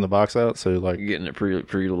were bringing the box out, so like getting it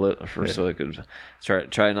pre-lit so they could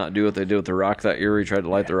try not do what they did with the Rock that year. We tried to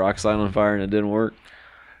light the Rock sign on fire and it didn't work.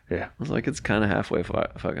 Yeah, I was like, it's kind of halfway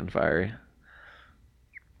fucking fiery.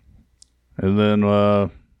 And then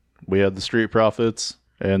we had the Street Profits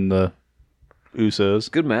and the Usos.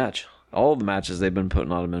 Good match. All the matches they've been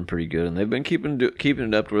putting on have been pretty good, and they've been keeping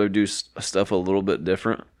it up to where they do stuff a little bit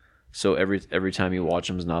different. So every time you watch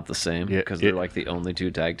them is not the same because they're like the only two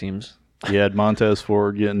tag teams. You had Montez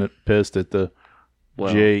Ford getting pissed at the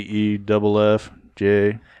JEFF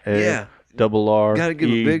double R. Got to give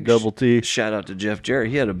a big double T. Shout out to Jeff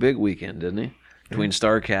Jarrett. He had a big weekend, didn't he? Between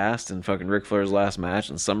Starrcast and fucking Ric Flair's last match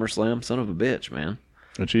and SummerSlam, son of a bitch, man.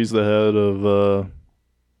 And she's the head of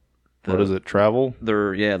what is it? Travel?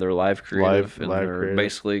 They're live creative, and they're creative.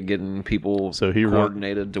 Basically getting people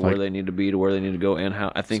coordinated to where they need to be, to where they need to go, and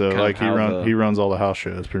how I think. So like he runs all the house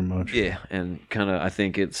shows pretty much. Yeah, and kind of I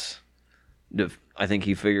think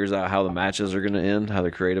he figures out how the matches are going to end, how the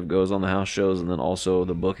creative goes on the house shows, and then also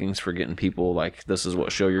the bookings for getting people like, this is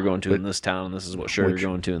what show you're going to in this town, and this is what show you're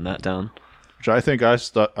going to in that town. Which I think I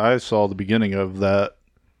saw the beginning of that,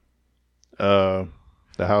 the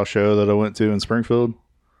house show that I went to in Springfield.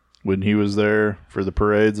 When he was there for the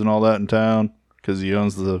parades and all that in town, because he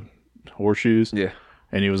owns the horseshoes. Yeah.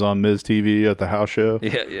 And he was on Miz TV at the house show.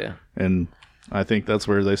 Yeah. And I think that's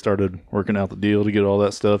where they started working out the deal to get all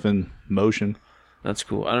that stuff in motion. That's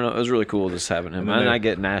cool. I don't know. It was really cool just having him. And I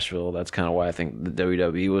get Nashville. That's kind of why I think the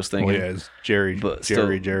WWE was thinking. Well, yeah, it's Jerry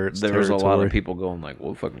Jarrett's there was a lot of people going like,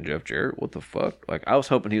 well, fucking Jeff Jarrett, what the fuck? Like, I was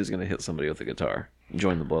hoping he was going to hit somebody with a guitar,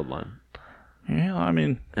 join the bloodline. Yeah, I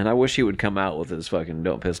mean, and I wish he would come out with his fucking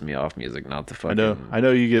 "Don't Piss Me Off" music, not the fucking. I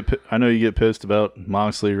know you get pissed about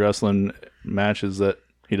Moxley wrestling matches that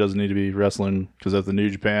he doesn't need to be wrestling because at the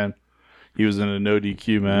New Japan, he was in a no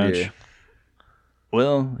DQ match. Yeah.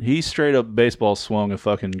 Well, he straight up baseball swung a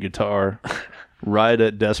fucking guitar right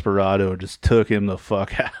at Desperado, just took him the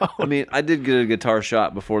fuck out. I mean, I did get a guitar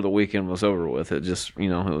shot before the weekend was over with. It just, it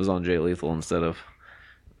was on Jay Lethal instead of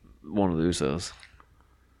one of the Usos.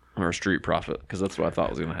 or a Street Profit, because that's what I thought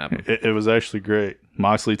was going to happen. It was actually great.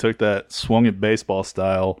 Moxley took that, swung it baseball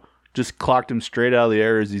style, just clocked him straight out of the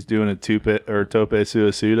air as he's doing a tope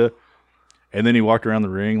suicida. And then he walked around the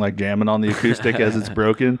ring like jamming on the acoustic as it's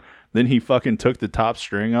broken. Then he fucking took the top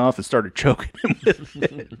string off and started choking him with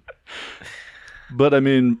it. But, I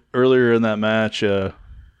mean, earlier in that match,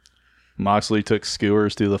 Moxley took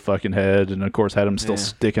skewers to the fucking head and, of course, had him still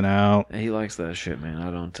sticking out. He likes that shit, man.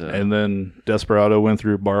 I don't... And then Desperado went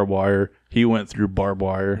through barbed wire. He went through barbed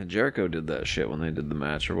wire. And Jericho did that shit when they did the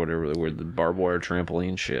match or whatever, where the barbed wire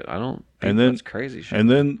trampoline shit. I don't think that's crazy shit. And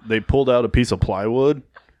then they pulled out a piece of plywood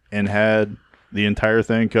and had the entire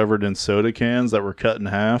thing covered in soda cans that were cut in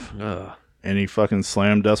half. Ugh. And he fucking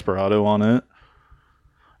slammed Desperado on it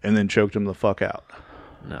and then choked him the fuck out.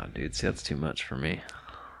 No, dude, see, that's too much for me.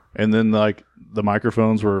 And then, like, the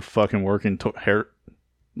microphones were fucking working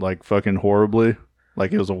like fucking horribly.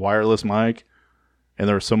 Like, it was a wireless mic. And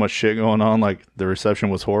there was so much shit going on. Like, the reception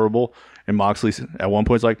was horrible. And Moxley, at one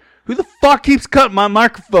point, is like, who the fuck keeps cutting my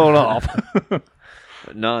microphone off?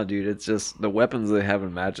 Nah, dude, it's just the weapons they have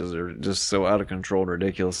in matches are just so out of control and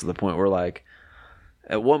ridiculous to the point where, like,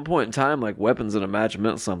 at one point in time, like, weapons in a match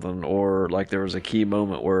meant something, or, like, there was a key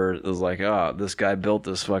moment where it was like, oh, this guy built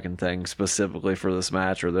this fucking thing specifically for this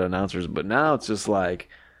match, or the announcers. But now it's just like,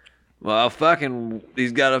 well, fucking,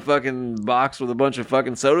 he's got a fucking box with a bunch of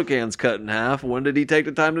fucking soda cans cut in half. When did he take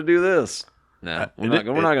the time to do this? No, we're not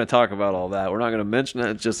going to talk about all that. We're not going to mention it.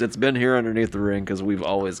 It's just, it's been here underneath the ring because we've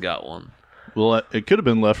always got one. Well, it could have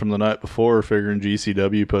been left from the night before, figuring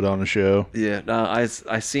GCW put on a show. Yeah, no, I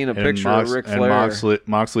seen a picture of Ric Flair. And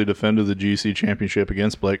Moxley defended the GC championship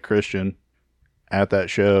against Blake Christian at that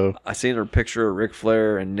show. I seen a picture of Ric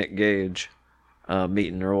Flair and Nick Gage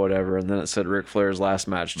meeting or whatever, and then it said Ric Flair's last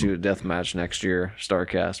match too, a death match next year,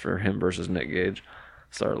 Starcast for him versus Nick Gage.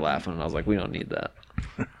 Started laughing, and I was like, we don't need that.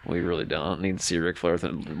 We really don't. I don't need to see Ric Flair with a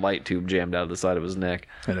light tube jammed out of the side of his neck.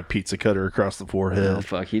 And a pizza cutter across the forehead. Oh,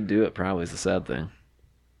 fuck, he'd do it probably is the sad thing.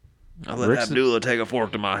 I let Abdullah take a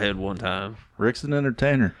fork to my head one time. Rick's an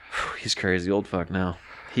entertainer. He's crazy old fuck now.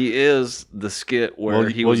 He is the skit where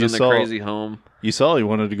he was in the crazy home. You saw he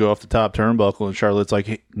wanted to go off the top turnbuckle, and Charlotte's like,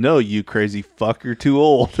 hey, no, you crazy fuck, you're too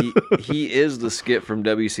old. he is the skit from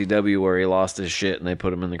WCW where he lost his shit and they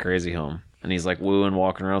put him in the crazy home. And he's like wooing,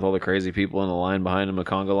 walking around with all the crazy people in the line behind him, a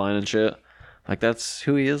conga line and shit. Like, that's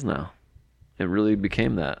who he is now. It really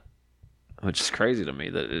became that, which is crazy to me.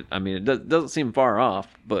 It doesn't seem far off,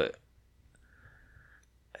 but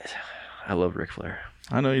I love Ric Flair.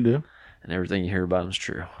 I know you do. And everything you hear about him is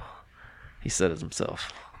true. He said it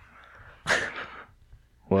himself.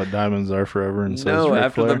 What, diamonds are forever and so No, Ric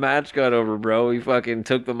after Flair? the match got over, bro, he fucking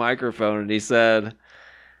took the microphone and he said,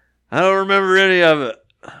 I don't remember any of it.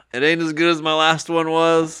 It ain't as good as my last one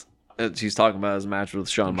was. He's talking about his match with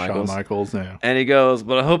Shawn Michaels. Shawn Michaels, yeah. And he goes,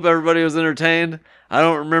 but I hope everybody was entertained. I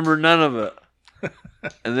don't remember none of it.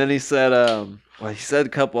 And then he said, he said a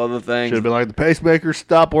couple other things. Should have been like, the pacemaker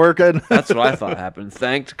stopped working. That's what I thought happened.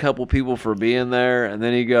 Thanked a couple people for being there. And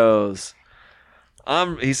then he goes,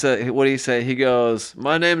 he said, what did he say? He goes,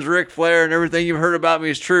 my name's Ric Flair and everything you've heard about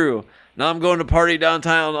me is true. Now I'm going to party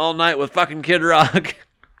downtown all night with fucking Kid Rock.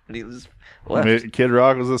 And he was left. Kid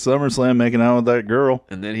Rock was at SummerSlam making out with that girl.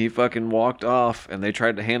 And then he fucking walked off and they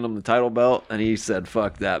tried to hand him the title belt and he said,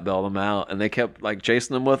 fuck that, belt him out. And they kept like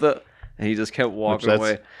chasing him with it and he just kept walking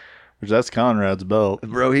away. Which that's Conrad's belt.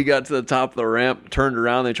 Bro, he got to the top of the ramp, turned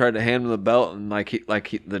around, they tried to hand him the belt and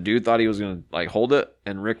the dude thought he was going to like hold it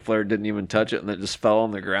and Ric Flair didn't even touch it and it just fell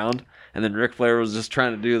on the ground. And then Ric Flair was just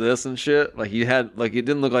trying to do this and shit. Like it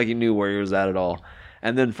didn't look like he knew where he was at all.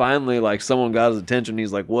 And then finally, like, someone got his attention.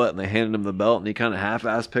 He's like, what? And they handed him the belt, and he kind of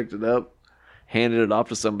half-ass picked it up, handed it off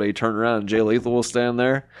to somebody, turned around, and Jay Lethal was standing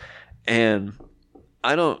there. And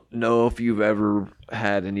I don't know if you've ever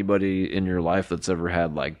had anybody in your life that's ever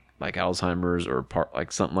had, like Alzheimer's or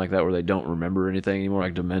like something like that where they don't remember anything anymore,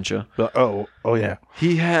 like dementia. Oh, yeah.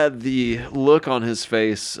 He had the look on his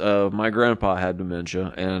face of my grandpa had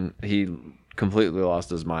dementia, and he completely lost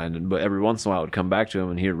his mind, but every once in a while it would come back to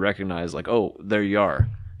him and he'd recognize like, oh, there you are,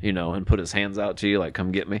 and put his hands out to you like,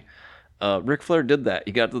 come get me. Ric Flair did that.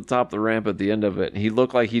 He got to the top of the ramp at the end of it and he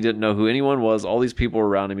looked like he didn't know who anyone was. All these people were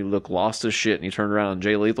around him. He looked lost as shit and he turned around and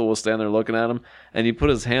Jay Lethal was standing there looking at him and he put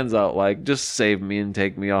his hands out like, just save me and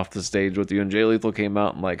take me off the stage with you. And Jay Lethal came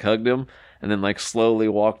out and like hugged him and then like slowly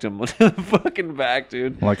walked him fucking back,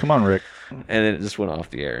 dude. I'm like, come on, Rick. And then it just went off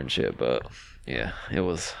the air and shit. But yeah, it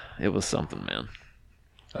was something, man.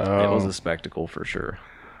 It was a spectacle for sure.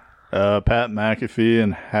 Pat McAfee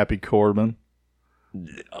and Happy Corbin.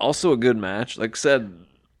 Also a good match. Like I said,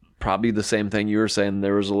 probably the same thing you were saying.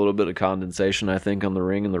 There was a little bit of condensation, I think, on the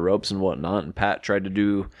ring and the ropes and whatnot. And Pat tried to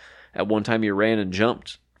do, at one time he ran and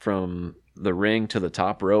jumped from the ring to the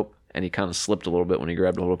top rope, and he kind of slipped a little bit when he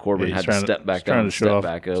grabbed a hold of Corbin and had to step back down and step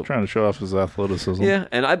back up. He's trying to show off his athleticism. Yeah,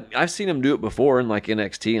 and I've seen him do it before in like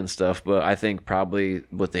NXT and stuff, but I think probably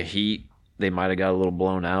with the heat, they might have got a little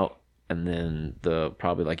blown out. And then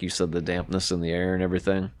probably, like you said, the dampness in the air and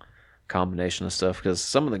everything, combination of stuff. Because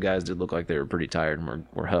some of the guys did look like they were pretty tired and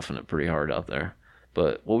were huffing it pretty hard out there.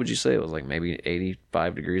 But what would you say? It was like maybe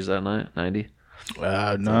 85 degrees that night? 90?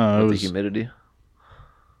 No. With the humidity?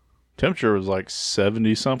 Temperature was like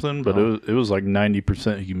 70-something, but it was like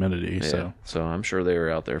 90% humidity. Yeah. So I'm sure they were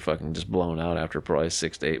out there fucking just blown out after probably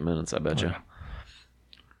 6 to 8 minutes, I bet you.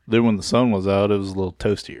 Then when the sun was out, it was a little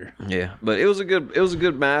toastier. Yeah, but it was a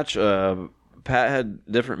good match. Pat had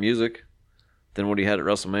different music than what he had at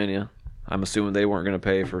WrestleMania. I'm assuming they weren't going to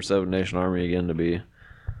pay for Seven Nation Army again to be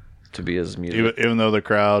his music. Even though the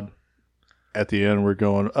crowd at the end were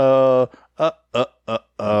going, Well, it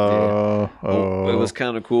was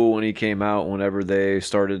kind of cool when he came out. Whenever they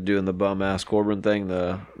started doing the bum ass Corbin thing,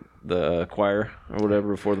 the choir or whatever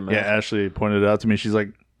before the match. Yeah, Ashley pointed it out to me. She's like,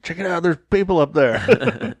 check it out, there's people up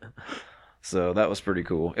there. So that was pretty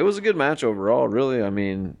cool. It was a good match overall, really. I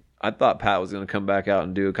mean, I thought Pat was going to come back out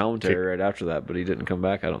and do a commentary right after that, but he didn't come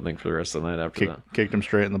back, I don't think, for the rest of the night after that. Kicked him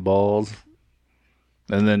straight in the balls.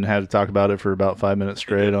 And then had to talk about it for about 5 minutes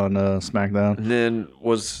straight on SmackDown. And then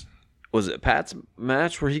was it Pat's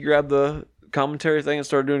match where he grabbed the commentary thing and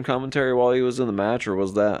started doing commentary while he was in the match, or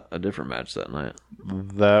was that a different match that night?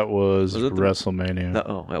 That was WrestleMania.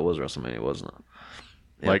 That was WrestleMania, wasn't it?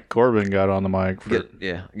 Yep. Like Corbin got on the mic.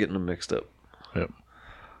 Getting them mixed up. Yep.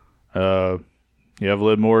 You have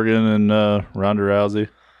Liv Morgan and Ronda Rousey.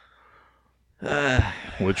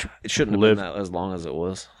 Which it shouldn't have been that as long as it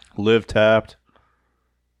was. Liv tapped.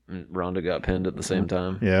 And Ronda got pinned at the same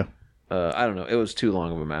time. Yeah. I don't know. It was too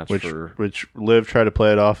long of a match. Which Liv tried to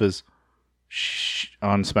play it off as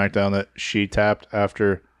on SmackDown that she tapped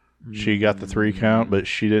after she got the 3 count, but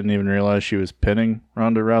she didn't even realize she was pinning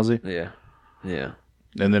Ronda Rousey. Yeah. Yeah.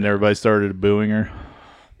 And then everybody started booing her.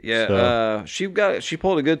 Yeah, she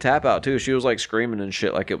pulled a good tap out too. She was like screaming and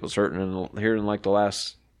shit like it was hurting. And here in like the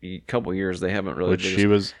last couple years, they haven't really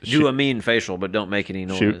do a mean facial, but don't make any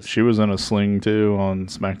noise. She was in a sling too on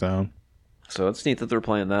SmackDown. So it's neat that they're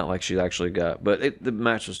playing that like she actually got. But the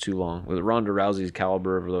match was too long. With Ronda Rousey's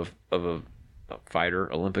caliber of a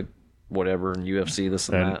fighter, Olympic whatever, in UFC, this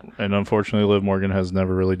and that. And unfortunately, Liv Morgan has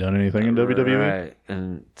never really done anything in WWE. Right,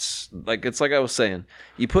 and it's like I was saying,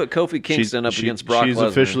 you put Kofi Kingston up against Brock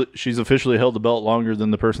Lesnar. She's officially held the belt longer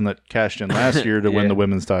than the person that cashed in last year to win the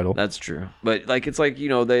women's title. That's true. But like it's like,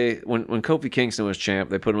 they when Kofi Kingston was champ,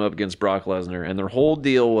 they put him up against Brock Lesnar, and their whole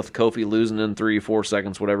deal with Kofi losing in 3-4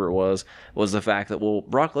 seconds, whatever it was the fact that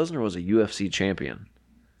Brock Lesnar was a UFC champion.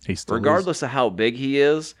 He still regardless of how big he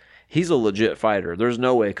is. He's a legit fighter. There's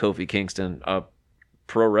no way Kofi Kingston, a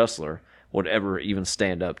pro wrestler, would ever even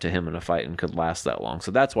stand up to him in a fight and could last that long.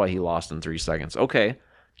 So that's why he lost in 3 seconds. Okay,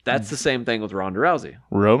 that's the same thing with Ronda Rousey.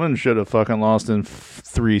 Roman should have fucking lost in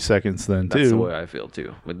 3 seconds then, too. That's the way I feel,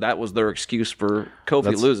 too. But that was their excuse for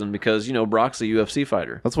Kofi losing because, Brock's a UFC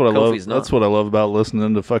fighter. That's what I love. That's what I love about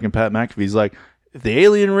listening to fucking Pat McAfee. He's like, if the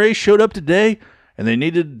alien race showed up today and they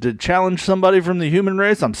needed to challenge somebody from the human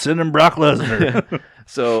race, I'm sending Brock Lesnar.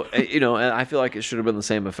 So, and I feel like it should have been the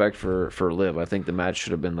same effect for Liv. I think the match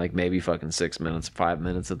should have been like maybe fucking 6 minutes, 5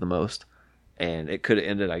 minutes at the most. And it could have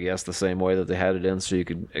ended, I guess, the same way that they had it in, so you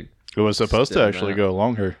could... It was supposed to actually go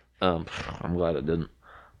longer. I'm glad it didn't.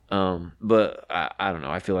 But I don't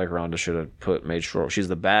know. I feel like Ronda should have made sure she's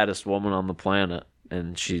the baddest woman on the planet,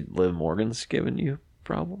 and Liv Morgan's giving you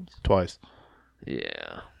problems. Twice.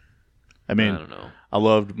 Yeah. I mean, I don't know. I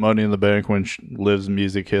loved Money in the Bank when Liv's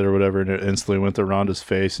music hit or whatever, and it instantly went to Ronda's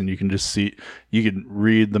face, and you can just see, you can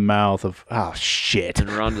read the mouth of, oh, shit. And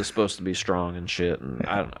Ronda's supposed to be strong and shit, and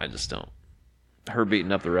I just don't. Her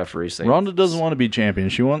beating up the referee. Ronda doesn't want to be champion.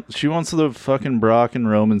 She wants the fucking Brock and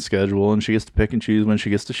Roman schedule, and she gets to pick and choose when she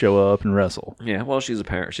gets to show up and wrestle. Yeah, well, she's a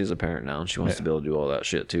parent. She's a parent now, and she wants to be able to do all that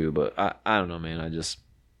shit too. But I don't know, man. I just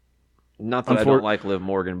not that I don't like Liv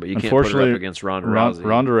Morgan, but you can't put her up against Ronda Rousey.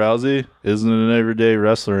 Ronda Rousey isn't an everyday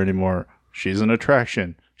wrestler anymore. She's an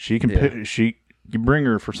attraction. She can you bring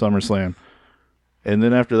her for SummerSlam, and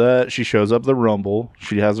then after that, she shows up at the Rumble.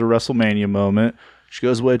 She has a WrestleMania moment. She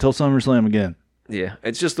goes away till SummerSlam again. Yeah,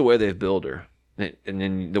 it's just the way they've built her. And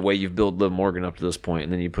then the way you've built Liv Morgan up to this point,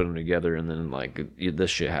 and then you put them together, and then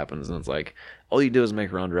this shit happens, and it's like, all you do is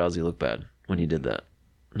make Ronda Rousey look bad when you did that.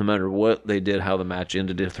 No matter what they did, how the match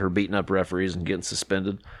ended, if her beating up referees and getting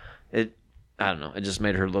suspended, I don't know. It just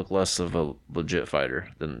made her look less of a legit fighter.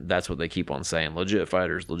 Then that's what they keep on saying. Legit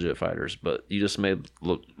fighters. But you just made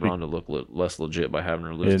Ronda look less legit by having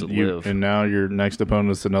her lose to Liv. And now your next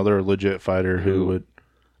opponent is another legit fighter who would.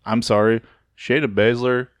 I'm sorry, Shayna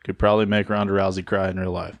Baszler could probably make Ronda Rousey cry in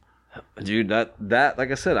real life. Dude, that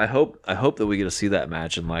like I said, I hope that we get to see that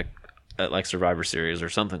match in at Survivor Series or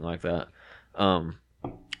something like that.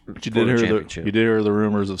 But you did hear the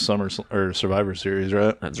rumors of Survivor Series,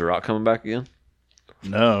 right? Is The Rock coming back again?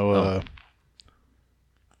 No.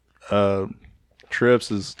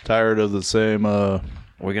 Trips is tired of the same. Are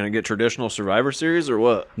we gonna get traditional Survivor Series or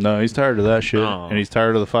what? No, he's tired of that shit, and he's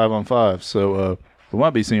tired of the 5-on-5. So we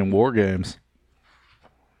might be seeing War Games.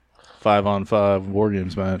 5-on-5 War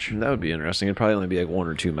Games match. That would be interesting. It'd probably only be like 1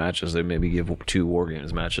 or 2 matches. They'd maybe give 2 War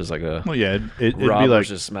Games matches, like a it'd Raw be like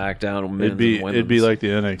versus SmackDown. Men's it'd be like the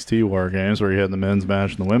NXT War Games where you had the men's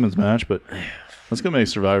match and the women's match. But let's go make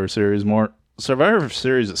Survivor Series more. Survivor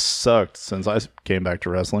Series has sucked since I came back to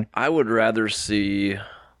wrestling. I would rather see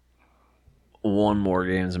 1 War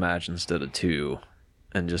Games match instead of 2.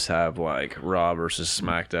 And just have like Raw versus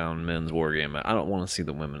SmackDown men's War Game. I don't want to see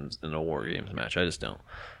the women's in a War Games match. I just don't.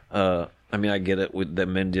 I mean, I get it that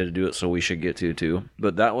men did do it, so we should get to too.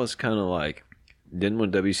 But that was kind of like, didn't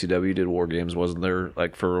when WCW did War Games, wasn't there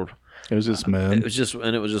like for? It was just men. It was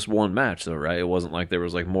just 1 match though, right? It wasn't like there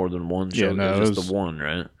was like more than one show. Yeah, no, it was just the one,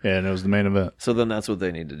 right? Yeah, and it was the main event. So then that's what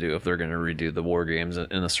they need to do if they're going to redo the War Games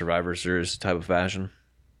in a Survivor Series type of fashion.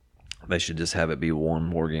 They should just have it be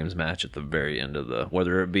 1 War Games match at the very end of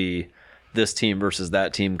whether it be this team versus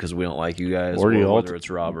that team because we don't like you guys, or whether it's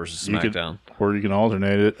Raw versus SmackDown. Or you can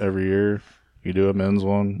alternate it every year. You do a men's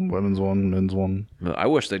one, women's one, men's one. I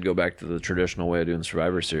wish they'd go back to the traditional way of doing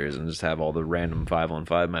Survivor Series and just have all the random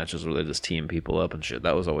 5-on-5 matches where they just team people up and shit.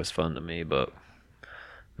 That was always fun to me, but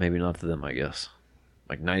maybe not to them, I guess.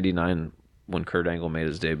 Like 99, when Kurt Angle made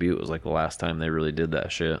his debut, it was like the last time they really did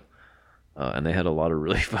that shit. And they had a lot of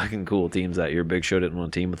really fucking cool teams that year. Big Show didn't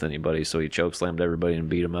want to team with anybody, so he chokeslammed everybody and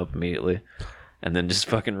beat them up immediately. And then just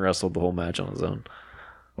fucking wrestled the whole match on his own.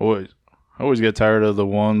 I always get tired of the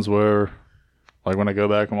ones where, like when I go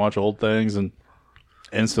back and watch old things and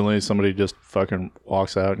instantly somebody just fucking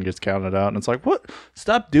walks out and gets counted out. And it's like, what?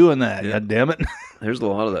 Stop doing that, God damn it. There's a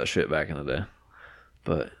lot of that shit back in the day.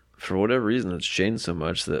 But for whatever reason, it's changed so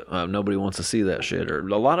much that nobody wants to see that shit. Or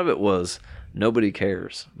a lot of it was... Nobody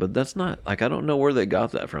cares. But that's not... Like, I don't know where they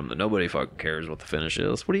got that from. That nobody fucking cares what the finish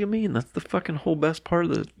is. What do you mean? That's the fucking whole best part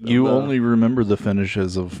of the... You only remember the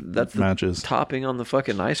finishes of that's matches. The topping on the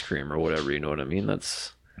fucking ice cream or whatever, you know what I mean?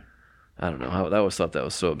 That's... I don't know. I always thought that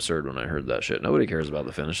was so absurd when I heard that shit. Nobody cares about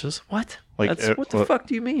the finishes. What? What the fuck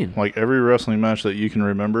do you mean? Like, every wrestling match that you can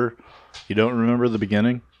remember, you don't remember the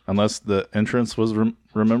beginning unless the entrance was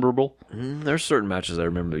rememberable? There's certain matches I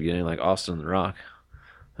remember the beginning, like Austin and The Rock.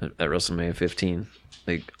 At WrestleMania 15,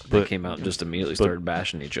 they came out and just immediately started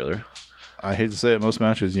bashing each other. I hate to say it, most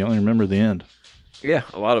matches you only remember the end. Yeah,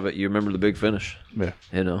 a lot of it you remember the big finish. Yeah,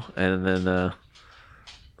 you know, and then I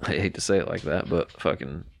hate to say it like that, but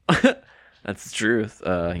fucking that's the truth.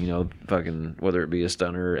 You know, fucking whether it be a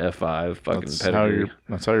stunner, F5, fucking pedigree.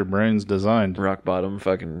 That's how your brain's designed. Rock bottom,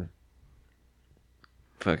 fucking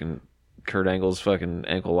Kurt Angle's fucking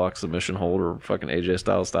ankle lock submission hold, or fucking AJ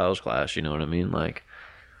Styles Clash. You know what I mean? Like.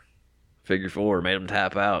 Figure 4 made him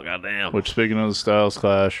tap out. Goddamn. Which, speaking of the Styles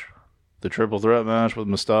Clash, the triple threat match with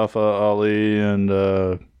Mustafa Ali and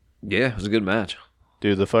yeah, it was a good match.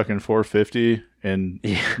 Dude, the fucking 450 and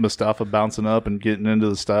Mustafa bouncing up and getting into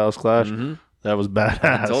the Styles Clash. Mm-hmm. That was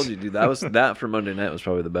badass. I told you, dude. That for Monday night was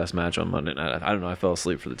probably the best match on Monday night. I don't know. I fell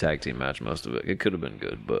asleep for the tag team match most of it. It could have been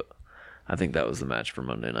good, but I think that was the match for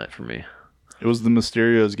Monday night for me. It was the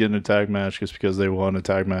Mysterios getting a tag match just because they won a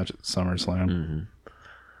tag match at SummerSlam. Mm-hmm.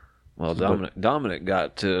 Well, Dominic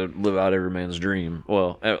got to live out every man's dream.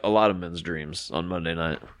 Well, a lot of men's dreams on Monday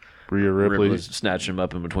night. Rhea Ripley was snatching him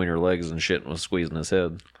up in between her legs and shit and was squeezing his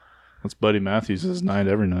head. That's Buddy Matthews' night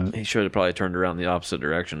every night. He should have probably turned around the opposite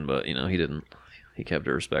direction, but, you know, he didn't. He kept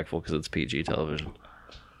it respectful because it's PG television.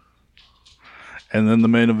 And then the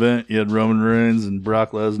main event, you had Roman Reigns and Brock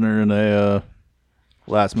Lesnar in a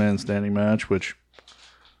last man standing match, which...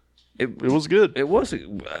 It was good. It was.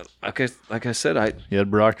 Like I said, You had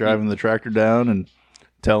Brock driving the tractor down and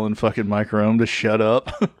telling fucking Mike Rome to shut up.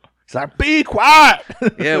 He's like, be quiet.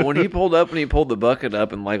 Yeah, when he pulled up and he pulled the bucket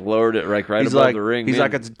up and like lowered it right above the ring. He's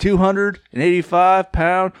like, it's a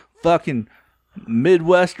 285-pound fucking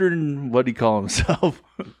Midwestern, what do you call himself?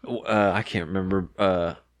 I can't remember.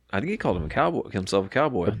 I think he called himself a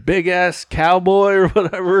cowboy. A big-ass cowboy or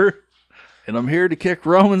whatever. and I'm here to kick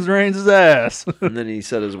Roman Reigns' ass. And then he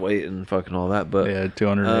set his weight and fucking all that. But yeah,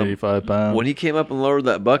 285 pounds. When he came up and lowered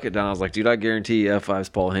that bucket down, I was like, dude, I guarantee you F5's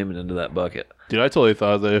Paul Heyman into that bucket. Dude, I totally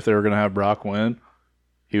thought that if they were going to have Brock win,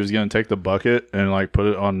 he was going to take the bucket and like put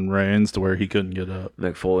it on Reigns to where he couldn't get up.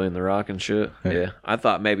 Mick Foley and The Rock and shit. Yeah. I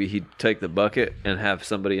thought maybe he'd take the bucket and have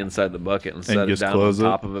somebody inside the bucket and set it down on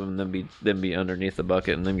top of him and then be underneath the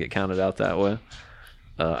bucket and then get counted out that way.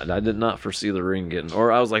 I did not foresee the ring getting...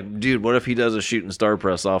 Or I was like, dude, what if he does a shooting star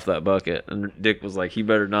press off that bucket? And Dick was like, he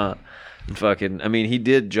better not. And fucking... I mean, he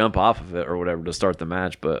did jump off of it or whatever to start the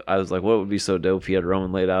match, but I was like, what would be so dope if he had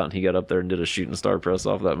Roman laid out and he got up there and did a shooting star press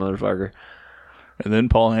off that motherfucker? And then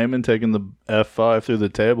Paul Heyman taking the F5 through the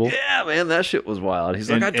table. Yeah, man, that shit was wild.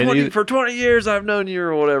 He's like, for 20 years I've known you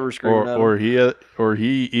or whatever.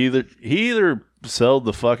 He either sold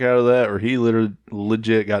the fuck out of that, or he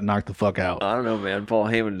legit got knocked the fuck out. I don't know, man. Paul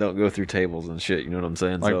Heyman don't go through tables and shit. You know what I'm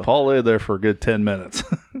saying? Like, Paul laid there for a good 10 minutes.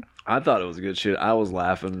 I thought it was good shit. I was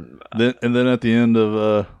laughing. Then at the end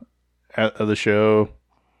of the show,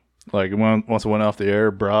 like once it went off the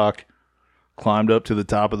air, Brock climbed up to the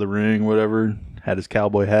top of the ring, whatever, had his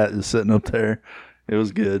cowboy hat just sitting up there. It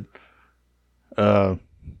was good.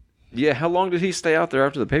 Yeah, how long did he stay out there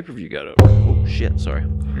after the pay-per-view got over? Oh, shit, sorry.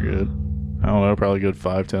 You're good. I don't know, probably good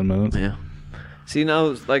 5-10 minutes. Yeah. See,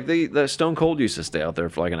 now, like, the Stone Cold used to stay out there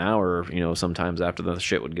for like an hour, sometimes after the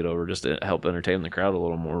shit would get over, just to help entertain the crowd a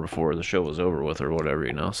little more before the show was over with or whatever,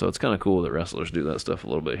 So it's kind of cool that wrestlers do that stuff a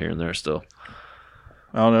little bit here and there still.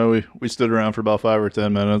 I don't know. We stood around for about 5 or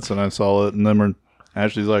 10 minutes, and I saw it, and then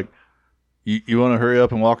Ashley's like, you want to hurry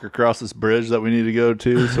up and walk across this bridge that we need to go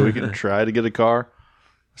to so we can try to get a car?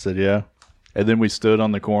 I said, yeah. And then we stood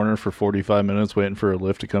on the corner for 45 minutes waiting for a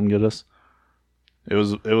lift to come get us. It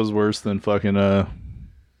was worse than fucking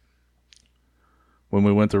when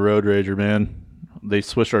we went to Road Rager, man. They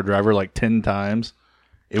switched our driver like 10 times.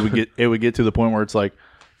 It would get to the point where it's like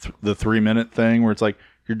the 3-minute thing where it's like,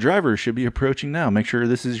 your driver should be approaching now. Make sure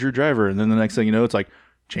this is your driver. And then the next thing you know, it's like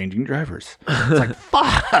changing drivers. It's like,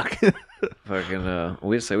 fuck. Fucking,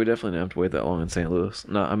 we'd say we definitely didn't have to wait that long in St. Louis.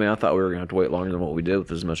 No, I mean, I thought we were going to have to wait longer than what we did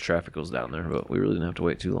with as much traffic was down there, but we really didn't have to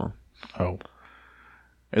wait too long. Oh.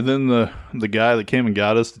 And then the guy that came and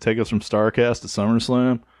got us to take us from StarCast to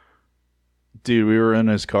SummerSlam, dude, we were in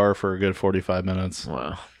his car for a good 45 minutes.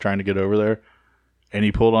 Wow. Trying to get over there. And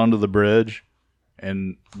he pulled onto the bridge.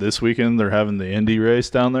 And this weekend they're having the Indy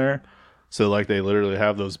race down there. So like they literally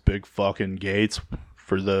have those big fucking gates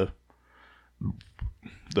for the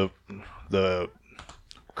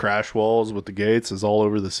crash walls with the gates is all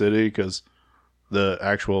over the city because the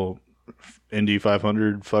actual Indy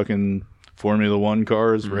 500 fucking Formula One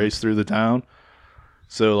cars race through the town.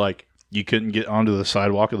 So like you couldn't get onto the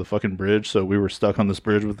sidewalk of the fucking bridge. So we were stuck on this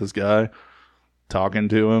bridge with this guy talking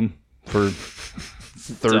to him for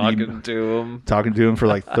talking to him for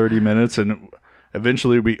like 30 minutes, and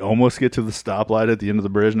eventually we almost get to the stoplight at the end of the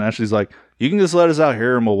bridge, and Ashley's like, you can just let us out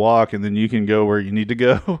here and we'll walk and then you can go where you need to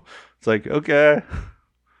go. It's like, okay.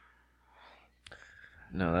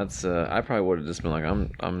 No, that's I probably would have just been like,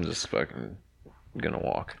 I'm just fucking gonna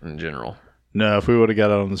walk in general. No, if we would have got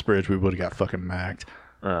out on this bridge, we would have got fucking macked.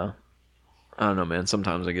 I don't know, man.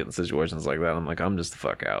 Sometimes I get in situations like that, I'm like, I'm just the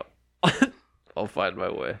fuck out. I'll find my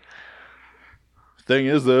way. Thing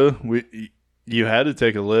is, though, you had to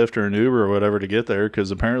take a Lyft or an Uber or whatever to get there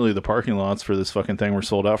because apparently the parking lots for this fucking thing were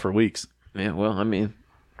sold out for weeks. Yeah, well, I mean,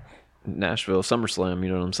 Nashville, SummerSlam, you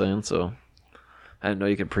know what I'm saying? So I didn't know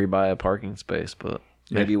you could pre-buy a parking space, but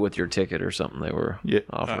maybe with your ticket or something they were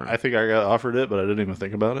offering. I think I got offered it, but I didn't even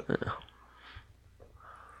think about it.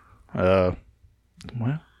 Yeah.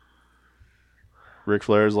 Well, Ric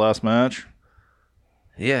Flair's last match.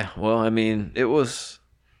 Yeah, well, I mean, it was...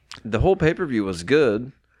 The whole pay-per-view was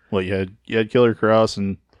good. Well, you had Killer Cross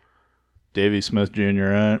and Davey Smith Jr.,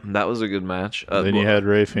 right? That was a good match. Then you had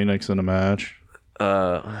Ray Phoenix in a match.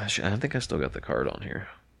 I think I still got the card on here.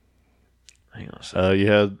 Hang on a second.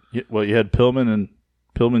 You had Pillman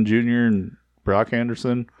Jr. and Brock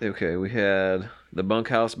Anderson. Okay, we had the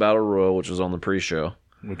Bunkhouse Battle Royal, which was on the pre-show.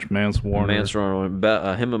 Which Mance Warner.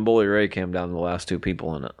 Him and Bully Ray came down to the last two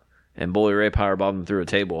people in it. And Bully Ray powerbombed him through a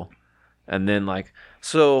table. And then,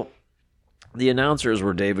 so the announcers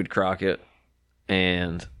were David Crockett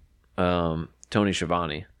and Tony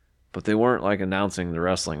Schiavone, but they weren't announcing the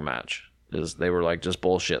wrestling match. They were just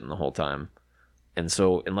bullshitting the whole time. And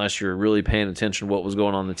so unless you're really paying attention to what was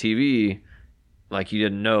going on the TV, Like, you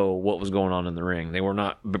didn't know what was going on in the ring. They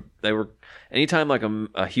were anytime like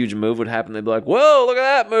a huge move would happen, they'd be like, whoa, look at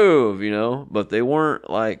that move, you know? But they weren't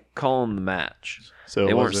like calling the match. So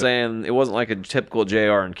they weren't saying, it wasn't like a typical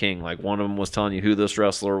JR and King. Like, one of them was telling you who this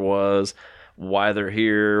wrestler was, why they're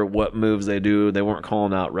here, what moves they do. They weren't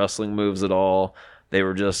calling out wrestling moves at all. They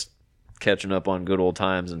were just catching up on good old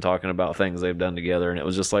times and talking about things they've done together. And it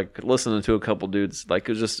was just like listening to a couple dudes, like,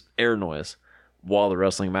 it was just air noise while the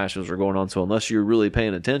wrestling matches were going on. So unless you're really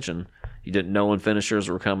paying attention, you didn't know when finishers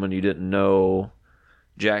were coming. You didn't know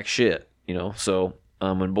jack shit, you know. So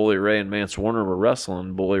when Bully Ray and Mance Warner were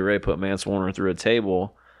wrestling, Bully Ray put Mance Warner through a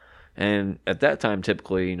table. And at that time,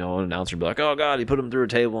 typically, you know, an announcer would be like, oh, God, he put him through a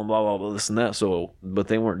table and blah, blah, blah, this and that. So, but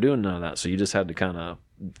they weren't doing none of that. So you just had to kind of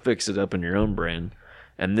fix it up in your own brain.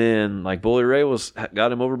 And then, like, Bully Ray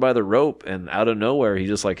got him over by the rope, and out of nowhere, he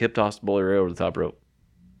just, like, hip-tossed Bully Ray over the top rope.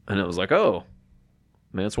 And it was like, oh,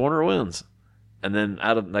 Mance Warner wins. And then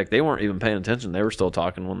they weren't even paying attention. They were still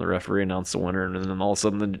talking when the referee announced the winner. And then all of a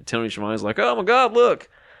sudden, Tony Schiavone's like, oh, my God, look.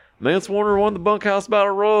 Mance Warner won the Bunkhouse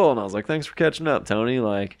Battle Royal. And I was like, thanks for catching up, Tony.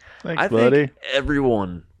 Like, thanks, buddy. Think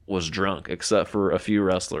everyone was drunk except for a few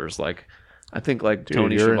wrestlers. Like, I think, like, dude,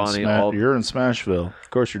 Tony Schiavone. You're in Smashville. Of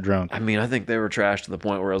course you're drunk. I mean, I think they were trashed to the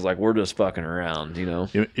point where I was like, we're just fucking around, you know?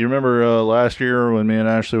 You remember last year when me and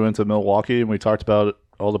Ashley went to Milwaukee and we talked about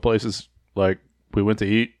all the places, like, we went to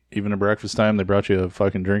eat, even at breakfast time, they brought you a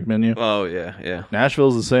fucking drink menu. Oh, yeah, yeah.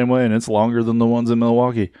 Nashville's the same way, and it's longer than the ones in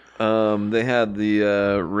Milwaukee. They had the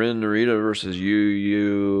Ren Narita versus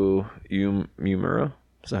Umura.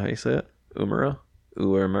 Is that how you say it?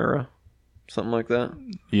 Umura? Something like that.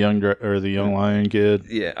 The young lion kid.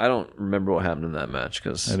 Yeah, I don't remember what happened in that match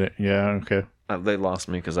because okay. They lost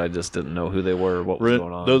me because I just didn't know who they were or what was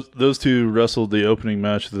going on. Those two wrestled the opening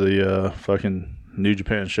match of the fucking New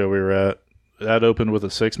Japan show we were at. That opened with a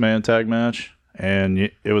 6-man tag match, and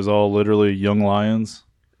it was all literally young lions,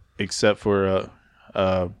 except for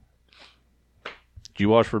did you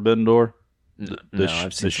watch Forbidden Door? No,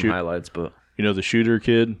 I've seen some highlights, but you know the shooter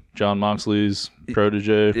kid, John Moxley's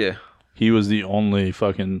protege. Yeah. He was the only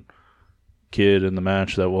fucking kid in the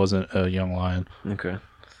match that wasn't a young lion. Okay.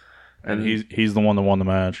 And he's the one that won the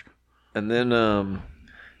match. And then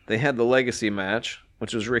they had the Legacy match,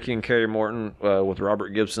 which was Ricky and Kerry Morton with Robert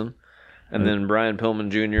Gibson. And then Brian Pillman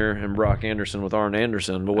Jr. and Brock Anderson with Arn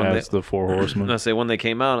Anderson. But when the Four Horsemen. I say when they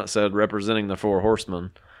came out, it said representing the Four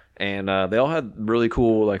Horsemen. And they all had really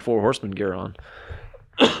cool like Four Horsemen gear on.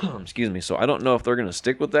 Excuse me. So I don't know if they're going to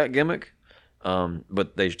stick with that gimmick.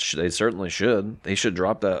 But they certainly should. They should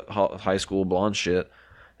drop that high school blonde shit,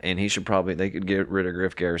 and they could get rid of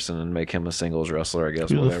Griff Garrison and make him a singles wrestler, I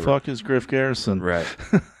guess. Who the fuck is Griff Garrison? Right.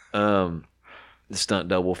 The stunt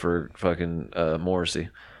double for fucking Morrissey.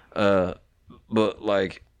 But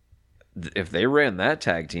like, if they ran that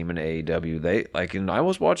tag team in AEW, and I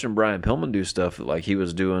was watching Brian Pillman do stuff that like he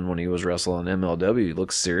was doing when he was wrestling MLW. He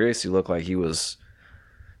looked serious. He looked like he was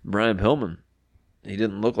Brian Pillman. He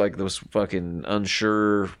didn't look like those fucking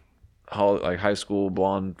unsure, like high school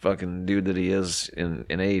blonde fucking dude that he is in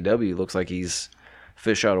AEW. He looks like he's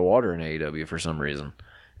fish out of water in AEW for some reason.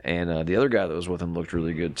 And the other guy that was with him looked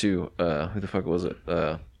really good too. Who the fuck was it?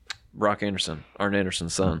 Brock Anderson, Arn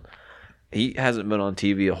Anderson's son. He hasn't been on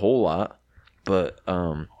TV a whole lot, but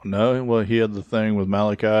no. Well, he had the thing with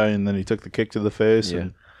Malachi, and then he took the kick to the face. Yeah.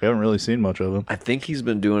 And we haven't really seen much of him. I think he's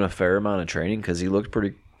been doing a fair amount of training because he looked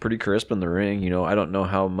pretty crisp in the ring. You know, I don't know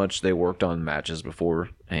how much they worked on matches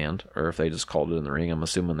beforehand or if they just called it in the ring. I'm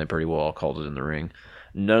assuming they pretty well all called it in the ring.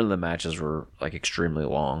 None of the matches were like extremely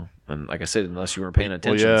long. And like I said, unless you were paying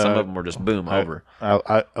attention, some of them were just boom, over.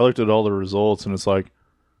 I looked at all the results and it's like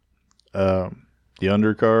the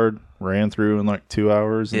undercard ran through in like 2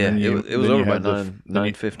 hours. And yeah, it was over by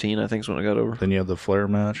 9:15, I think is when it got over. Then you had the Flair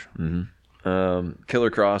match. Mm-hmm. Killer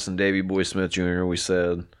Cross and Davey Boy Smith Jr., we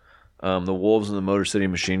said. The Wolves and the Motor City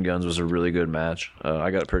Machine Guns was a really good match. I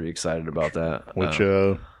got pretty excited about that. Which,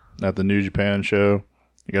 at the New Japan show,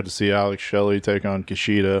 you got to see Alex Shelley take on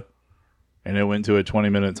Kushida, and it went to a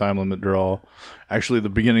 20-minute time limit draw. Actually, the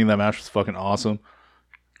beginning of that match was fucking awesome.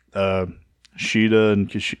 Kushida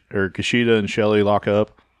and Shelley lock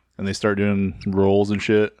up, and they start doing rolls and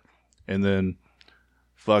shit, and then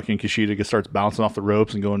fucking Kushida starts bouncing off the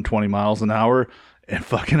ropes and going 20 miles an hour. And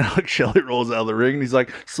fucking Alex Shelley rolls out of the ring, and he's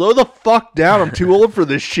like, slow the fuck down. I'm too old for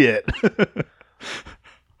this shit.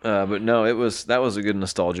 But no, that was a good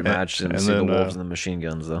nostalgia match. And see the Wolves and the Machine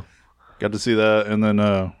Guns, though. Got to see that. And then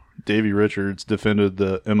Davey Richards defended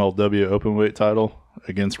the MLW Openweight title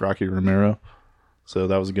against Rocky Romero. So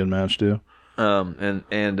that was a good match, too.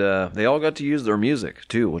 And they all got to use their music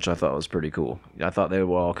too, which I thought was pretty cool. I thought they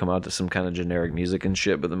would all come out to some kind of generic music and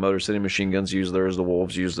shit, but the Motor City Machine Guns used theirs, the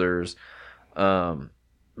Wolves used theirs.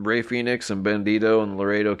 Ray Phoenix and Bandito and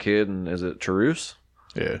Laredo Kid and is it Tarus?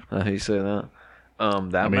 Yeah. How do you say that?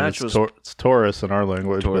 Match was it's Taurus in our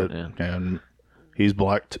language, yeah. And he's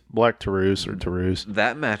Black Tarus or Tarus.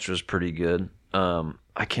 That match was pretty good.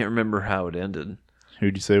 I can't remember how it ended.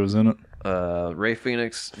 Who'd you say was in it? Ray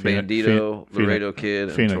Phoenix, Bandito, Laredo Kid,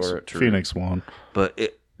 and Tarus. Phoenix won. But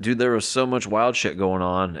dude, there was so much wild shit going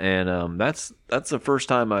on, and that's the first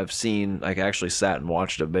time I've seen actually sat and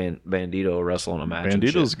watched a Bandito wrestle in a match.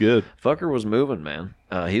 Bandito's good. Fucker was moving, man.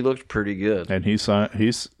 He looked pretty good, and he's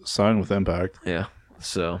signed with Impact. Yeah,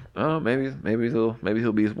 so maybe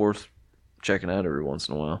he'll be worth checking out every once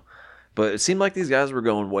in a while. But it seemed like these guys were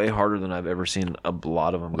going way harder than I've ever seen a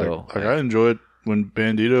lot of them go. I enjoyed when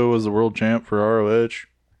Bandito was the world champ for ROH.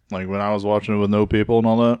 Like when I was watching it with no people and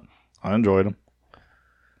all that, I enjoyed him.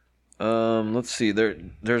 Let's see.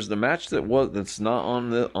 There's the match that's not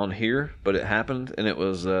on here, but it happened, and it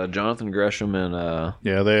was Jonathan Gresham and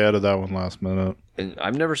yeah, they added that one last minute. And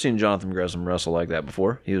I've never seen Jonathan Gresham wrestle like that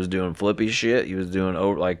before. He was doing flippy shit. He was doing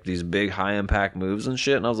these big high impact moves and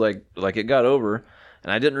shit. And I was like it got over,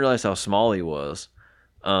 and I didn't realize how small he was.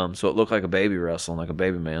 So it looked like a baby wrestling, like a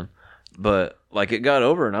baby man. But it got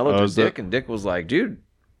over, and I looked at Dick, and Dick was like, dude,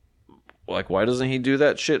 why doesn't he do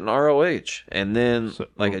that shit in ROH? And then,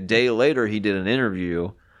 a day later, he did an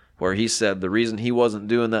interview where he said the reason he wasn't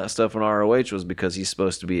doing that stuff in ROH was because he's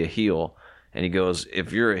supposed to be a heel. And he goes,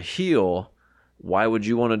 if you're a heel, why would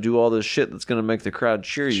you want to do all this shit that's going to make the crowd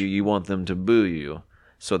cheer you? You want them to boo you.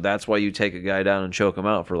 So that's why you take a guy down and choke him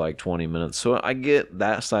out for 20 minutes. So I get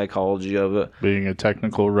that psychology of it. Being a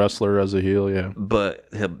technical wrestler as a heel, yeah. But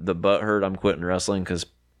the butt hurt, I'm quitting wrestling because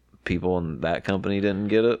people in that company didn't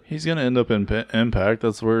get it. He's going to end up in Impact.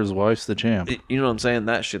 That's where his wife's the champ. You know what I'm saying?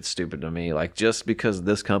 That shit's stupid to me. Just because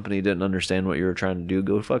this company didn't understand what you were trying to do,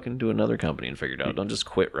 go fucking do another company and figure it out. Don't just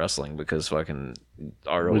quit wrestling because fucking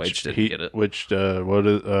ROH didn't get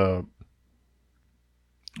it.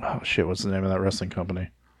 Oh shit, what's the name of that wrestling company?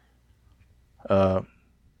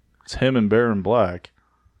 It's him and Baron Black.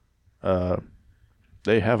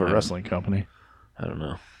 They have a wrestling company. I don't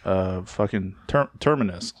know. Fucking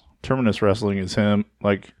Terminus. Terminus Wrestling is him.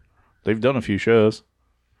 They've done a few shows.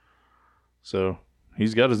 So,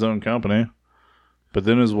 he's got his own company. But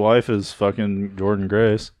then his wife is fucking Jordan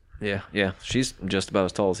Grace. Yeah. She's just about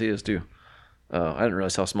as tall as he is, too. I didn't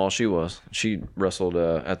realize how small she was. She wrestled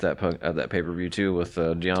at that pay-per-view, too, with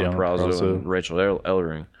Deonna Purrazzo and Rachel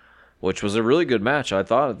Ellering, which was a really good match. I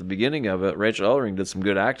thought at the beginning of it, Rachel Ellering did some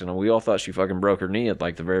good acting, and we all thought she fucking broke her knee at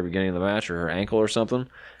the very beginning of the match, or her ankle or something,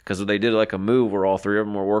 because they did a move where all three of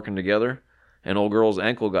them were working together, and old girl's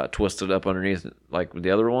ankle got twisted up underneath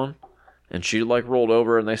the other one, and she rolled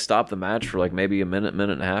over, and they stopped the match for maybe a minute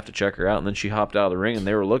and a half to check her out, and then she hopped out of the ring, and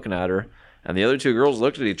they were looking at her. And the other two girls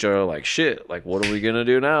looked at each other like, shit, what are we going to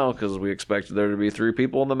do now? Because we expected there to be three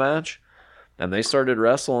people in the match. And they started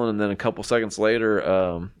wrestling, and then a couple seconds later,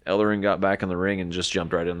 Ellering got back in the ring and just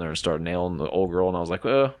jumped right in there and started nailing the old girl. And I was like,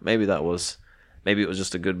 well, maybe it was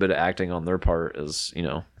just a good bit of acting on their part,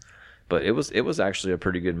 But it was actually a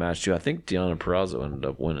pretty good match, too. I think Deonna Purrazzo ended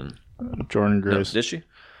up winning. Jordan Grace. No, did she?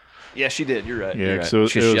 Yeah, she did. You're right. Yeah, you're right. So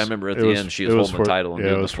I remember at the end she was holding the title and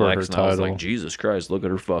doing the flex, and I was like, Jesus Christ, look at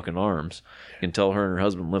her fucking arms. You can tell her and her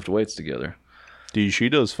husband lift weights together. Dude, she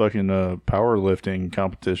does fucking powerlifting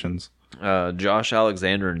competitions. Josh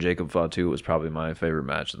Alexander and Jacob Fatu was probably my favorite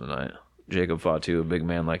match of the night. Jacob Fatu, a big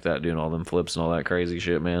man like that, doing all them flips and all that crazy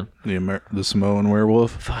shit, man. The Samoan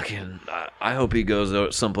werewolf. Fucking, I hope he goes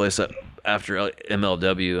out someplace after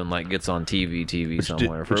MLW and gets on TV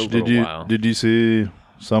somewhere for a little while. Did you see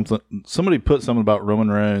something? Somebody put something about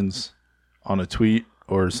Roman Reigns on a tweet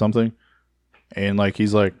or something, and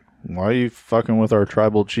he's like, "Why are you fucking with our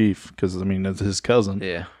tribal chief?" Because it's his cousin.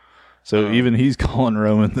 Yeah. So even he's calling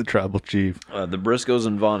Roman the tribal chief. The Briscoes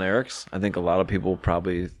and Von Erichs. I think a lot of people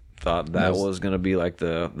probably thought that was going to be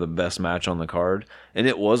the best match on the card, and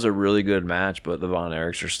it was a really good match. But the Von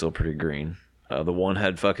Erichs are still pretty green. The one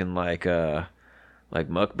had fucking muck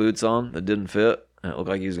boots on that didn't fit. And it looked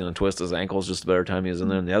like he was going to twist his ankles just about every time he was in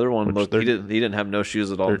there. And the other one he didn't have no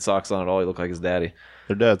shoes at all and socks on at all. He looked like his daddy.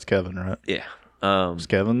 Their dad's Kevin, right? Yeah. Was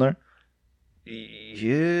Kevin there?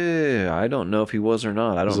 Yeah, I don't know if he was or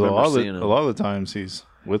not. I don't remember seeing him. A lot of the times he's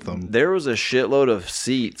with them. There was a shitload of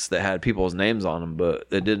seats that had people's names on them, but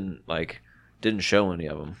it didn't didn't show any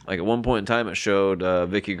of them. Like at one point in time, it showed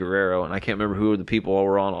Vicky Guerrero, and I can't remember who the people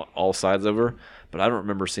were on all sides of her, but I don't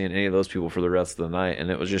remember seeing any of those people for the rest of the night.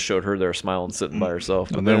 And it was just showed her there smiling, sitting by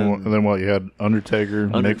herself. And then what? You had Undertaker,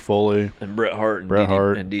 Mick Foley, and Bret Hart,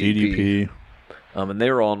 and DDP. And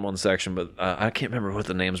they were all in one section, but I can't remember what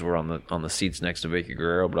the names were on the seats next to Vicky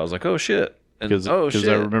Guerrero. But I was like, oh shit, because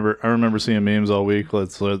I remember seeing memes all week.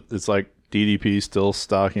 It's like DDP still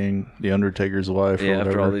stalking the Undertaker's wife. Yeah,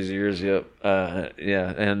 after all these years. Yep.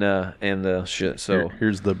 Yeah, and shit. So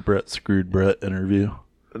here's the Bret screwed Bret interview.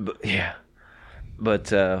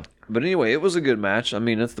 But anyway, it was a good match. I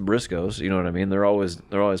mean, it's the Briscoes. You know what I mean? They're always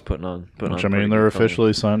putting on. Which I mean, they're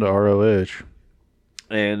officially signed to ROH.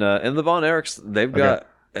 And the Von Erichs, they've got.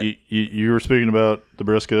 You were speaking about the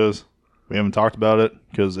Briscoes. We haven't talked about it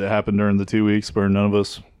because it happened during the 2 weeks where none of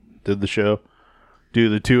us did the show. Do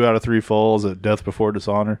the 2 out of 3 falls at Death Before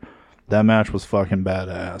Dishonor. That match was fucking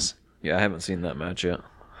badass. Yeah, I haven't seen that match yet.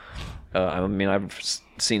 I mean, I've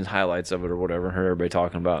seen highlights of it or whatever, and heard everybody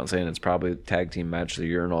talking about it and saying it's probably tag team match of the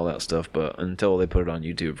year and all that stuff. But until they put it on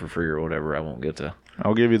YouTube for free or whatever, I won't get to.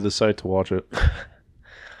 I'll give you the site to watch it.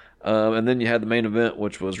 And then you had the main event,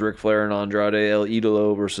 which was Ric Flair and Andrade El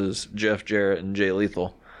Idolo versus Jeff Jarrett and Jay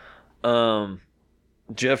Lethal.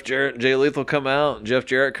 Jay Lethal come out, Jeff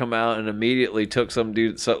Jarrett come out, and immediately took some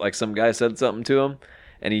dude, like some guy said something to him,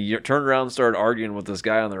 and he turned around and started arguing with this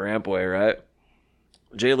guy on the rampway, right?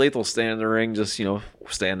 Jay Lethal standing in the ring, just,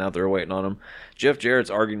 standing out there waiting on him. Jeff Jarrett's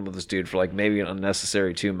arguing with this dude for like maybe an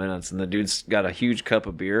unnecessary 2 minutes, and the dude's got a huge cup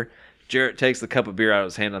of beer. Jarrett takes the cup of beer out of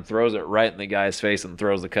his hand and throws it right in the guy's face and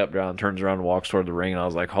throws the cup down and turns around and walks toward the ring. And I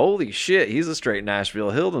was like, holy shit, he's a straight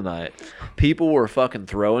Nashville Hill tonight. People were fucking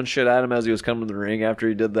throwing shit at him as he was coming to the ring after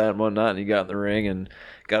he did that and whatnot. And he got in the ring and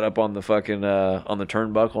got up on the fucking on the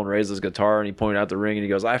turnbuckle and raised his guitar and he pointed out the ring and he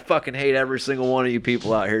goes, I fucking hate every single one of you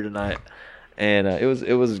people out here tonight. And it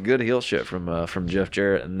was good heel shit from Jeff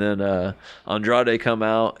Jarrett. And then Andrade come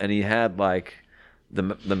out and he had like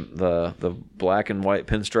the black and white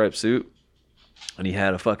pinstripe suit, and he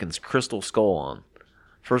had a fucking crystal skull on.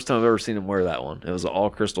 First time I've ever seen him wear that one. It was an all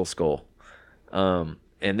crystal skull. And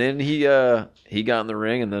then he got in the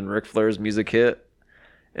ring, and then Ric Flair's music hit,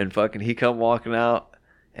 and fucking he come walking out,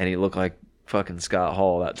 and he looked like fucking Scott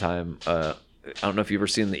Hall that time. I don't know if you've ever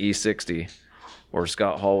seen the E60, where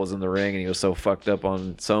Scott Hall was in the ring, and he was so fucked up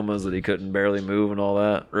on somas that he couldn't barely move and all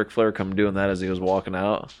that. Ric Flair come doing that as he was walking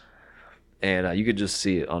out. And you could just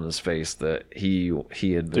see it on his face that he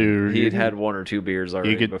had had 1 or 2 beers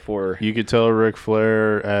already before. You could tell Ric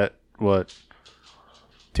Flair at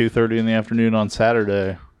 2:30 in the afternoon on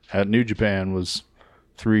Saturday at New Japan was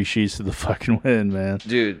 3 sheets to the fucking wind, man.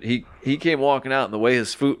 Dude, he came walking out and the way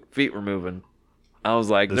his feet were moving, I was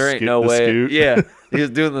like, there ain't no way. Scoot. Yeah, he was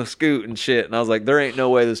doing the scoot and shit, and I was like, there ain't no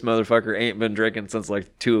way this motherfucker ain't been drinking since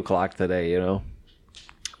like 2:00 today,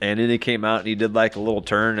 And then he came out and he did like a little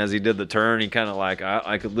turn. As he did the turn, he kind of like,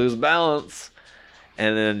 I could lose balance.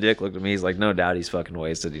 And then Dick looked at me. He's like, no doubt he's fucking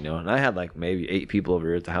wasted, And I had like maybe 8 people over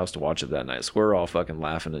here at the house to watch it that night. So we're all fucking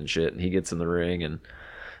laughing and shit. And he gets in the ring and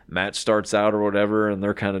match starts out or whatever. And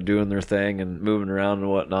they're kind of doing their thing and moving around and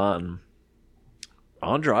whatnot. And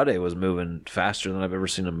Andrade was moving faster than I've ever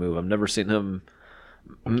seen him move. I've never seen him.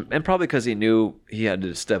 And probably because he knew he had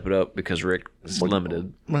to step it up because Rick is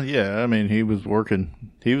limited. Well, yeah, I mean, he was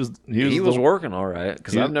working. He was working all right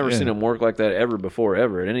because I've never seen him work like that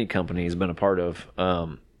ever at any company he's been a part of.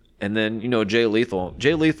 And then Jay Lethal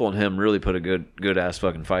and him really put a good ass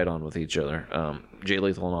fucking fight on with each other. Jay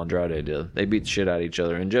Lethal and Andrade did. They beat the shit out of each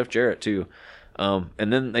other, and Jeff Jarrett too.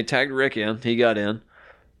 And then they tagged Rick in. He got in,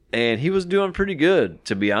 and he was doing pretty good.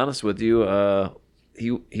 To be honest with you,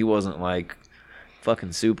 he wasn't like fucking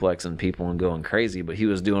suplexing people and going crazy, but he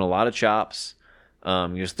was doing a lot of chops.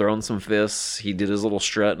 He was throwing some fists. He did his little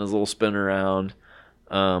strut and his little spin around.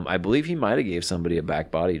 I believe he might have gave somebody a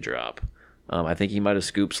back body drop. I think he might have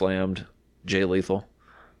scoop slammed Jay Lethal.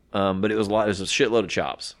 But it was a shitload of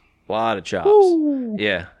chops. A lot of chops. Ooh.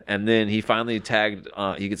 Yeah. And then he finally tagged,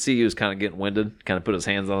 you could see he was kind of getting winded, kind of put his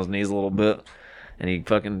hands on his knees a little bit. And he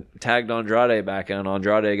fucking tagged Andrade back in.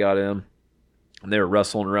 Andrade got in. And they were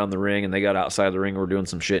wrestling around the ring, and they got outside the ring and were doing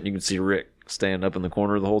some shit. And you could see Rick standing up in the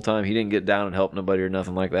corner the whole time. He didn't get down and help nobody or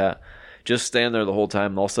nothing like that. Just stand there the whole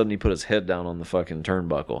time. And all of a sudden, he put his head down on the fucking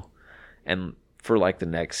turnbuckle. And for like the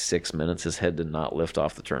next 6 minutes, his head did not lift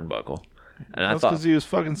off the turnbuckle. And that's because he was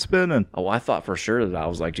fucking spinning. Oh, I thought for sure that I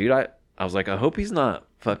was like, dude, I was like, I hope he's not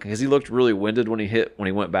fucking, because he looked really winded when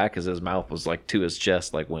he went back, because his mouth was like to his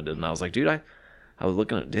chest, like winded. And I was like, dude, I was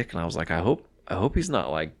looking at Dick, and I was like, I hope he's not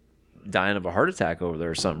like dying of a heart attack over there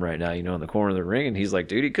or something right now, in the corner of the ring. And he's like,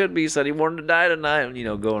 dude, he could be. He said he wanted to die tonight,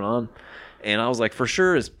 and going on. And I was like, for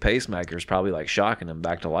sure, his pacemaker's probably like shocking him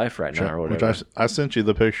back to life right now or whatever. Which I sent you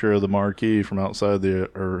the picture of the marquee from outside the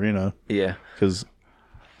arena. Yeah. Because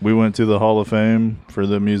we went to the Hall of Fame for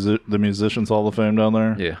the Musicians Hall of Fame down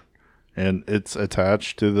there. Yeah. And it's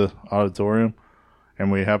attached to the auditorium.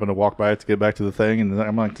 And we happened to walk by it to get back to the thing. And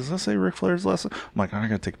I'm like, does that say Ric Flair's lesson? I'm like, I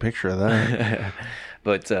got to take a picture of that.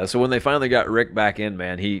 But so when they finally got Rick back in,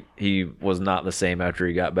 man, he was not the same after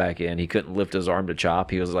he got back in. He couldn't lift his arm to chop.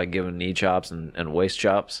 He was like giving knee chops and waist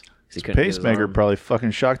chops. He couldn't pacemaker probably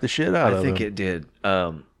fucking shocked the shit out of him. I think it did.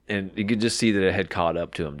 And you could just see that it had caught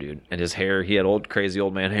up to him, dude. And his hair, he had crazy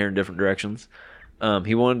old man hair in different directions.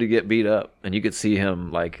 He wanted to get beat up, and you could see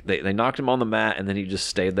him, like, they knocked him on the mat, and then he just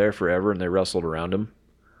stayed there forever, and they wrestled around him,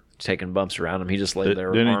 taking bumps around him. He just laid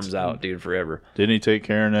there with arms out, dude, forever. Didn't he take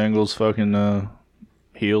Karen Angle's fucking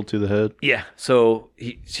heel to the head? Yeah, so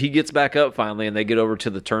he gets back up finally, and they get over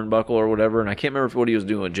to the turnbuckle or whatever, and I can't remember what he was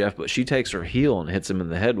doing with Jeff, but she takes her heel and hits him in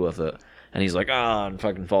the head with it, and he's like, and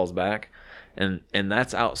fucking falls back. And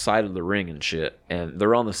that's outside of the ring and shit. And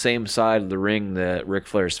they're on the same side of the ring that Ric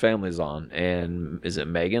Flair's family's on. And is it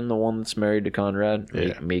Megan, the one that's married to Conrad?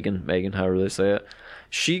 Yeah. Megan, however they say it.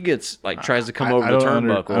 She gets, like, tries to come over the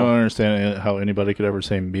turnbuckle. I don't understand how anybody could ever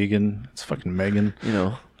say Megan. It's fucking Megan. You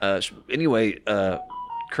know. Anyway,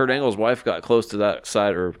 Kurt Angle's wife got close to that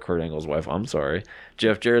side, or Kurt Angle's wife, I'm sorry.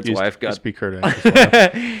 Jeff Jarrett's wife got... Be Kurt Angle's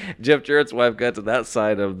wife. Jeff Jarrett's wife got to that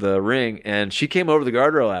side of the ring, and she came over the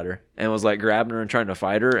guardrail at her and was like grabbing her and trying to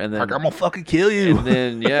fight her. And then, like, I'm gonna fucking kill you. And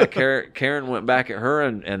then, yeah, Karen went back at her,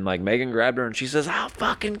 and like Megan grabbed her, and she says, I'll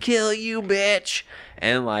fucking kill you, bitch.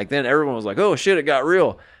 And like then everyone was like, oh shit, it got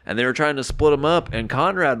real. And they were trying to split them up, and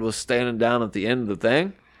Conrad was standing down at the end of the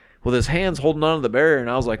thing with his hands holding onto the barrier, and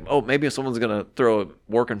I was like, oh, maybe someone's going to throw a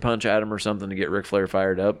working punch at him or something to get Ric Flair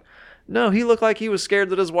fired up. No, he looked like he was scared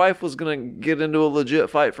that his wife was going to get into a legit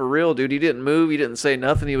fight for real, dude. He didn't move. He didn't say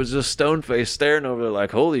nothing. He was just stone-faced staring over there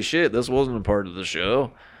like, holy shit, this wasn't a part of the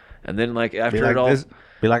show. And then, like, after it all...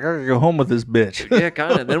 Be like, I gotta go home with this bitch. Yeah,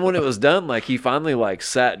 kind of. Then when it was done, like, he finally, like,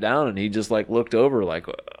 sat down and he just, like, looked over like,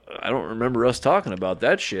 I don't remember us talking about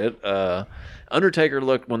that shit. Undertaker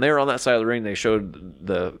looked, when they were on that side of the ring, they showed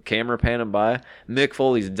the camera panning by. Mick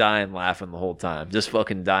Foley's dying laughing the whole time. Just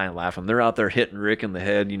fucking dying laughing. They're out there hitting Rick in the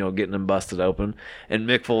head, you know, getting him busted open. And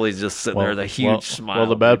Mick Foley's just sitting there with a huge smile. Well,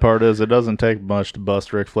 the bad part is it doesn't take much to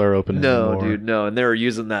bust Ric Flair open anymore. No, dude, no. And they were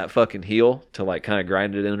using that fucking heel to, like, kind of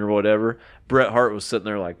grind it in or whatever. Bret Hart was sitting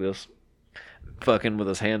there like this, fucking with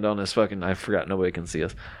his hand on his fucking, I forgot, nobody can see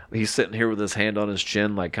us. He's sitting here with his hand on his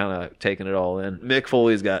chin, like kind of taking it all in. Mick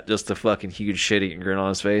Foley's got just a fucking huge shit-eating grin on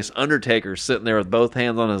his face. Undertaker's sitting there with both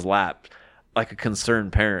hands on his lap, like a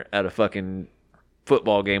concerned parent at a fucking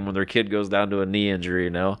football game when their kid goes down to a knee injury, you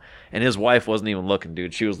know? And his wife wasn't even looking,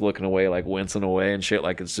 dude. She was looking away, like wincing away and shit,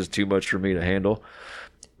 like it's just too much for me to handle.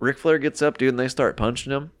 Ric Flair gets up, dude, and they start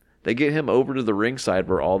punching him. They get him over to the ringside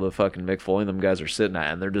where all the fucking Mick Foley and them guys are sitting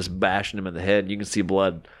at, and they're just bashing him in the head. You can see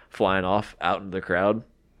blood flying off out into the crowd.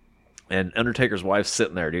 And Undertaker's wife's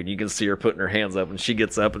sitting there, dude. You can see her putting her hands up, and she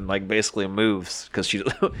gets up and, like, basically moves because she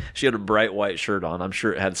had a bright white shirt on. I'm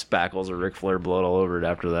sure it had spackles of Ric Flair blood all over it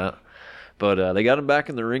after that. But they got him back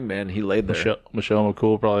in the ring, man. He laid there. Michelle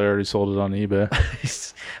McCool probably already sold it on eBay.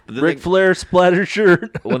 Ric Flair splatter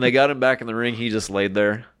shirt. When they got him back in the ring, he just laid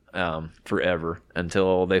there. Forever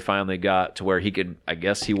until they finally got to where he could, I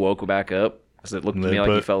guess he woke back up because it looked to me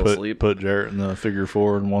like he fell asleep. Put Jarrett in the figure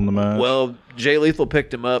four and won the match. Well, Jay Lethal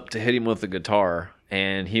picked him up to hit him with the guitar,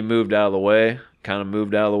 and he moved out of the way,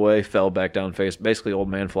 fell back down face. Basically, old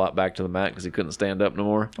man flopped back to the mat because he couldn't stand up no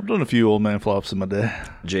more. I've done a few old man flops in my day.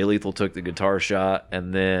 Jay Lethal took the guitar shot,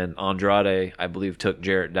 and then Andrade, I believe, took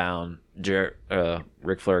Jarrett down.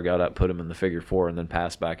 Ric Flair got up, put him in the figure four, and then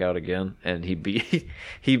passed back out again. And he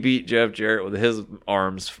beat Jeff Jarrett with his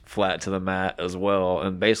arms flat to the mat as well.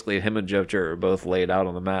 And basically, him and Jeff Jarrett were both laid out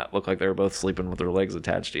on the mat. Looked like they were both sleeping with their legs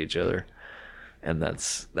attached to each other. And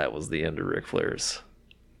that was the end of Ric Flair's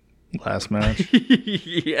last match.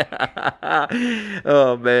 Yeah.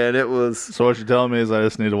 Oh man, it was. So what you're telling me is I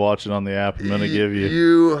just need to watch it on the app. I'm gonna give you.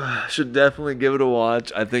 You should definitely give it a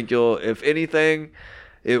watch. I think you'll, if anything.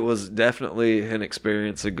 It was definitely an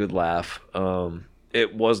experience, a good laugh.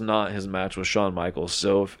 It was not his match with Shawn Michaels,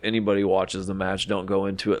 so if anybody watches the match, don't go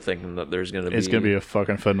into it thinking that there's going to be... It's going to be a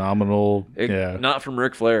fucking phenomenal... yeah. Not from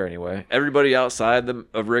Ric Flair, anyway. Everybody outside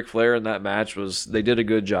of Ric Flair in that match, they did a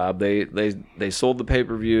good job. They sold the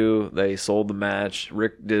pay-per-view, they sold the match.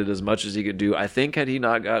 Rick did as much as he could do. I think had he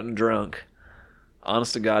not gotten drunk,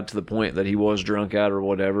 honest to God, to the point that he was drunk out or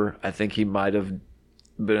whatever, I think he might have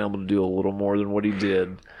been able to do a little more than what he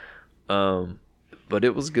did. But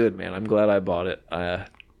it was good, man. I'm glad I bought it.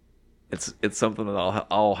 it's something that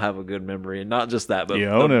I'll have a good memory, and not just that, but you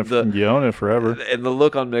own it forever. And the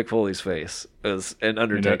look on Mick Foley's face is an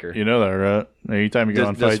Undertaker. You know that, right? Anytime you go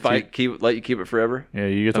on does Fight, let you keep it forever? Yeah,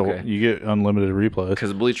 you get unlimited replays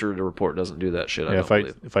because Bleacher Report doesn't do that shit. Yeah,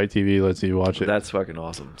 Fight TV lets you watch it. That's fucking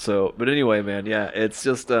awesome. So, but anyway, man, yeah, it's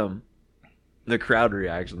just the crowd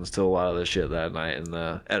reactions to a lot of this shit that night, and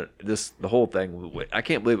the whole thing. I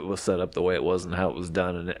can't believe it was set up the way it was and how it was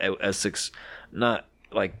done, and not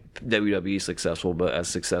like WWE successful, but as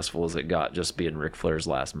successful as it got, just being Ric Flair's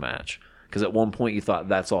last match. Because at one point you thought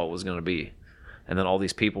that's all it was going to be. And then all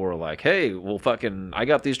these people were like, hey, well, fucking, I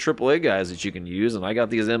got these AAA guys that you can use, and I got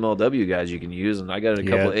these MLW guys you can use, and I got a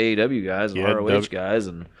couple of AEW guys and ROH guys.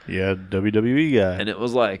 And WWE guy. And it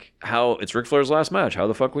was like, it's Ric Flair's last match. How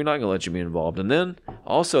the fuck are we not going to let you be involved? And then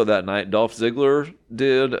also that night, Dolph Ziggler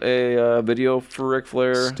did a video for Ric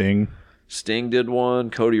Flair. Sting did one.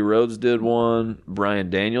 Cody Rhodes did one. Bryan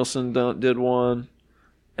Danielson did one.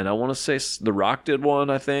 And I want to say The Rock did one,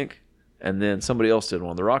 I think. And then somebody else did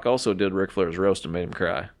one. The Rock also did Ric Flair's roast and made him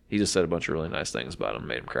cry. He just said a bunch of really nice things about him,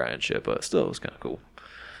 made him cry and shit. But still, it was kind of cool.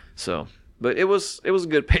 So, but it was a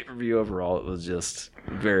good pay-per-view overall. It was just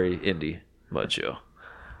very indie mud show.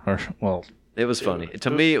 Well, it was funny. To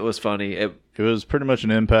me, it was funny. It was pretty much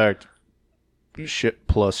an Impact shit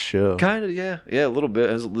plus show. Kind of, yeah, a little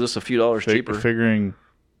bit. It was just a few dollars cheaper. Figuring,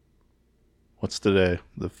 what's today?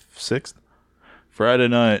 The 6th? Friday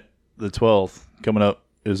night, the 12th, coming up,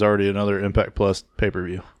 is already another Impact Plus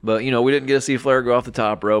pay-per-view. But, we didn't get to see Flair go off the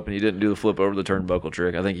top rope, and he didn't do the flip over the turnbuckle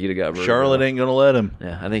trick. I think he'd have got vertigo. Charlotte ain't going to let him.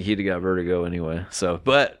 Yeah, I think he'd have got vertigo anyway. So,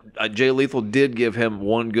 but Jay Lethal did give him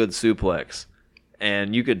one good suplex,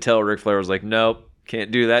 and you could tell Ric Flair was like, nope,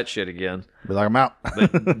 can't do that shit again. Be like, I'm out.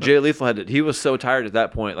 But Jay Lethal he was so tired at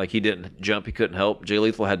that point, like he didn't jump, he couldn't help. Jay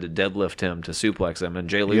Lethal had to deadlift him to suplex him, and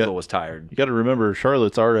Jay Lethal was tired. You got to remember,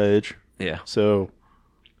 Charlotte's our age. Yeah. So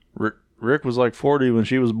Rick was like 40 when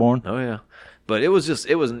she was born. Oh yeah, but it was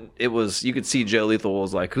you could see Jay Lethal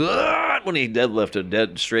was like when he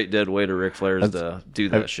deadlifted straight dead weight to Ric Flair's to do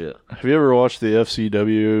that shit. Have you ever watched the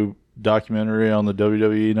FCW documentary on the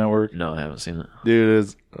WWE network? No, I haven't seen it.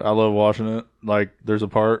 Dude, I love watching it. Like, there's a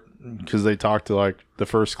part because they talk to like the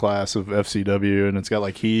first class of FCW, and it's got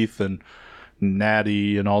like Heath and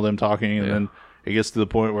Natty and all them talking, and then it gets to the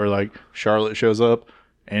point where like Charlotte shows up.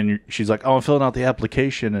 And she's like, oh, I'm filling out the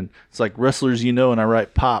application. And it's like, wrestlers, and I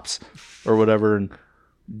write Pops or whatever. And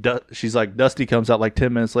she's like, Dusty comes out like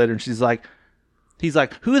 10 minutes later. And he's like,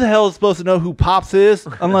 who the hell is supposed to know who Pops is?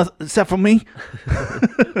 Except for me.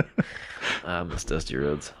 I miss Dusty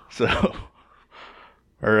Rhodes. So,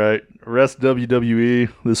 all right. Rest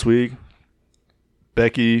WWE this week.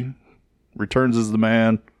 Becky returns as the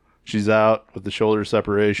man. She's out with the shoulder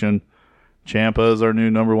separation. Ciampa is our new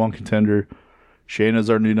number one contender. Shayna's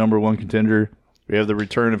our new number one contender. We have the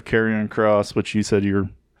return of Karrion Kross, which you said you're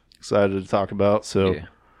excited to talk about. So,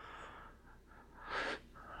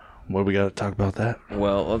 what do we got to talk about that?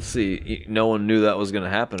 Well, let's see. No one knew that was going to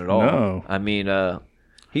happen at all. No. I mean,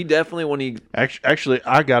 he definitely, when he... Actually,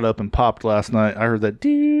 I got up and popped last night. I heard that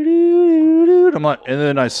doo-doo-doo-doo. I'm like, and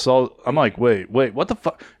then I'm like, wait, what the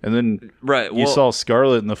fuck? And then you saw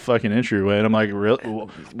Scarlett in the fucking entryway, and I'm like, really?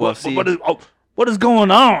 What is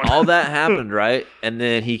going on? All that happened, right? And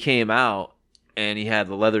then he came out, and he had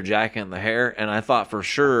the leather jacket and the hair, and I thought for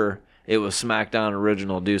sure it was SmackDown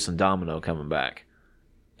original Deuce and Domino coming back.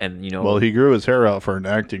 And, well, he grew his hair out for an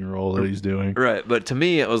acting role that he's doing. Right, but to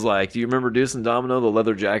me, it was like, do you remember Deuce and Domino, the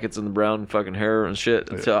leather jackets and the brown fucking hair and shit?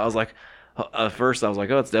 Yeah. So I was like, at first I was like,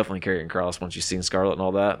 oh, it's definitely Karrion Kross once you've seen Scarlett and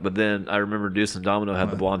all that. But then I remember Deuce and Domino had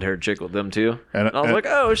the blonde-haired chick with them, too. And I was like,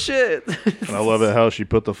 oh, shit. And I love it how she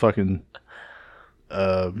put the fucking...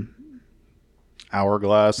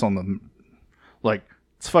 hourglass on the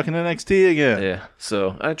it's fucking NXT again. Yeah.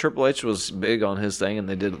 So Triple H was big on his thing, and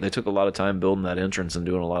they took a lot of time building that entrance and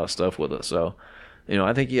doing a lot of stuff with it. So,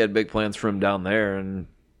 I think he had big plans for him down there, and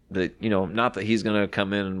that not that he's gonna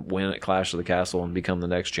come in and win at Clash of the Castle and become the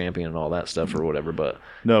next champion and all that stuff or whatever. But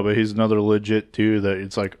no, but he's another legit too. That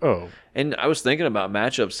it's like, oh. And I was thinking about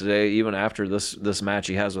matchups today, even after this match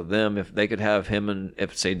he has with them. If they could have him and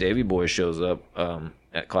if say Davey Boy shows up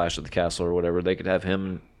at Clash of the Castle or whatever, they could have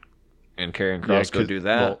him and Karrion Kross go do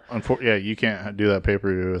that. Well, you can't do that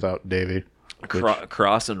pay-per-view without Davey.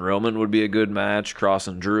 Kross and Roman would be a good match. Kross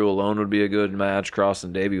and Drew alone would be a good match. Kross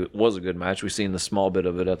and Davey was a good match. We've seen the small bit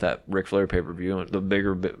of it at that Ric Flair pay-per-view. The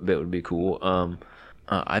bigger bit would be cool.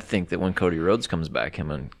 I think that when Cody Rhodes comes back,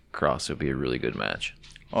 him and Kross would be a really good match.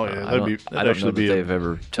 Oh yeah, I don't know that they've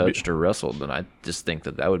ever touched or wrestled, and I just think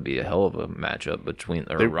that would be a hell of a matchup between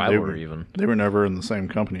or a rivalry even. They were never in the same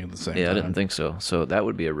company at the same time. Yeah, I didn't think so. So that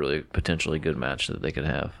would be a really potentially good match that they could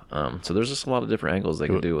have. So there's just a lot of different angles they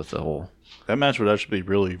could do with the whole. That match would actually be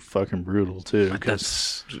really fucking brutal too.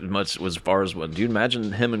 That's much as far as what. Do you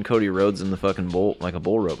imagine him and Cody Rhodes in the fucking bull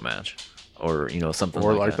rope match, or something,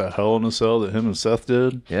 or like that Hell in a Cell that him and Seth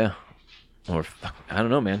did? Yeah, or I don't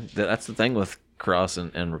know, man. That's the thing with Cross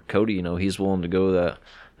and Cody. He's willing to go that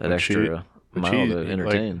extra mile to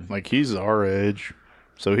entertain. Like he's our age,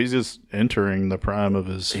 so he's just entering the prime of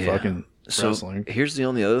his fucking wrestling. Here's the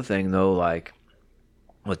only other thing though, like.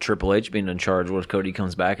 With Triple H being in charge, what if Cody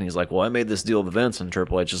comes back and he's like, well, I made this deal with Vince, and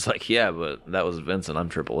Triple H is like, yeah, but that was Vince and I'm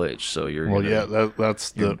Triple H, so you're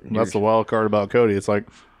that's the wild card about Cody. It's like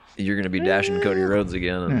you're gonna be dashing Cody Rhodes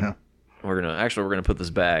again, and we're gonna put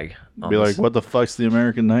this bag on be like, what the fuck's the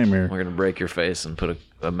American Nightmare? We're gonna break your face and put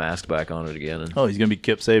a mask back on it again, and he's gonna be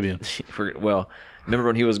Kip Sabian. Well, remember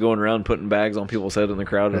when he was going around putting bags on people's head in the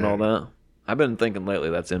crowd and all that? I've been thinking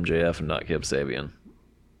lately that's MJF and not Kip Sabian.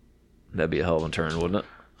 That'd be a hell of a turn, wouldn't it?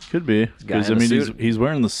 Could be, because he's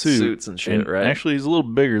wearing the suits and shit, right? Actually, he's a little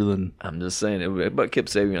bigger than. I'm just saying, but Kip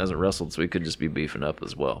Sabian hasn't wrestled, so he could just be beefing up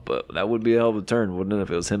as well. But that would be a hell of a turn, wouldn't it?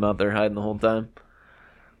 If it was him out there hiding the whole time,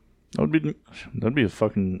 that'd be a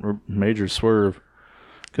fucking major swerve.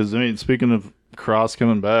 Because speaking of Cross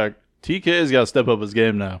coming back, TK's got to step up his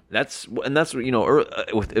game now. That's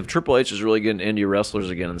if Triple H is really getting indie wrestlers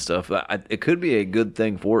again and stuff, it could be a good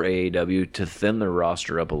thing for AEW to thin their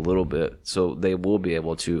roster up a little bit, so they will be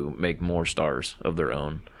able to make more stars of their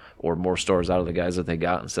own, or more stars out of the guys that they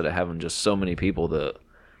got, instead of having just so many people that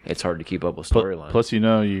it's hard to keep up with storylines. Plus, you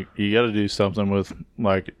got to do something with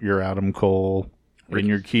like your Adam Cole. And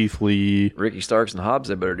your Keith Lee. Ricky Starks and Hobbs,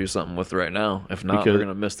 they better do something with right now. If not, we're going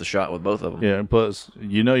to miss the shot with both of them. Yeah, plus,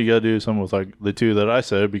 you got to do something with like the two that I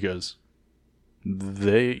said, because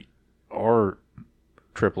they are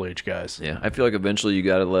Triple H guys. Yeah, I feel like eventually you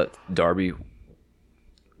got to let Darby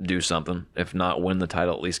do something. If not win the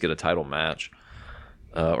title, at least get a title match.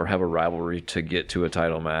 Or have a rivalry to get to a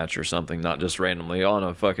title match or something. Not just randomly on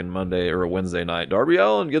a fucking Monday or a Wednesday night. Darby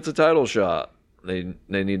Allin gets a title shot. They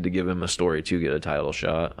need to give him a story to get a title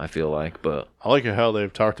shot, I feel like. But I like how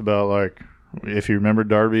they've talked about, like, if you remember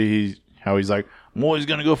Darby, he's like, I'm always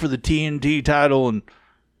going to go for the TNT title, and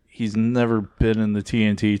he's never been in the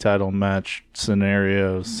TNT title match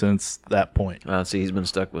scenario since that point. See, he's been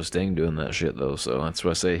stuck with Sting doing that shit, though, so that's why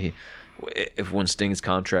I say if when Sting's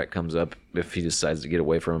contract comes up, if he decides to get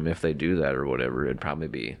away from him, if they do that or whatever, it'd probably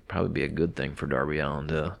be a good thing for Darby Allin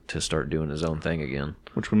to start doing his own thing again.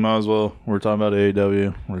 Which we might as well. We're talking about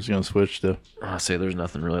AEW. We're just going to switch to... I say there's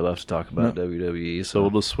nothing really left to talk about WWE. So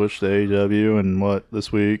we'll just switch to AEW, and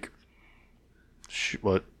this week?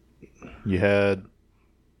 What? You had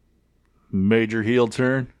major heel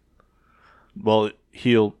turn? Well,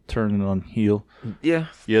 heel turning on heel. Yeah.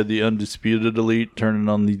 You had the Undisputed Elite turning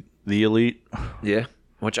on the Elite. Yeah.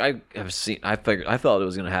 Which I have seen. I thought it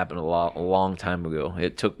was going to happen a long time ago.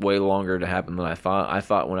 It took way longer to happen than I thought. I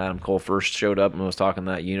thought when Adam Cole first showed up and was talking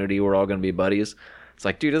that unity, we're all going to be buddies. It's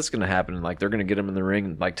like, dude, it's going to happen. Like, they're going to get him in the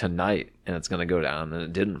ring like tonight, and it's going to go down. And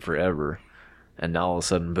it didn't forever. And now all of a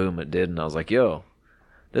sudden, boom, it did. And I was like, yo,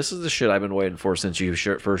 this is the shit I've been waiting for since you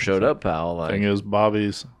first showed up, pal. Like, thing is,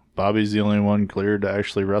 Bobby's the only one cleared to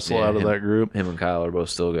actually wrestle out of that group. Him and Kyle are both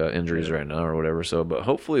still got injuries right now or whatever. So, but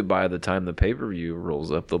hopefully by the time the pay-per-view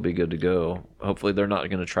rolls up, they'll be good to go. Hopefully they're not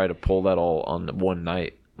going to try to pull that all on one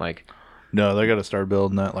night. Like, no, they got to start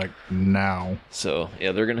building that like now. So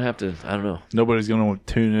yeah, they're going to have to. I don't know. Nobody's going to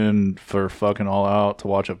tune in for fucking All Out to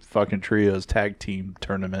watch a fucking trios tag team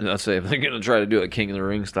tournament. I'd say if they're going to try to do it King of the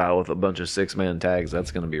Ring style with a bunch of 6-man tags,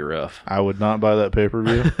 that's going to be rough. I would not buy that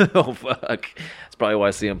pay-per-view. Oh fuck! That's probably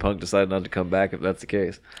why CM Punk decided not to come back. If that's the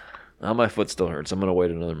case, now my foot still hurts. I'm going to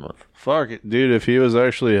wait another month. Fuck it, dude. If he was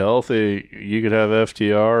actually healthy, you could have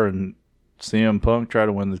FTR and CM Punk try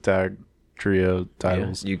to win the tag trio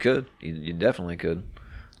titles. Yeah, you could. You definitely could.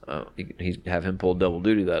 He'd have him pull double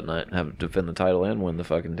duty that night and have him defend the title and win the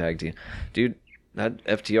fucking tag team. Dude, that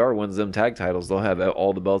FTR wins them tag titles. They'll have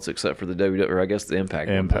all the belts except for the WWE, or I guess the Impact.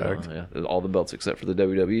 Yeah, all the belts except for the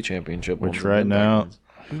WWE Championship. Which right now,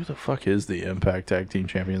 who the fuck is the Impact Tag Team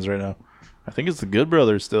Champions right now? I think it's the Good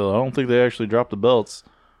Brothers still. I don't think they actually dropped the belts.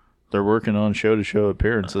 They're working on show-to-show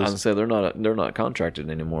appearances. I was gonna say they're not contracted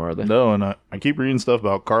anymore, are they? No, and I keep reading stuff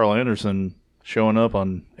about Carl Anderson showing up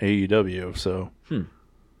on AEW, so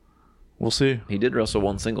we'll see. He did wrestle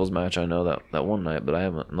one singles match, I know, that one night, but I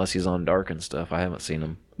haven't, unless he's on Dark and stuff, I haven't seen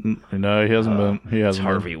him. No, he hasn't been. He hasn't. It's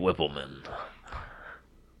Harvey Whippleman.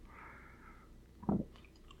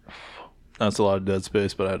 That's a lot of dead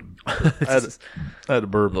space, but I had a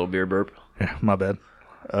burp. A little beer burp. Yeah, my bad.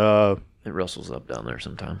 It rustles up down there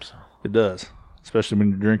sometimes. It does, especially when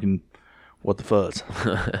you're drinking What the Fuzz.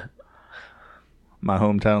 My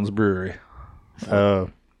hometown's brewery. So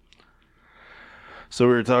we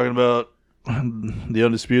were talking about the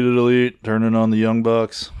Undisputed Elite turning on the Young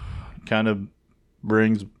Bucks. Kind of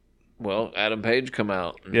brings... Well, Adam Page come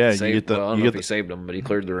out. And Yeah, saved, you get the... well, I don't know if he saved him, but he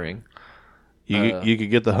cleared the ring. You could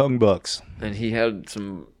get the Hung Bucks. And he had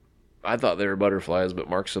some... I thought they were butterflies, but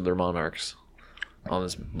Mark said they're monarchs on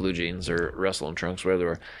his blue jeans or wrestling trunks, whatever they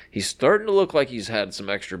were. He's starting to look like he's had some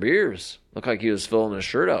extra beers. Looked like he was filling his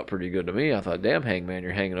shirt out pretty good to me. I thought, damn, Hangman,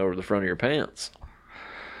 you're hanging over the front of your pants.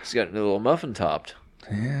 He's got a little muffin topped.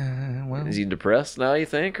 Yeah, well... Is he depressed now, you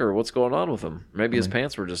think? Or what's going on with him? Maybe his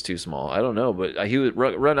pants were just too small. I don't know. But he would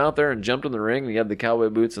run out there and jumped in the ring, and he had the cowboy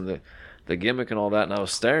boots and the gimmick and all that, and I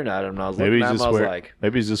was staring at him, and I was looking at him, I was like...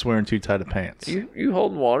 Maybe he's just wearing too tight of pants. You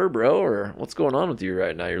holding water, bro? Or what's going on with you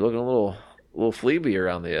right now? You're looking a little fleeby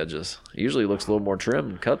around the edges. He usually looks a little more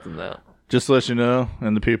trim and cut than that. Just to let you know,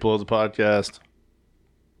 and the people of the podcast,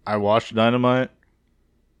 I watched Dynamite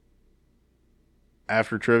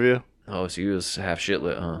after trivia. Oh, so you was half shit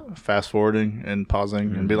lit, huh? Fast forwarding and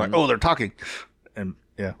pausing and be like, oh, they're talking. And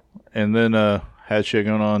yeah. And then had shit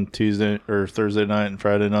going on Tuesday or Thursday night and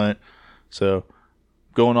Friday night. So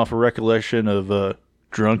going off a recollection of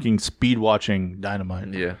drunken speed watching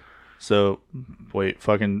Dynamite. Yeah. So, wait,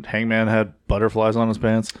 fucking Hangman had butterflies on his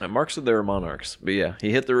pants? Mark said they were monarchs. But yeah,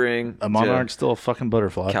 he hit the ring. A monarch's still a fucking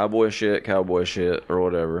butterfly. Cowboy shit, or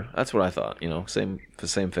whatever. That's what I thought. The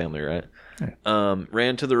same family, right? Yeah.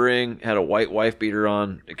 Ran to the ring, had a white wife beater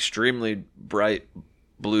on, extremely bright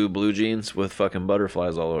blue jeans with fucking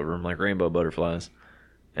butterflies all over them, like rainbow butterflies.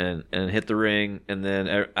 And hit the ring, and then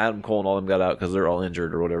Adam Cole and all them got out because they're all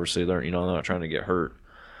injured or whatever, so they're not trying to get hurt.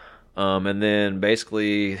 And then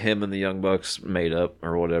basically him and the Young Bucks made up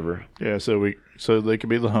or whatever. Yeah, so they could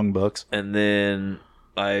be the Hung Bucks. And then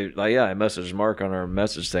I messaged Mark on our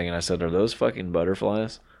message thing, and I said, "Are those fucking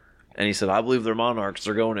butterflies?" And he said, "I believe they're monarchs.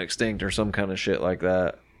 They're going extinct or some kind of shit like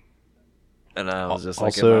that." And I was just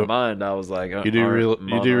like, in my mind, I was like, you do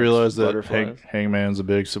realize that Hangman's a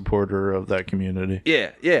big supporter of that community.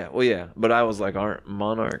 Yeah, well, yeah. But I was like, aren't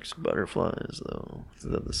monarchs butterflies, though? Is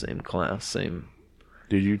that the same class, same...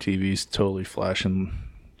 Dude, your TV's totally flashing.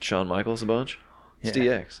 Shawn Michaels a bunch? It's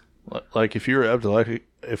yeah. DX. Like, if you were epileptic,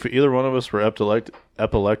 if either one of us were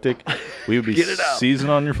epileptic, we would be seizing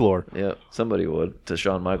on your floor. Yep, somebody would. To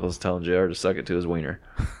Shawn Michaels telling JR to suck it to his wiener.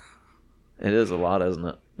 It is a lot, isn't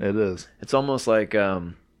it? It is. It's almost like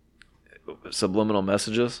subliminal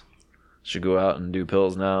messages. Should go out and do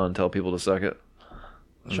pills now and tell people to suck it.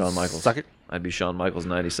 Shawn Michaels. Suck it? I'd be Shawn Michaels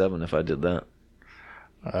 97 if I did that.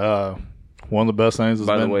 One of the best things is...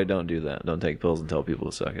 By the way, don't do that. Don't take pills and tell people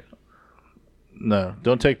to suck it. No,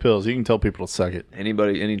 don't take pills. You can tell people to suck it.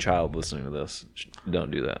 Any child listening to this, don't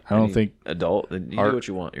do that. I don't think... Adult, you do what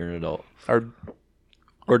you want. You're an adult. Our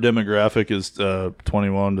demographic is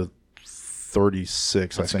 21 to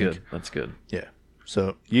 36, I think. That's good. Yeah.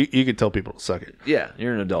 So you can tell people to suck it. Yeah,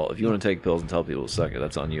 you're an adult. If you want to take pills and tell people to suck it,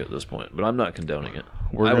 that's on you at this point. But I'm not condoning it.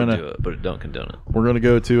 I would do it, but don't condone it. We're going to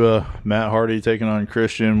go to Matt Hardy taking on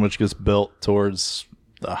Christian, which gets built towards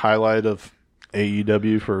the highlight of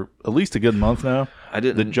AEW for at least a good month now.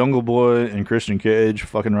 The Jungle Boy and Christian Cage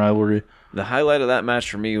fucking rivalry. The highlight of that match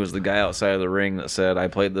for me was the guy outside of the ring that said, "I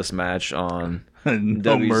played this match on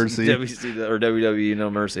No Mercy or WWE No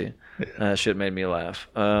Mercy." Yeah. That shit made me laugh.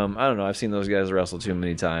 I don't know. I've seen those guys wrestle too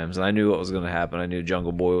many times, and I knew what was going to happen. I knew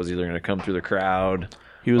Jungle Boy was either going to come through the crowd.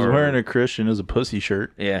 He was wearing a Christian as a pussy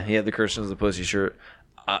shirt. Yeah, he had the Christian as a pussy shirt.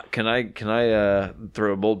 Can I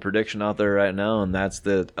throw a bold prediction out there right now, and that's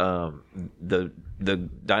that the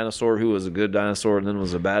dinosaur who was a good dinosaur and then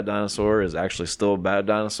was a bad dinosaur is actually still a bad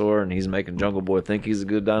dinosaur, and he's making Jungle Boy think he's a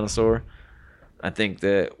good dinosaur. I think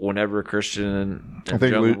that whenever Christian and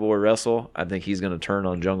Jungle Boy wrestle, I think he's going to turn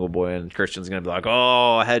on Jungle Boy, and Christian's going to be like,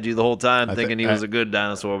 "Oh, I had you the whole time thinking he was a good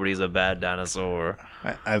dinosaur, but he's a bad dinosaur."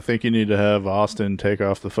 I think you need to have Austin take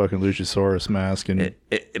off the fucking Luchasaurus mask and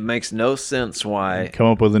it makes no sense why come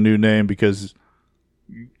up with a new name, because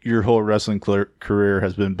your whole wrestling career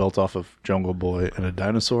has been built off of Jungle Boy and a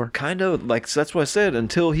dinosaur. Kind of like, so that's what I said.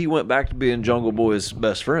 Until he went back to being Jungle Boy's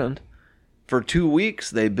best friend. For 2 weeks,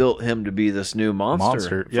 they built him to be this new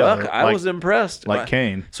monster. Yeah, Fuck, I was impressed. Like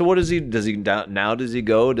Kane. So what does he now? Does he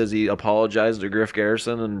go? Does he apologize to Griff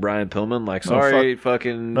Garrison and Brian Pillman? Like, sorry,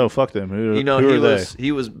 fucking. No, fuck them. Who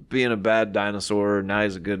he was being a bad dinosaur. Now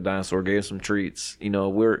he's a good dinosaur. Gave some treats.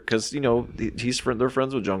 Because they're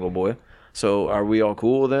friends with Jungle Boy. So are we all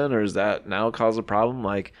cool then, or is that now cause a problem?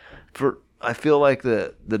 Like, for I feel like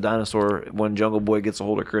the Dinosaur, when Jungle Boy gets a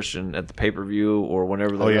hold of Christian at the pay-per-view or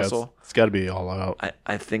whenever they wrestle, it's got to be all out.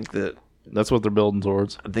 I think that's what they're building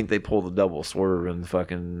towards. I think they pull the double swerve and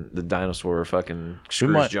the Dinosaur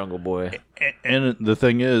screws Jungle Boy. And the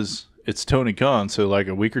thing is, it's Tony Khan, so like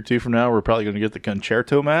a week or two from now, we're probably going to get the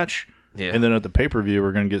Concerto match. Yeah. And then at the pay-per-view,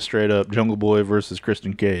 we're going to get straight up Jungle Boy versus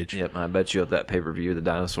Christian Cage. Yep, I bet you at that pay-per-view, the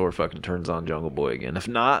Dinosaur turns on Jungle Boy again. If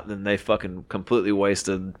not, then they completely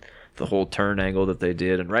wasted the whole turn angle that they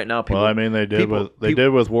did. And right now, people... Well, I mean, they did with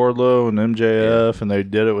Wardlow and MJF, and they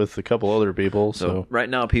did it with a couple other people. So right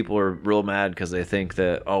now, people are real mad because they think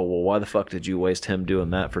that, oh, well, why the fuck did you waste him doing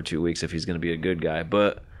that for 2 weeks if he's going to be a good guy?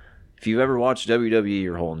 But if you've ever watched WWE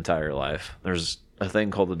your whole entire life, there's a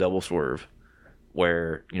thing called the double swerve,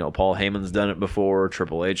 where, Paul Heyman's done it before,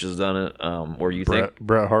 Triple H has done it, where you think...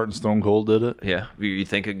 Bret Hart and Stone Cold did it? Yeah. You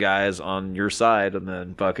think a guy's on your side, and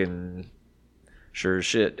then fucking... Sure as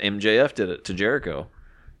shit, MJF did it to Jericho,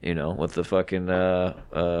 with the fucking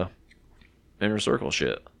inner circle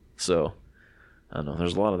shit. So, I don't know,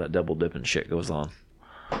 there's a lot of that double dipping shit goes on.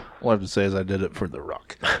 All I have to say is I did it for The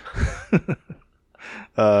Rock.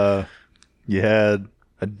 You had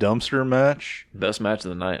a dumpster match. Best match of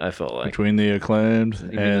the night, I felt like. Between the Acclaimed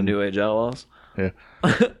and the New Age Outlaws. Yeah.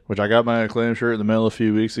 Which I got my Acclaimed shirt in the mail a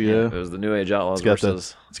few weeks ago. Yeah, it was the New Age Outlaws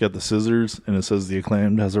versus... It's got the scissors, and it says the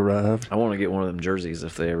Acclaimed has arrived. I want to get one of them jerseys.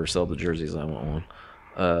 If they ever sell the jerseys, I want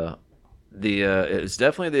one. It's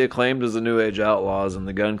definitely the Acclaimed as the New Age Outlaws, and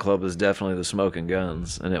the Gun Club is definitely the Smoking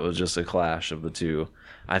Guns, and it was just a clash of the two.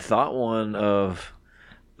 I thought one of...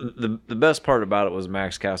 The best part about it was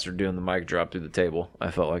Max Caster doing the mic drop through the table.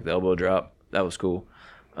 I felt like the elbow drop. That was cool.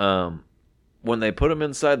 When they put him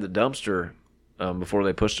inside the dumpster... before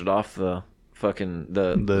they pushed it off the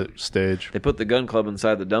stage. They put the Gun Club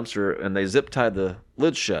inside the dumpster and they zip tied the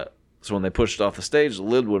lid shut. So when they pushed it off the stage, the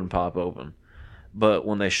lid wouldn't pop open. But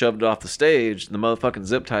when they shoved it off the stage, the motherfucking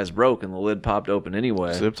zip ties broke and the lid popped open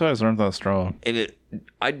anyway. Zip ties aren't that strong. And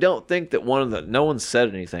I don't think that no one said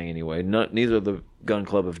anything anyway. Neither of the Gun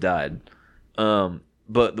Club have died.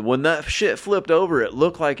 But when that shit flipped over, it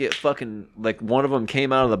looked like it fucking... Like, one of them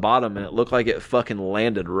came out of the bottom, and it looked like it fucking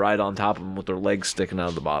landed right on top of them with their legs sticking out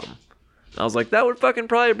of the bottom. And I was like, that would fucking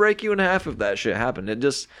probably break you in half if that shit happened.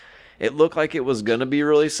 It looked like it was going to be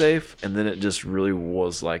really safe, and then it just really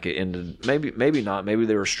was like it ended... Maybe not. Maybe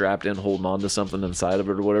they were strapped in, holding on to something inside of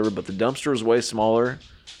it or whatever, but the dumpster was way smaller.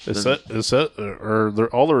 All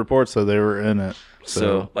the reports said they were in it.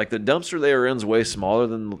 So, like, the dumpster they were in is way smaller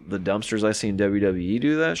than the dumpsters I seen WWE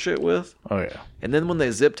do that shit with. Oh, yeah. And then when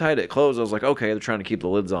they zip tied it closed, I was like, okay, they're trying to keep the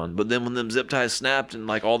lids on. But then when them zip ties snapped and,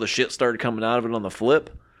 like, all the shit started coming out of it on the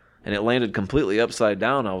flip, and it landed completely upside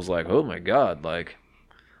down, I was like, oh, my God. Like,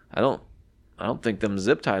 I don't think them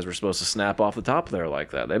zip ties were supposed to snap off the top of there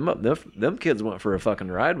like that. Them kids went for a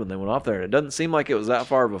fucking ride when they went off there. It doesn't seem like it was that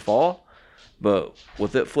far of a fall. But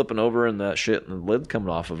with it flipping over and that shit and the lid coming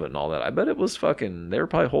off of it and all that, I bet it was fucking... They were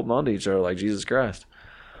probably holding on to each other like Jesus Christ.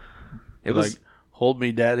 It was... Like, hold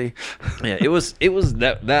me, daddy. Yeah, it was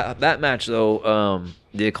that match, though,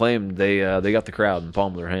 the Acclaimed, they got the crowd in the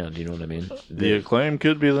palm of their hand, you know what I mean? The Acclaimed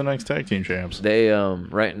could be the next tag team champs. They,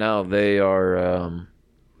 right now, they are...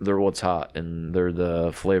 they're what's hot, and they're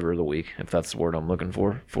the flavor of the week, if that's the word I'm looking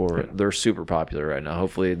for. They're super popular right now.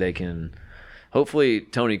 Hopefully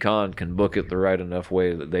Tony Khan can book it the right enough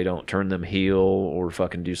way that they don't turn them heel or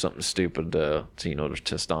fucking do something stupid to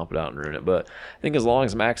stomp it out and ruin it. But I think as long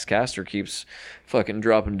as Max Caster keeps fucking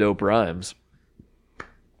dropping dope rhymes,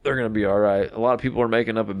 they're going to be all right. A lot of people are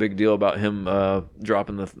making up a big deal about him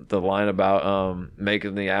dropping the line about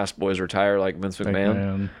making the ass boys retire like Vince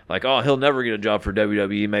McMahon. Like, oh, he'll never get a job for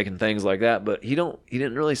WWE making things like that. But he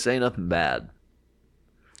didn't really say nothing bad.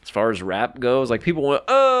 As far as rap goes, like, people went,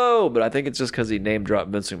 oh, but I think it's just because he name-dropped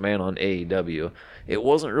Vince McMahon on AEW. It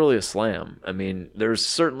wasn't really a slam. I mean, there's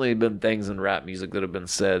certainly been things in rap music that have been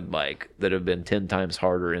said, like, that have been 10 times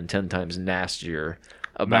harder and 10 times nastier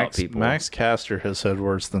about people. Max Caster has said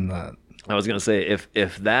worse than that. I was going to say,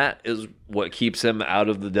 if that is what keeps him out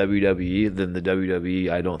of the WWE, then the WWE,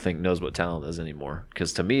 I don't think, knows what talent is anymore.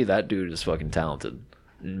 Because to me, that dude is fucking talented.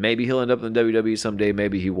 Maybe he'll end up in the WWE someday,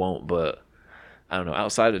 maybe he won't, but... I don't know.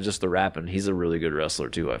 Outside of just the rapping, he's a really good wrestler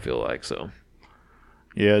too, I feel like. So,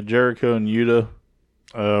 yeah, Jericho and Yuta.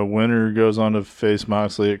 Winner goes on to face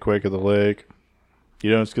Moxley at Quake of the Lake.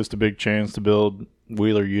 It's just a big chance to build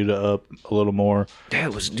Wheeler Yuta up a little more.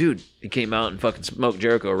 Yeah, he came out and fucking smoked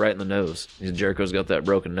Jericho right in the nose. Jericho's got that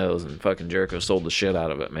broken nose, and fucking Jericho sold the shit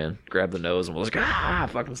out of it, man. Grabbed the nose and was like,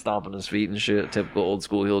 fucking stomping his feet and shit. Typical old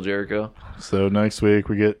school heel Jericho. So next week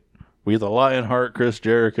we get the Lionheart Chris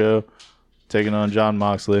Jericho taking on John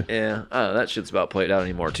Moxley. Yeah, I don't know, that shit's about played out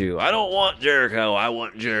anymore, too. I don't want Jericho. I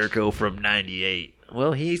want Jericho from 98.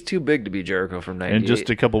 Well, he's too big to be Jericho from 98. And just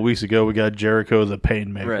a couple weeks ago, we got Jericho the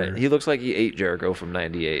Painmaker. Right. He looks like he ate Jericho from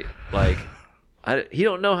 98. Like, he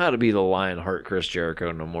don't know how to be the Lionheart Chris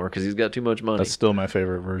Jericho no more because he's got too much money. That's still my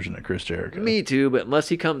favorite version of Chris Jericho. Me too, but unless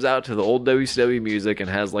he comes out to the old WCW music and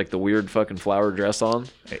has like the weird fucking flower dress on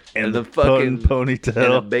and the fucking ponytail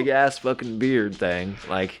and a big ass fucking beard thing,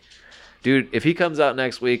 like, dude, if he comes out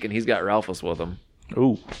next week and he's got Ralphus with him,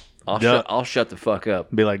 ooh, I'll shut the fuck up.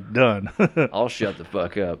 Be like, done. I'll shut the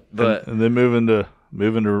fuck up. But and then moving to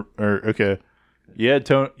okay,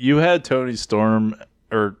 you had Tony Storm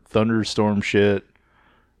or Thunderstorm shit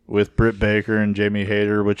with Britt Baker and Jamie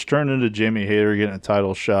Hayter, which turned into Jamie Hayter getting a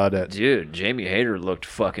title shot at. Dude, Jamie Hayter looked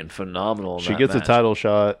fucking phenomenal. She gets a title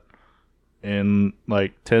shot in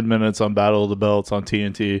like 10 minutes on Battle of the Belts on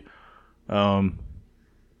TNT,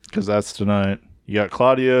 because that's tonight. You got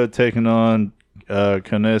Claudia taking on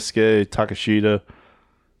Konosuke Takeshita.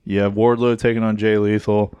 You have Wardlow taking on Jay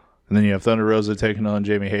Lethal, and then you have Thunder Rosa taking on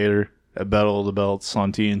Jamie Hayter at Battle of the Belts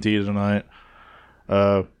on TNT tonight.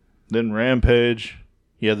 Then Rampage,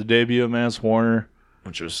 you had the debut of Mance Warner,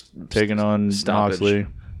 which was taking on Moxley.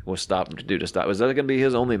 Was stopped to stop. Was that going to be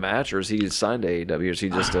his only match, or is he signed to AEW? Or is he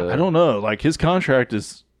just I don't know. Like, his contract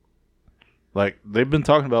is like, they've been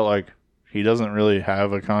talking about, like, he doesn't really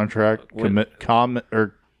have a contract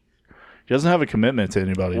he doesn't have a commitment to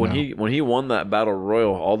anybody. When he won that battle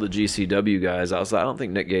royal, all the GCW guys outside, I don't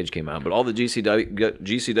think Nick Gage came out, but all the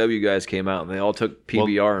GCW guys came out, and they all took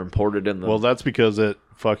PBR and poured it in the. Well, that's because the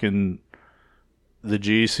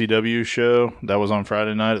GCW show that was on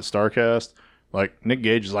Friday night at StarCast, like, Nick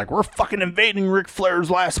Gage is like, we're fucking invading Ric Flair's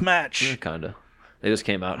last match. Yeah, kinda. They just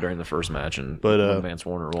came out during the first match, and Vance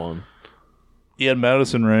Warner won. He had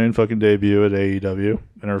Madison Rayne fucking debut at AEW,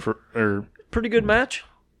 and her pretty good match.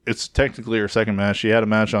 It's technically her second match. She had a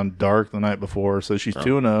match on Dark the night before, so she's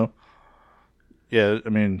 2-0. Yeah, I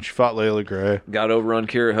mean, she fought Layla Gray. Got over on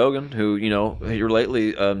Kiera Hogan, who, here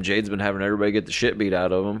lately, Jade's been having everybody get the shit beat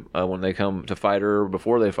out of him when they come to fight her or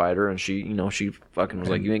before they fight her, and she, she fucking was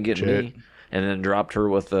like, you ain't getting me. And then dropped her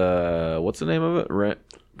with, what's the name of it?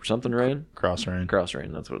 Something Rain? Cross Rain. Cross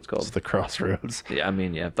Rain, that's what it's called. It's the Crossroads. Yeah, I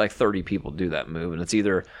mean, like 30 people do that move, and it's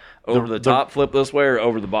either over the top flip this way or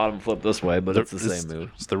over the bottom flip this way, but it's the same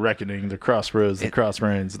move. It's the Reckoning, the Crossroads, the Cross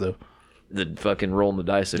Rains, the fucking rolling the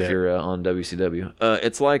dice if you're on WCW.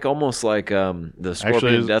 It's like almost like the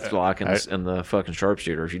Scorpion Deathlock and the fucking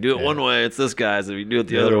Sharpshooter. If you do it one way, it's this guy's. If you do it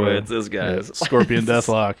the other way, it's this guy's. Yeah. Scorpion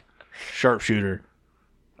Deathlock, Sharpshooter,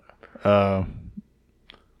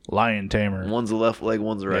 Lion Tamer. One's the left leg,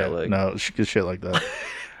 one's the right leg. No, shit like that.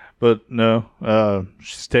 But no,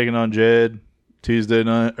 she's taking on Jade Wednesday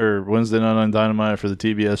night on Dynamite for the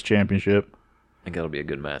TBS Championship. I think that'll be a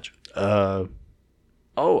good match. You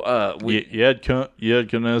had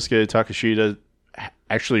Konosuke Takeshita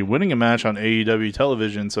actually winning a match on AEW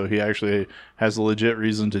television, so he actually has a legit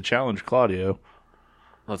reason to challenge Claudio.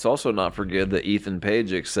 Let's also not forget that Ethan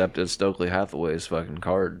Page accepted Stokely Hathaway's fucking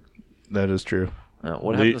card. That is true.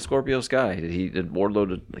 What happened to Scorpio Sky? Did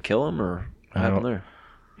Wardlow kill him, or what happened there?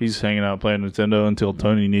 He's hanging out playing Nintendo until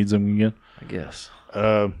Tony needs him again, I guess.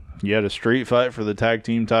 You had a street fight for the tag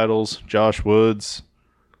team titles. Josh Woods,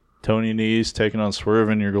 Tony Nese taking on Swerve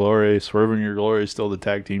in Your Glory. Swerve in Your Glory is still the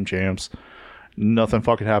tag team champs. Nothing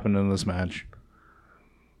fucking happened in this match.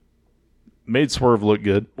 Made Swerve look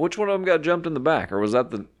good. Which one of them got jumped in the back, or was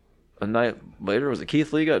that a night later? Was it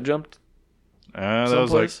Keith Lee got jumped?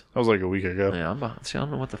 That was like a week ago. Yeah, I don't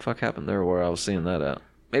know what the fuck happened there where I was seeing that at.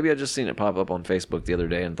 Maybe I just seen it pop up on Facebook the other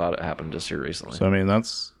day and thought it happened just here recently. So, I mean,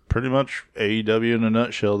 that's pretty much AEW in a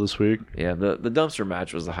nutshell this week. Yeah, the dumpster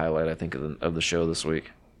match was the highlight, I think, of the show this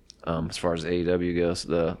week. As far as AEW goes,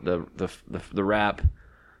 the rap,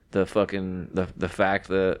 the fact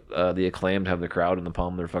that the Acclaimed have the crowd in the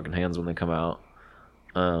palm of their fucking hands when they come out.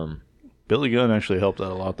 Billy Gunn actually helped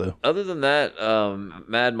out a lot, though. Other than that,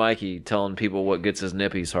 Mad Mikey telling people what gets his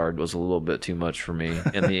nippies hard was a little bit too much for me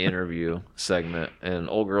in the interview segment. And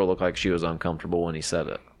old girl looked like she was uncomfortable when he said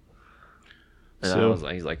it. And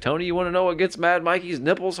he's like, Tony, you want to know what gets Mad Mikey's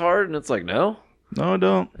nipples hard? And it's like, no. No, I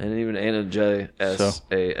don't. And even Anna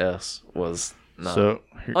J.S.A.S. was not. So,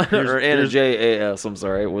 or Anna J.A.S., I'm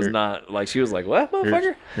sorry, was not. Like, she was like, what,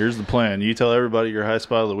 motherfucker? Here's the plan. You tell everybody your high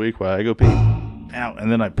spot of the week while I go pee. Ow. And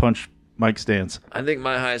then I punch Mike Stance. I think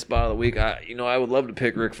my high spot of the week, I would love to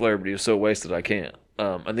pick Ric Flair, but he was so wasted I can't.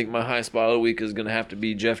 I think my high spot of the week is going to have to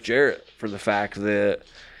be Jeff Jarrett for the fact that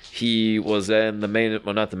he was in the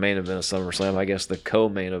not the main event of SummerSlam, I guess the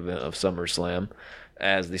co-main event of SummerSlam,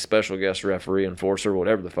 as the special guest referee, enforcer,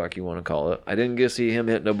 whatever the fuck you want to call it. I didn't get to see him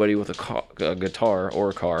hit nobody with a guitar or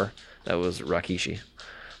a car. That was Rikishi.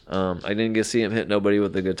 I didn't get to see him hit nobody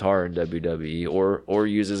with a guitar in WWE or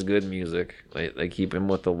use his good music. They keep him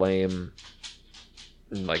with the lame,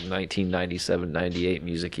 like 1997, 98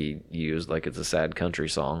 music he used, like it's a sad country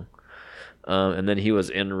song. And then he was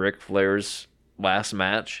in Ric Flair's last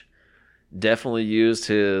match. Definitely used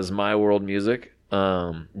his My World music.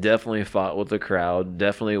 Definitely fought with the crowd.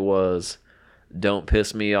 Definitely was Don't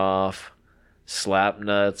Piss Me Off, Slap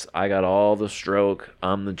Nuts, I Got All the Stroke,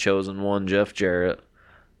 I'm the Chosen One, Jeff Jarrett.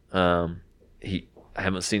 I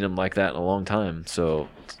haven't seen him like that in a long time. So,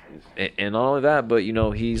 and not only that, but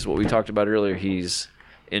he's what we talked about earlier. He's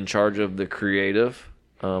in charge of the creative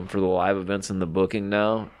for the live events and the booking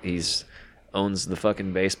now. He's owns the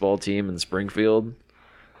fucking baseball team in Springfield.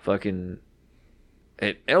 And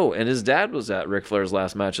his dad was at Ric Flair's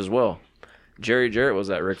last match as well. Jerry Jarrett was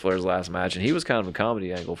at Ric Flair's last match, and he was kind of a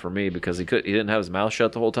comedy angle for me because he didn't have his mouth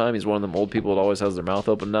shut the whole time. He's one of them old people that always has their mouth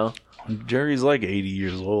open now. Jerry's like 80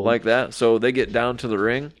 years old. Like that. So they get down to the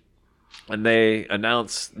ring, and they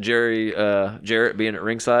announce Jarrett being at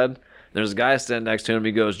ringside. There's a guy standing next to him.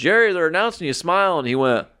 He goes, "Jerry, they're announcing you. Smile." And he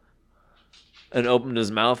went and opened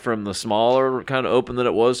his mouth from the smaller kind of open that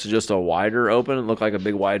it was to just a wider open. It looked like a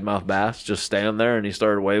big wide mouth bass just standing there, and he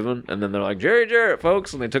started waving. And then they're like, "Jerry Jarrett,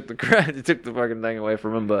 folks," and they took the fucking thing away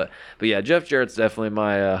from him. But yeah, Jeff Jarrett's definitely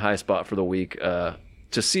my high spot for the week. To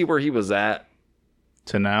see where he was at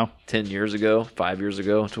to now, 10 years ago, 5 years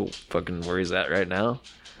ago, to fucking where he's at right now.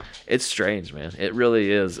 It's strange, man. It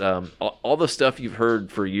really is. All the stuff you've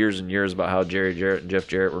heard for years and years about how Jerry Jarrett and Jeff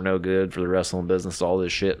Jarrett were no good for the wrestling business, all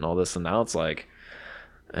this shit and all this, and now it's like,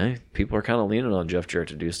 people are kind of leaning on Jeff Jarrett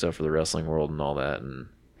to do stuff for the wrestling world and all that, and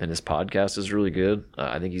his podcast is really good.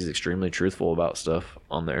 I think he's extremely truthful about stuff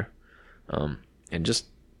on there, and just,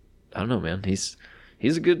 I don't know, man. He's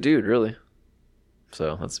a good dude, really.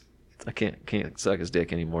 So I can't suck his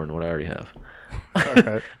dick any more than what I already have. All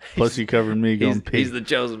right. Plus, you covered me going pee. He's the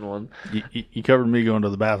chosen one. You covered me going to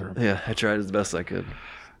the bathroom. Yeah, I tried as best I could.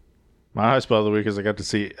 My high spot of the week is I got to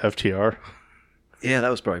see FTR. Yeah, that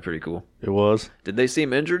was probably pretty cool. It was. Did they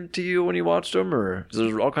seem injured to you when you watched them? Or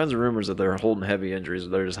there's all kinds of rumors that they're holding heavy injuries.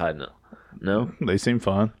 They're just hiding it. No? They seem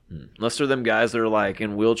fine. Unless they're them guys that are like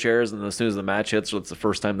in wheelchairs, and as soon as the match hits, it's the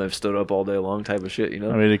first time they've stood up all day long type of shit, I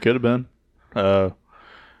mean, it could have been.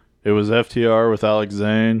 It was FTR with Alex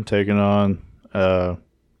Zane taking on the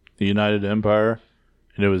United Empire,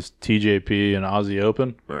 and it was TJP and Aussie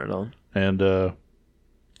Open. Right on. And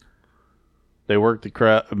they worked the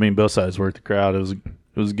crowd. I mean, both sides worked the crowd. It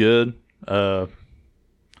was good.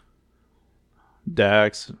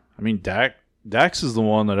 Dax is the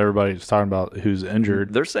one that everybody's talking about who's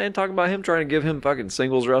injured. They're talking about him trying to give him fucking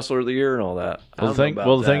singles wrestler of the year and all that. The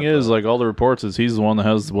thing is, like, all the reports is he's the one that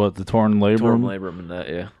has the torn labrum. Torn labrum and that,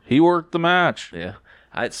 yeah. He worked the match. Yeah.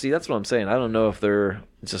 I see. That's what I'm saying. I don't know if they're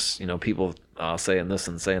just people saying this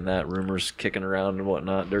and saying that, rumors kicking around and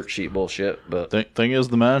whatnot, dirt sheet bullshit. But thing is,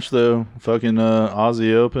 the match though, fucking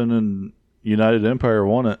Aussie Open and United Empire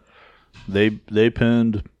won it. They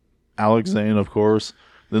pinned Alex Zane, of course.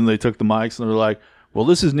 Then they took the mics and they're like, "Well,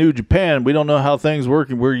 this is New Japan. We don't know how things work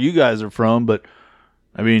and where you guys are from, but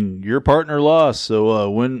I mean, your partner lost. So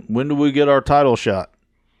when do we get our title shot?"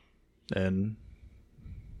 And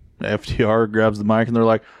FTR grabs the mic and they're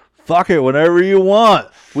like, "Fuck it, whenever you want.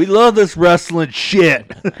 We love this wrestling shit."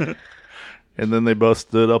 And then they both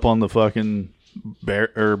stood up on the fucking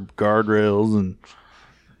guardrails, and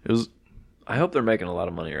it was. I hope they're making a lot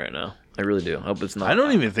of money right now. I really do. I hope it's not. I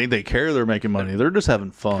don't even think they care they're making money. They're just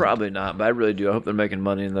having fun. Probably not, but I really do. I hope they're making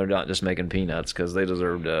money and they're not just making peanuts, because they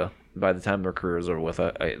deserve to. By the time their careers are with,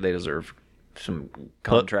 they deserve some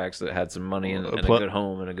contracts that had some money and a good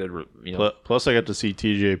home and a good. Plus, I got to see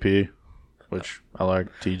TJP. Which I like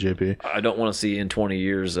TJP. I don't want to see in 20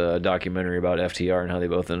 years a documentary about FTR and how they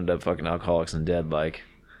both ended up fucking alcoholics and dead, like,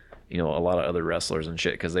 a lot of other wrestlers and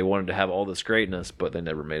shit, because they wanted to have all this greatness, but they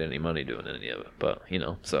never made any money doing any of it. But,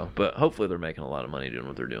 but hopefully they're making a lot of money doing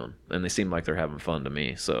what they're doing. And they seem like they're having fun to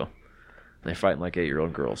me, so they're fighting like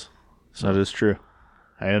 8-year-old girls. So. That is true.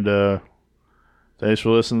 And thanks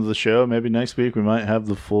for listening to the show. Maybe next week we might have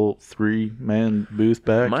the full 3-man booth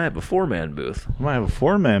back. Might have a 4-man booth. Might have a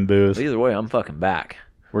 4-man booth. Either way, I'm fucking back.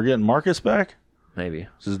 We're getting Marcus back? Maybe.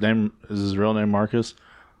 Is his real name Marcus?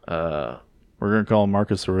 We're gonna call him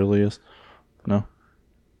Marcus Aurelius. No?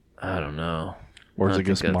 I don't know. Or is it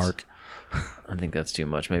just Mark? I think that's too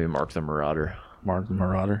much. Maybe Mark the Marauder. Mark the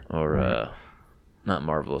Marauder? Or not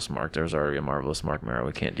Marvelous Mark. There's already a Marvelous Mark Merrow.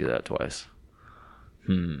 We can't do that twice.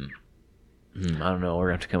 I don't know. We're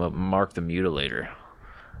going to have to come up with Mark the Mutilator.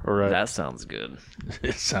 All right. That sounds good.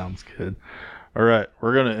 It sounds good. All right.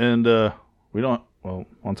 We're going to end.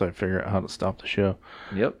 Once I figure out how to stop the show.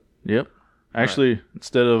 Yep. Actually,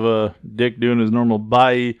 instead of Dick doing his normal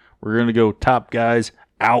bye, we're going to go top guys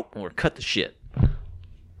out. Or cut the shit.